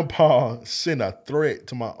grandpa sent a threat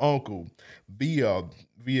to my uncle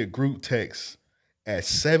via group text at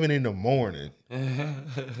 7 a.m.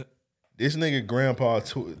 This nigga grandpa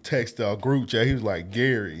texted a group chat. He was like,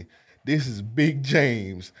 Gary, this is Big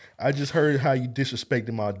James. I just heard how you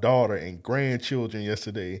disrespected my daughter and grandchildren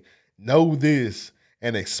yesterday. Know this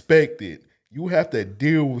and expect it. You have to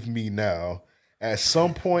deal with me now. At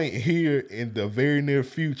some point here in the very near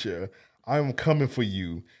future, I'm coming for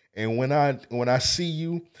you. And when I see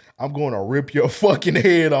you, I'm going to rip your fucking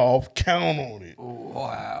head off. Count on it.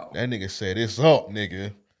 Wow. That nigga said, it's up,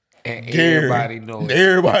 nigga. And Gary, everybody knows.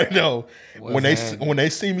 Everybody know. What's When they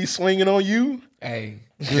see me swinging on you, hey,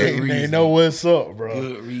 good reason. they know what's up, bro.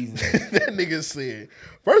 Good reason. That nigga said.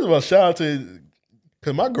 First of all, shout out to,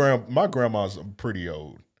 because my grandma's pretty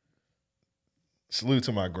old. Salute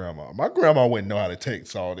to my grandma. My grandma wouldn't know how to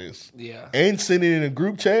text all this. Yeah. And send it in a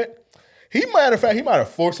group chat. He might have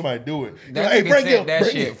forced somebody to do it. That Hey, nigga bring said it, that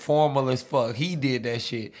bring shit it. formal as fuck. He did that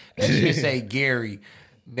shit. That shit say Gary.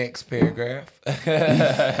 Next paragraph.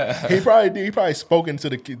 He probably spoken to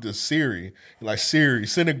the Siri. Like, Siri,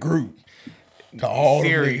 send a group to all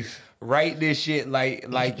Siri, the niggas. write this shit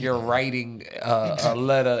like you're writing a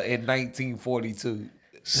letter in 1942.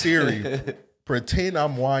 Siri, pretend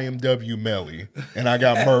I'm YMW Melly and I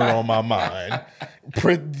got murder on my mind.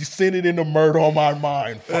 Send it in the murder on my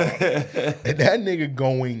mind. Fuck. And that nigga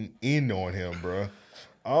going in on him, bro.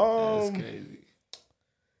 That's crazy.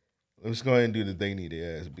 Let's go ahead and do the they need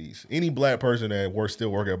their ass beats. Any black person that still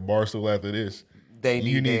work at Barstool after this,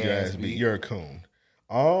 you need your ass beat. You're a coon.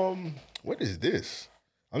 What is this?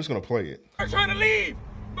 I'm just gonna play it. I'm trying to leave.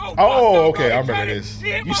 Bro, Oh, okay, I remember this.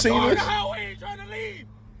 You seen this?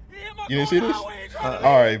 You didn't see this?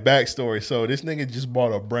 All right, backstory. So this nigga just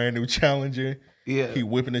bought a brand new Challenger. Yeah. He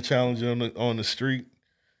whipping the Challenger on the street.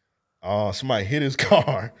 Somebody hit his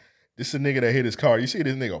car. This is a nigga that hit his car. You see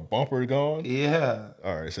this nigga bumper gone? Yeah.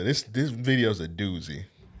 All right, so this video's a doozy.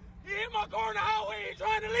 He hit my car on the highway. He's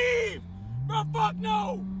trying to leave. Bro, fuck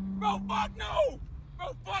no. Bro, fuck no.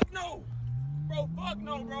 Bro, fuck no. Bro, fuck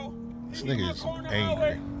no, bro. This nigga is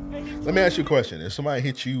angry. Let me ask you a question. If somebody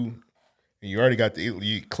hit you and you already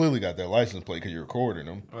you clearly got that license plate because you're recording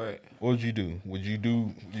them. Right. What would you do? Would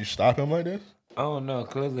you stop him like this? I don't know.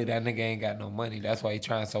 Clearly, that nigga ain't got no money. That's why he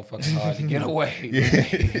trying so fucking hard to get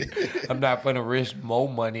away. I'm not gonna risk more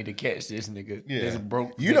money to catch this nigga. Yeah. This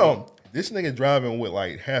broke. You nigga. know, this nigga driving with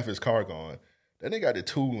like half his car gone. That nigga got the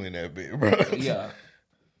tool in that bit, bro. Yeah.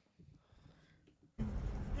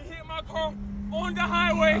 He hit my car on the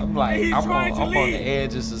highway. I'm like, and he's I'm trying to on leave. the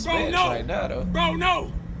edge of suspense Bro, no. right now, though. Bro,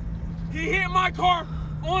 no. He hit my car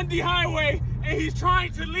on the highway and he's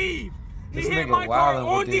trying to leave. He This hit nigga my car wildin'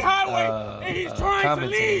 on with the this, highway and he's trying to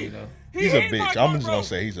commentary, leave. though. He's a hit my bitch. car, I'm just bro. gonna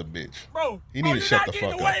say he's a bitch. Bro, He need to shut the fuck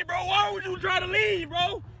you're not getting up. away, bro. Why would you try to leave,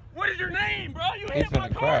 bro? What is your name, bro? You He's hit my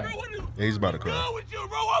finna car, cry. bro. What is Yeah, he's about to cry. good with you,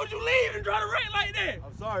 bro? Why would you leave and try to wreck like that?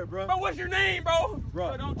 I'm sorry, bro. Bro, what's your name, bro?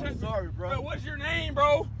 Bro, don't touch me. Bro, what's your name,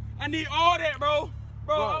 bro? I need all that, bro.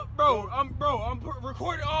 I'm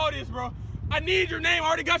recording all this, bro. I need your name. I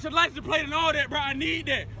already got your license plate and all that, bro. I need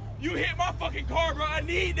that. You hit my fucking car, bro. I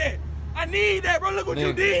need that. I need that, bro. Look what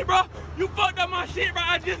you did, bro. You fucked up my shit, bro.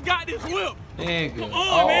 I just got this whip. Nigga. Come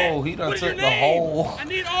on, man. He done What is your took the name? whole I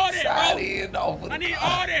need all that, side bro. end off of the I need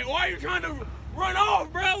car. all that. Why are you trying to run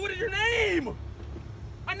off, bro? What is your name?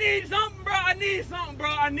 I need something, bro. I need something, bro.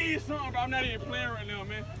 I need something, bro. I'm not even playing right now,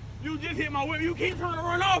 man. You just hit my whip. You keep trying to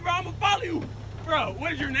run off, bro. I'm gonna follow you. Bro,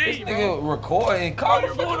 what is your This name, nigga bro? recording, call the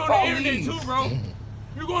You're going fucking on the internet police. too, bro.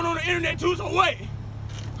 You're going on the internet too, so what?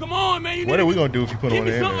 Come on, man. You What need are we gonna do if you put it give on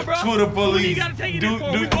me the something, internet? bro. To the What do you police. gotta take it Do in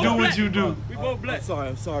for? We both what black, you do. bro. We both black.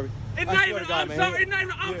 I'm sorry. It's I not swear even, to God, I'm man. sorry. It's not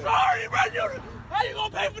even, I'm sorry, bro. How you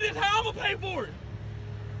gonna pay for this? How I'm gonna pay for it?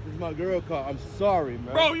 This is my girl car. I'm sorry,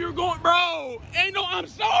 man. Bro, you're going, bro. Ain't no, I'm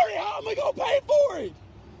sorry. How am I gonna pay for it?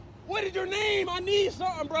 What is your name? I need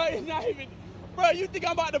something, bro. It's not even, bro. You think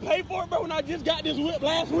I'm about to pay for it, bro? When I just got this whip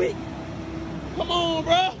last week. Come on,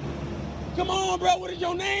 bro. Come on, bro. What is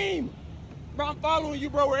your name? Bro, I'm following you,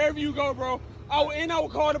 bro. Wherever you go, bro. I will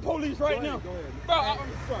call the police right now. Go ahead. Bro, I'm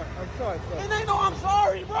sorry, sir. it ain't no I'm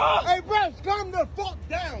sorry, bro. Hey, bro, calm the fuck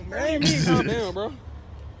down, What do you man. mean calm down, bro?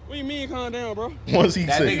 What do you mean calm down, bro? Once he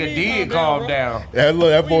That said, nigga did calm down.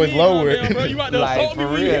 that boy's lowered. Calm down, bro. You about to Like, assault me for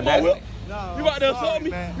when you real, hit my that- whip? No, You about to I'm sorry, assault me?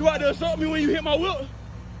 man. You about to assault me when you hit my whip?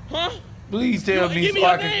 Huh? Please tell You- me give me so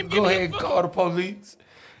I your can name, go give me ahead your and call the police.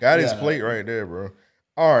 Got his Yeah. plate right there, bro.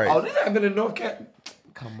 All right. Oh, this happened in North Carolina.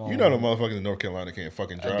 Come on. You know the motherfuckers in North Carolina can't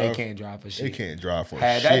fucking drive. They can't drive for shit. They can't drive for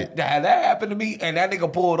Had shit. that happened to me and that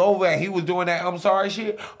nigga pulled over and he was doing that I'm sorry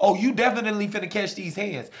shit, oh, you definitely finna catch these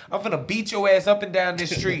hands. I'm finna beat your ass up and down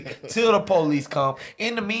this street till the police come.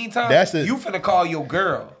 In the meantime, you finna call your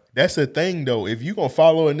girl. That's the thing, though. If you gonna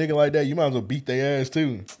follow a nigga like that, you might as well beat their ass,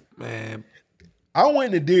 too. Man. I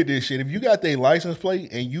went and did this shit. If you got their license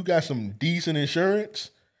plate and you got some decent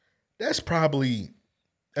insurance, what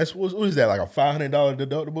is that, like a $500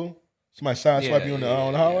 deductible? Somebody sideswipe you on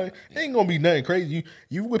the highway? It ain't gonna be nothing crazy.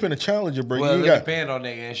 You whipping a Challenger, bro. Well, you it got, depends on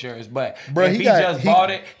their insurance, but Bruh, if he he got- just he-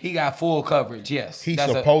 bought it, he got full coverage, yes. he's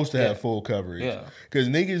That's supposed to yeah. have full coverage. Yeah. Because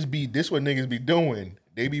this what niggas be doing.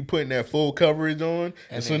 They be putting that full coverage on, and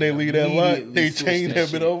And soon then they leave that lot, immediately they switch change that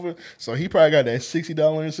that bit shit. over. So he probably got that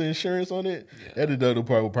 $60 insurance on it. That deductible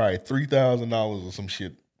probably $3,000 or some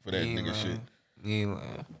shit for that You ain't nigga shit. lying. You ain't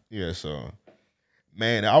lying. Yeah, so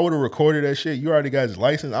man, I would have recorded that shit. You already got his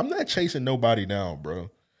license. I'm not chasing nobody down, bro.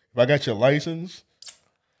 If I got your license,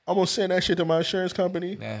 I'm gonna send that shit to my insurance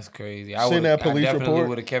company. That's crazy. Send that police I definitely report.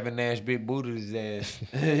 would have Kevin Nash big booted his ass.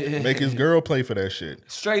 Make his girl play for that shit.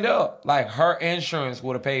 Straight up, like her insurance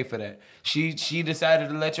would have paid for that. She decided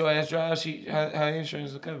to let your ass drive. Her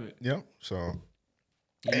insurance will cover it. Yep. So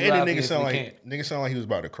You and the nigga obviously sound like can't. he was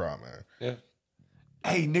about to cry, man. Yeah.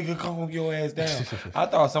 Hey, nigga, calm your ass down. I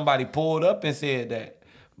thought somebody pulled up and said that,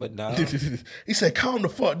 but no. He said, "Calm the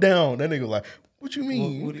fuck down." That nigga like, "What you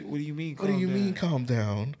mean? What do you mean? What do you mean? Calm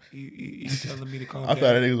down?" You telling me to calm I down? thought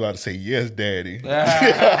that nigga was about to say, "Yes, daddy."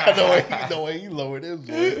 the way he lowered his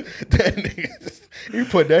voice. That nigga, he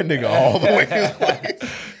put that nigga all the way his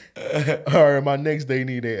way. All right, my next day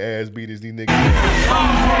need their ass beat is these niggas in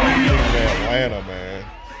Atlanta, man.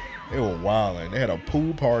 They were wilding. They had a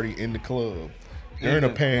pool party in the club during the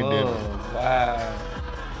pandemic. Oh, wow.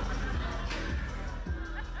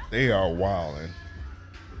 They are wilding.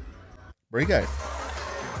 Bro, you got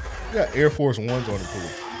Air Force Ones on the pool.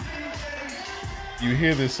 You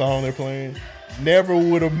hear this song they're playing? Never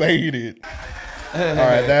would have made it. All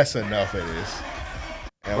right, that's enough of this.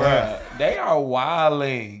 Atlanta, Bruh, they are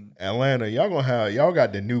wilding. Atlanta, y'all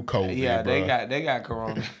got the new COVID. Yeah, bruh. they got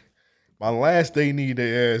corona. My last day need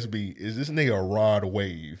their ass beat is this nigga Rod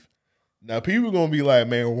Wave. Now people gonna be like,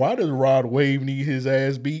 man, why does Rod Wave need his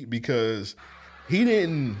ass beat? Because he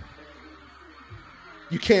didn't.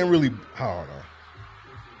 You can't really. I don't know.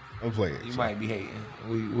 I'm playing. You might be hating.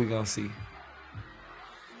 We gonna see.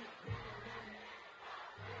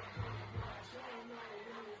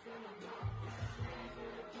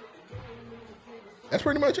 That's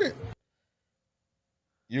pretty much it.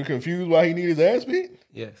 You're confused why he need his ass beat?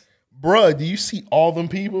 Yes. Bruh, do you see all them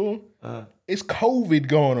people? It's COVID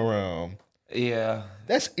going around. Yeah.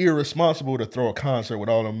 That's irresponsible to throw a concert with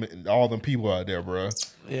all them people out there, bruh.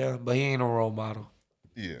 Yeah, but he ain't a role model.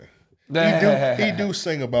 Yeah. He do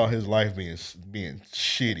sing about his life being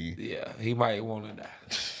shitty. Yeah, he might want to die.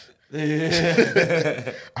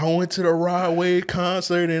 I went to the Rod Wave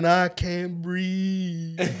concert and I can't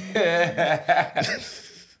breathe.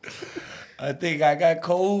 I think I got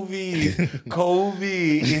COVID.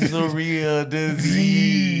 COVID is a real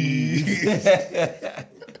disease.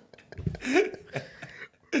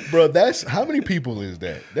 Bro, that's how many people is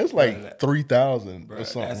that? That's like 3,000 or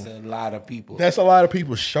something. That's a lot of people. That's a lot of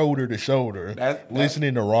people shoulder to shoulder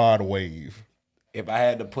listening to Rod Wave. If I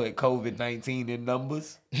had to put COVID-19 in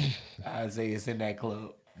numbers, I'd say it's in that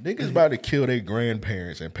club. Niggas about to kill their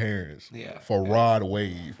grandparents and parents for Rod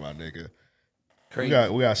Wave, my nigga. Crazy.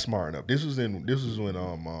 We got smarten up. This was when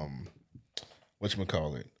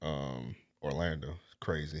whatchamacallit, Orlando.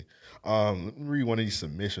 Crazy. Let me read one of these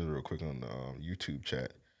submissions real quick on the YouTube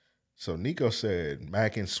chat. So Nico said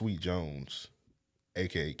Mac and Sweet Jones,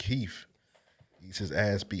 aka Keith, eats his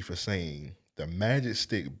ass beat for saying the Magic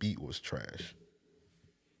Stick beat was trash.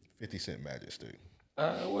 50 Cent Magic Stick.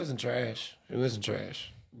 It wasn't trash. It wasn't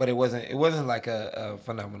trash. But it wasn't like a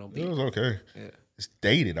phenomenal beat. It was okay. Yeah. It's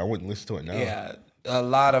dated. I wouldn't listen to it now. Yeah. A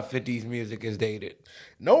lot of 50s music is dated.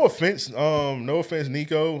 No offense,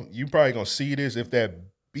 Nico. You probably gonna see this if that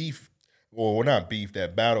beef, or not beef,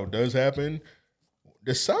 that battle does happen.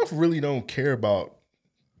 The South really don't care about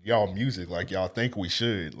y'all music like y'all think we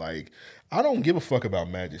should. Like, I don't give a fuck about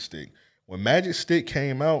Magic Stick. When Magic Stick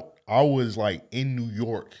came out, I was like in New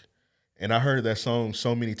York, and I heard that song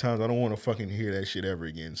so many times. I don't want to fucking hear that shit ever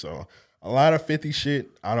again. So a lot of 50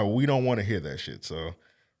 shit, we don't want to hear that shit. So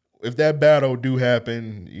if that battle do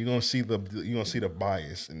happen, you're gonna see the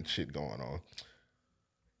bias and shit going on.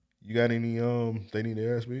 You got any they need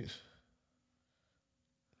their ass beats?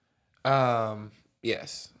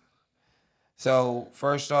 Yes. So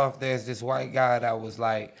first off, there's this white guy that was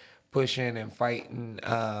like pushing and fighting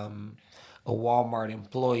a Walmart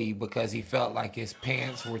employee because he felt like his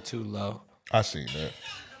pants were too low. I seen that.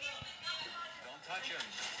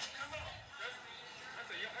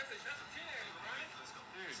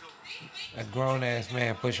 A grown ass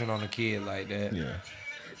man pushing on a kid like that.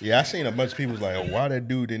 Yeah, I seen a bunch of people was like, why that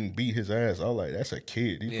dude didn't beat his ass? I was like, that's a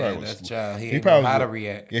kid. He probably was, that's a child. He ain't probably know how was, to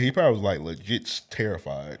react. Yeah, he probably was like legit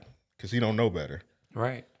terrified because he don't know better.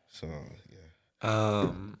 Right. So yeah.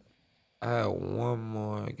 I have one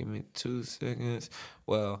more. Give me 2 seconds.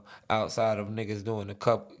 Well, outside of niggas doing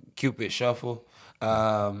the Cupid shuffle,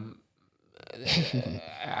 During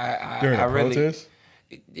I a really, protest?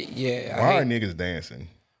 yeah. Why are niggas dancing?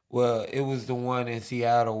 Well, it was the one in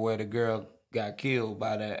Seattle where the girl got killed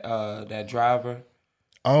by that driver.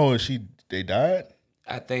 Oh, they died?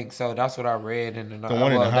 I think so. That's what I read in the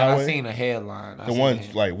one in the highway? I seen a headline. The one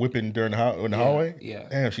like whipping during in the hallway? Yeah.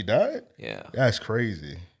 Damn, she died? Yeah. That's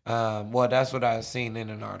crazy. Well, that's what I seen in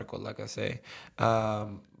an article, like I say.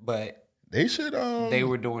 But they should they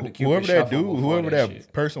were doing the Cupid shuffle whoever that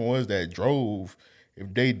shit. person was that drove,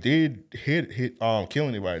 if they did hit kill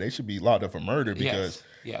anybody, they should be locked up for murder because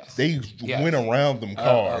they went around them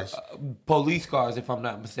cars. Police cars, if I'm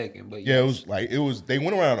not mistaken. But yeah, it was they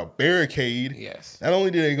went around a barricade. Yes. Not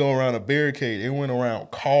only did they go around a barricade, they went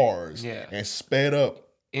around cars and sped up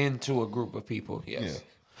into a group of people. Yes. Yeah.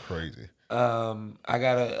 Crazy. I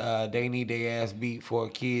got a they need their ass beat for a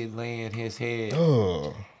kid laying his head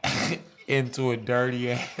into a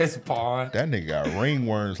dirty ass pond. That nigga got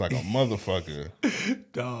ringworms like a motherfucker.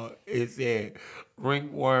 Dog, it said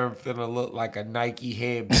ringworm finna look like a Nike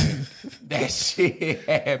headband. That shit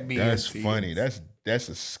had me. That's funny. That's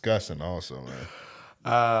disgusting also,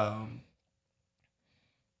 man.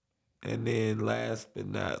 And then last but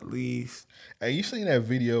not least. Hey, you seen that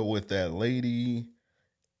video with that lady?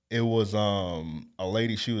 It was a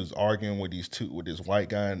lady, she was arguing with this white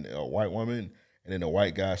guy and a white woman, and then the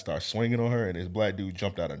white guy started swinging on her, and this black dude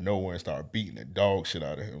jumped out of nowhere and started beating the dog shit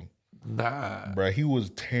out of him. Nah. Bruh, he was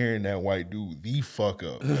tearing that white dude the fuck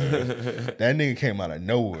up. That nigga came out of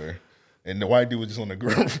nowhere. And the white dude was just on the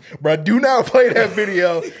ground. Bruh, do not play that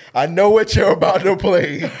video. I know what you're about to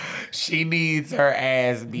play. She needs her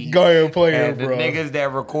ass beat. Go ahead and play it, the bro. niggas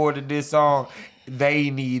that recorded this song, they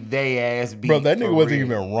need their ass beat. Bro, that nigga wasn't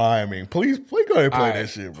real. even rhyming. Please go ahead and play All that right.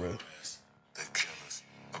 shit, bro.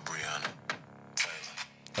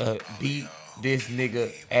 Beat this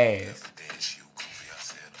nigga ass.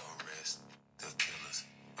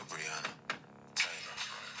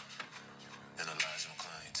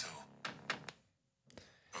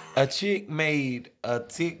 A chick made a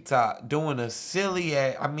TikTok doing a silly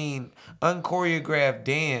unchoreographed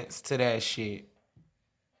dance to that shit.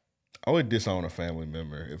 I would disown a family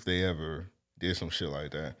member if they ever did some shit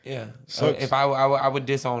like that. Yeah. Sucks. If I would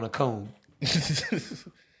disown a coon.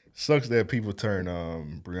 Sucks that people turn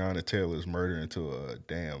Breonna Taylor's murder into a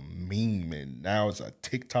damn meme and now it's a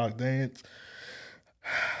TikTok dance.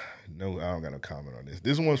 No, I don't got no comment on this.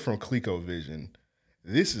 This one's from ColecoVision.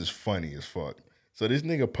 This is funny as fuck. So this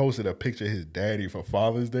nigga posted a picture of his daddy for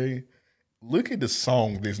Father's Day. Look at the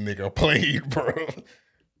song this nigga played, bro.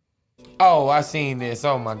 Oh, I seen this.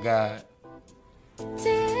 Oh my God.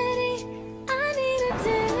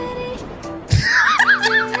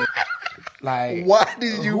 Like, why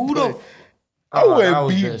did you who play? the? I Oh, wouldn't that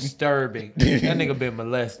was be. disturbing. That nigga been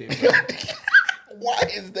molested. Bro. Why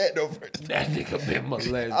is that the first? That nigga been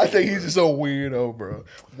molested. I think he's just so weirdo, bro.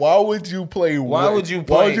 Why would you play? Why would you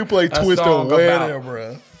play a Twisted song Wedding, about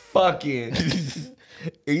bro? Fucking.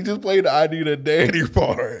 He just played the I Need a Daddy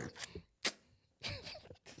part.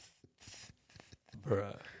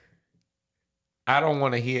 Bruh. I don't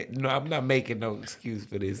want to hear. No, I'm not making no excuse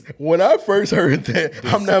for this. When I first heard that,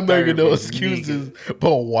 I'm not making no Disturbing excuses,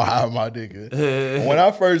 but why, my nigga? When I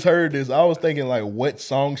first heard this, I was thinking like, what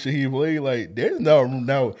song should he play? Like, there's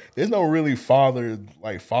no really father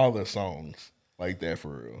songs like that for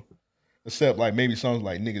real, except like maybe songs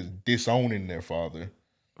like niggas disowning their father.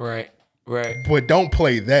 Right. But don't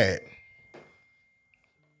play that.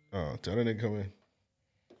 Oh, tell that nigga come in.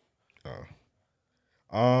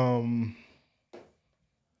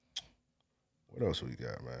 What else we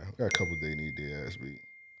got, man? We got a couple They Need Their Ass beat.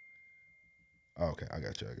 Oh, okay, I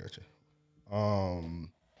got you.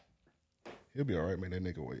 He'll be all right, man. That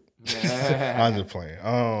nigga wait. I'm just playing.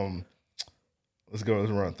 Let's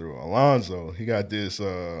run through. Alonzo, he got this.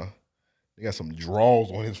 He got some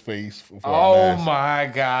draws on his face. Oh my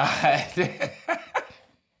God.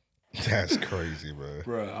 That's crazy, bro.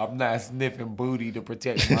 Bro, I'm not sniffing booty to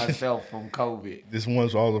protect myself from COVID. This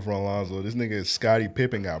one's also from Alonzo. This nigga Scottie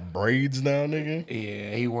Pippen got braids now, nigga.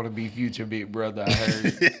 Yeah, he want to be future big brother, I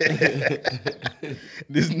heard.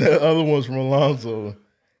 The other one's from Alonzo.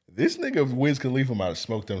 This nigga Wiz Khalifa might have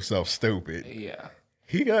smoked himself stupid. Yeah.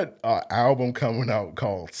 He got an album coming out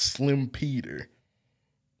called Slim Peter.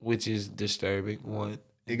 Which is disturbing, one.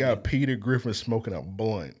 It got Peter Griffin smoking a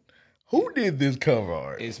blunt. Who did this cover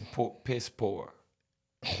art? It's piss poor.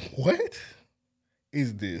 What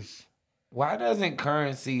is this? Why doesn't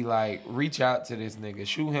Currency like reach out to this nigga,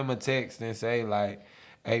 shoot him a text and say like,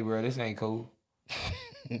 "Hey, bro, this ain't cool."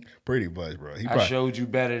 Pretty much, bro. I showed you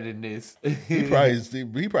better than this. he probably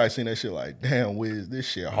seen that shit like, damn, Wiz, this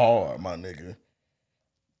shit hard, my nigga.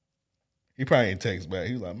 He probably ain't text back.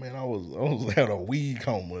 He was like, man, I was at a weed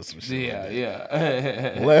coma or some shit.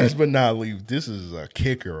 Yeah. Last but not least, this is a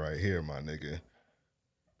kicker right here, my nigga.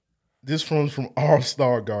 This one's from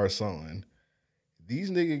All-Star Garcon. These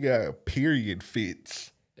niggas got period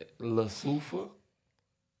fits. La Sufa?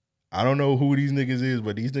 I don't know who these niggas is,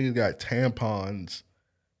 but these niggas got tampons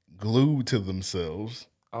glued to themselves.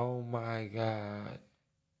 Oh my God.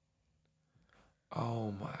 I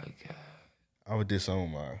would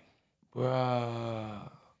disown my.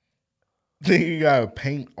 Bruh. They got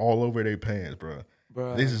paint all over their pants, bro.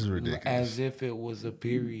 Bruh. This is ridiculous. As if it was a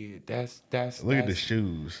period. That's Look at the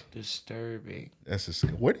shoes. Disturbing.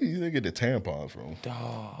 Where do you think get the tampons from?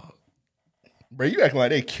 Dog. Bro, you acting like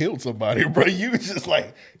they killed somebody, bro. You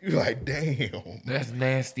like, damn. That's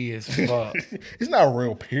nasty as fuck. It's not a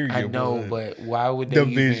real period. I know, but why would they the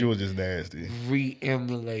visual just nasty.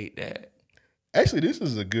 Re-emulate that? Actually, this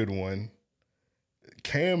is a good one.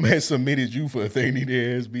 Cam has submitted you for a They Need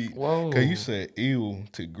Their Ass beat. Whoa. Because you said ew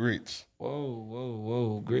to grits.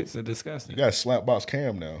 Whoa. Grits are disgusting. You got slapbox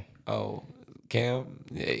Cam now. Oh, Cam,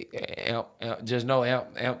 just know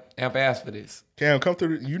Amp asked for this. Cam, come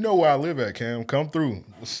through. You know where I live at, Cam. Come through.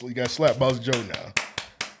 You got slapbox Joe now.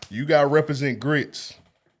 You got to represent grits.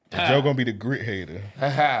 Joe going to be the grit hater.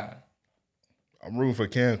 I'm rooting for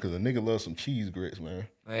Cam because a nigga loves some cheese grits, man.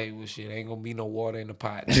 Hey, well, shit, ain't gonna be no water in the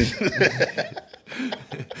pot.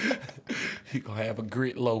 You gonna have a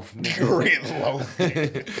grit loaf, nigga. Grit loaf.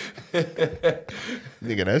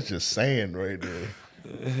 Nigga, that's just sand right there.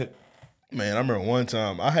 Man, I remember one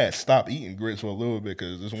time I had stopped eating grits for a little bit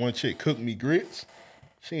because this one chick cooked me grits.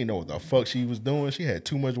 She didn't know what the fuck she was doing. She had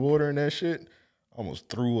too much water in that shit. Almost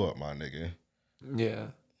threw up, my nigga. Yeah.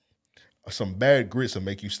 Some bad grits will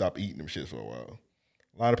make you stop eating them shits for a while.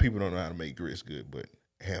 A lot of people don't know how to make grits good, but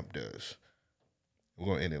Hamp does. We're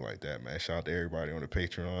gonna end it like that, man. Shout out to everybody on the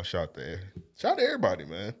Patreon. Shout out to everybody,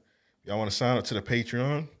 man. Y'all want to sign up to the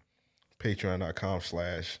Patreon?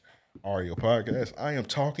 Patreon.com/Ario Podcast. I am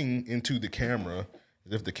talking into the camera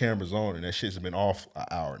as if the camera's on, and that shit's been off an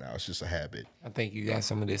hour now. It's just a habit. I think you got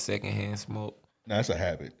some of this secondhand smoke. Nah, it's a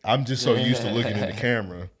habit. I'm just so used to looking in the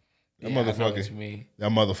camera. That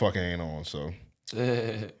motherfucker ain't on. So,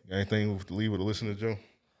 anything to leave with the listener, Joe?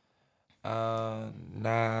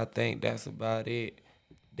 Nah, I think that's about it.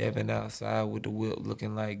 Devin outside with the whip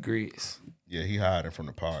looking like grits. Yeah, he hiding from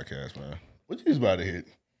the podcast, man. What you was about to hit?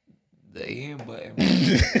 The end button.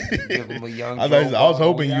 Give him a young I was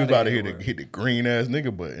hoping you was about to hit the green ass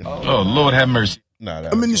nigga button. Oh, Lord have mercy. Nah,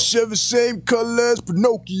 I'm in the Chevy, same color as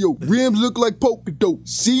Pinocchio. Rims look like polka dot.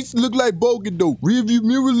 Seats look like polka dot. Rearview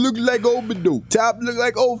mirrors look like Obido. Top look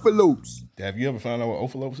like Ophalopes. Have you ever found out what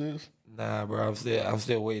Ophalopes is? Nah, bro, I'm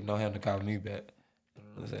still waiting on him to call me back. You know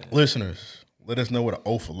what I'm saying? Listeners, let us know what an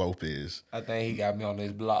ophalope is. I think he got me on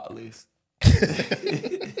his block list.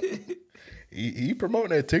 He promoting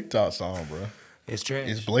that TikTok song, bro. It's trash.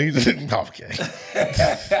 It's blazing. Okay.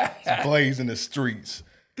 It's blazing the streets.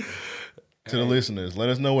 To the listeners, let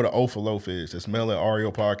us know what an ophalope is. That's mail at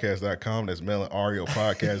ariopodcast.com. That's mail at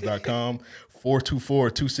ariopodcast.com.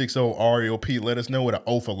 424-260-REOP. Let us know what an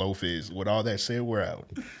ophalope is. With all that said, we're out.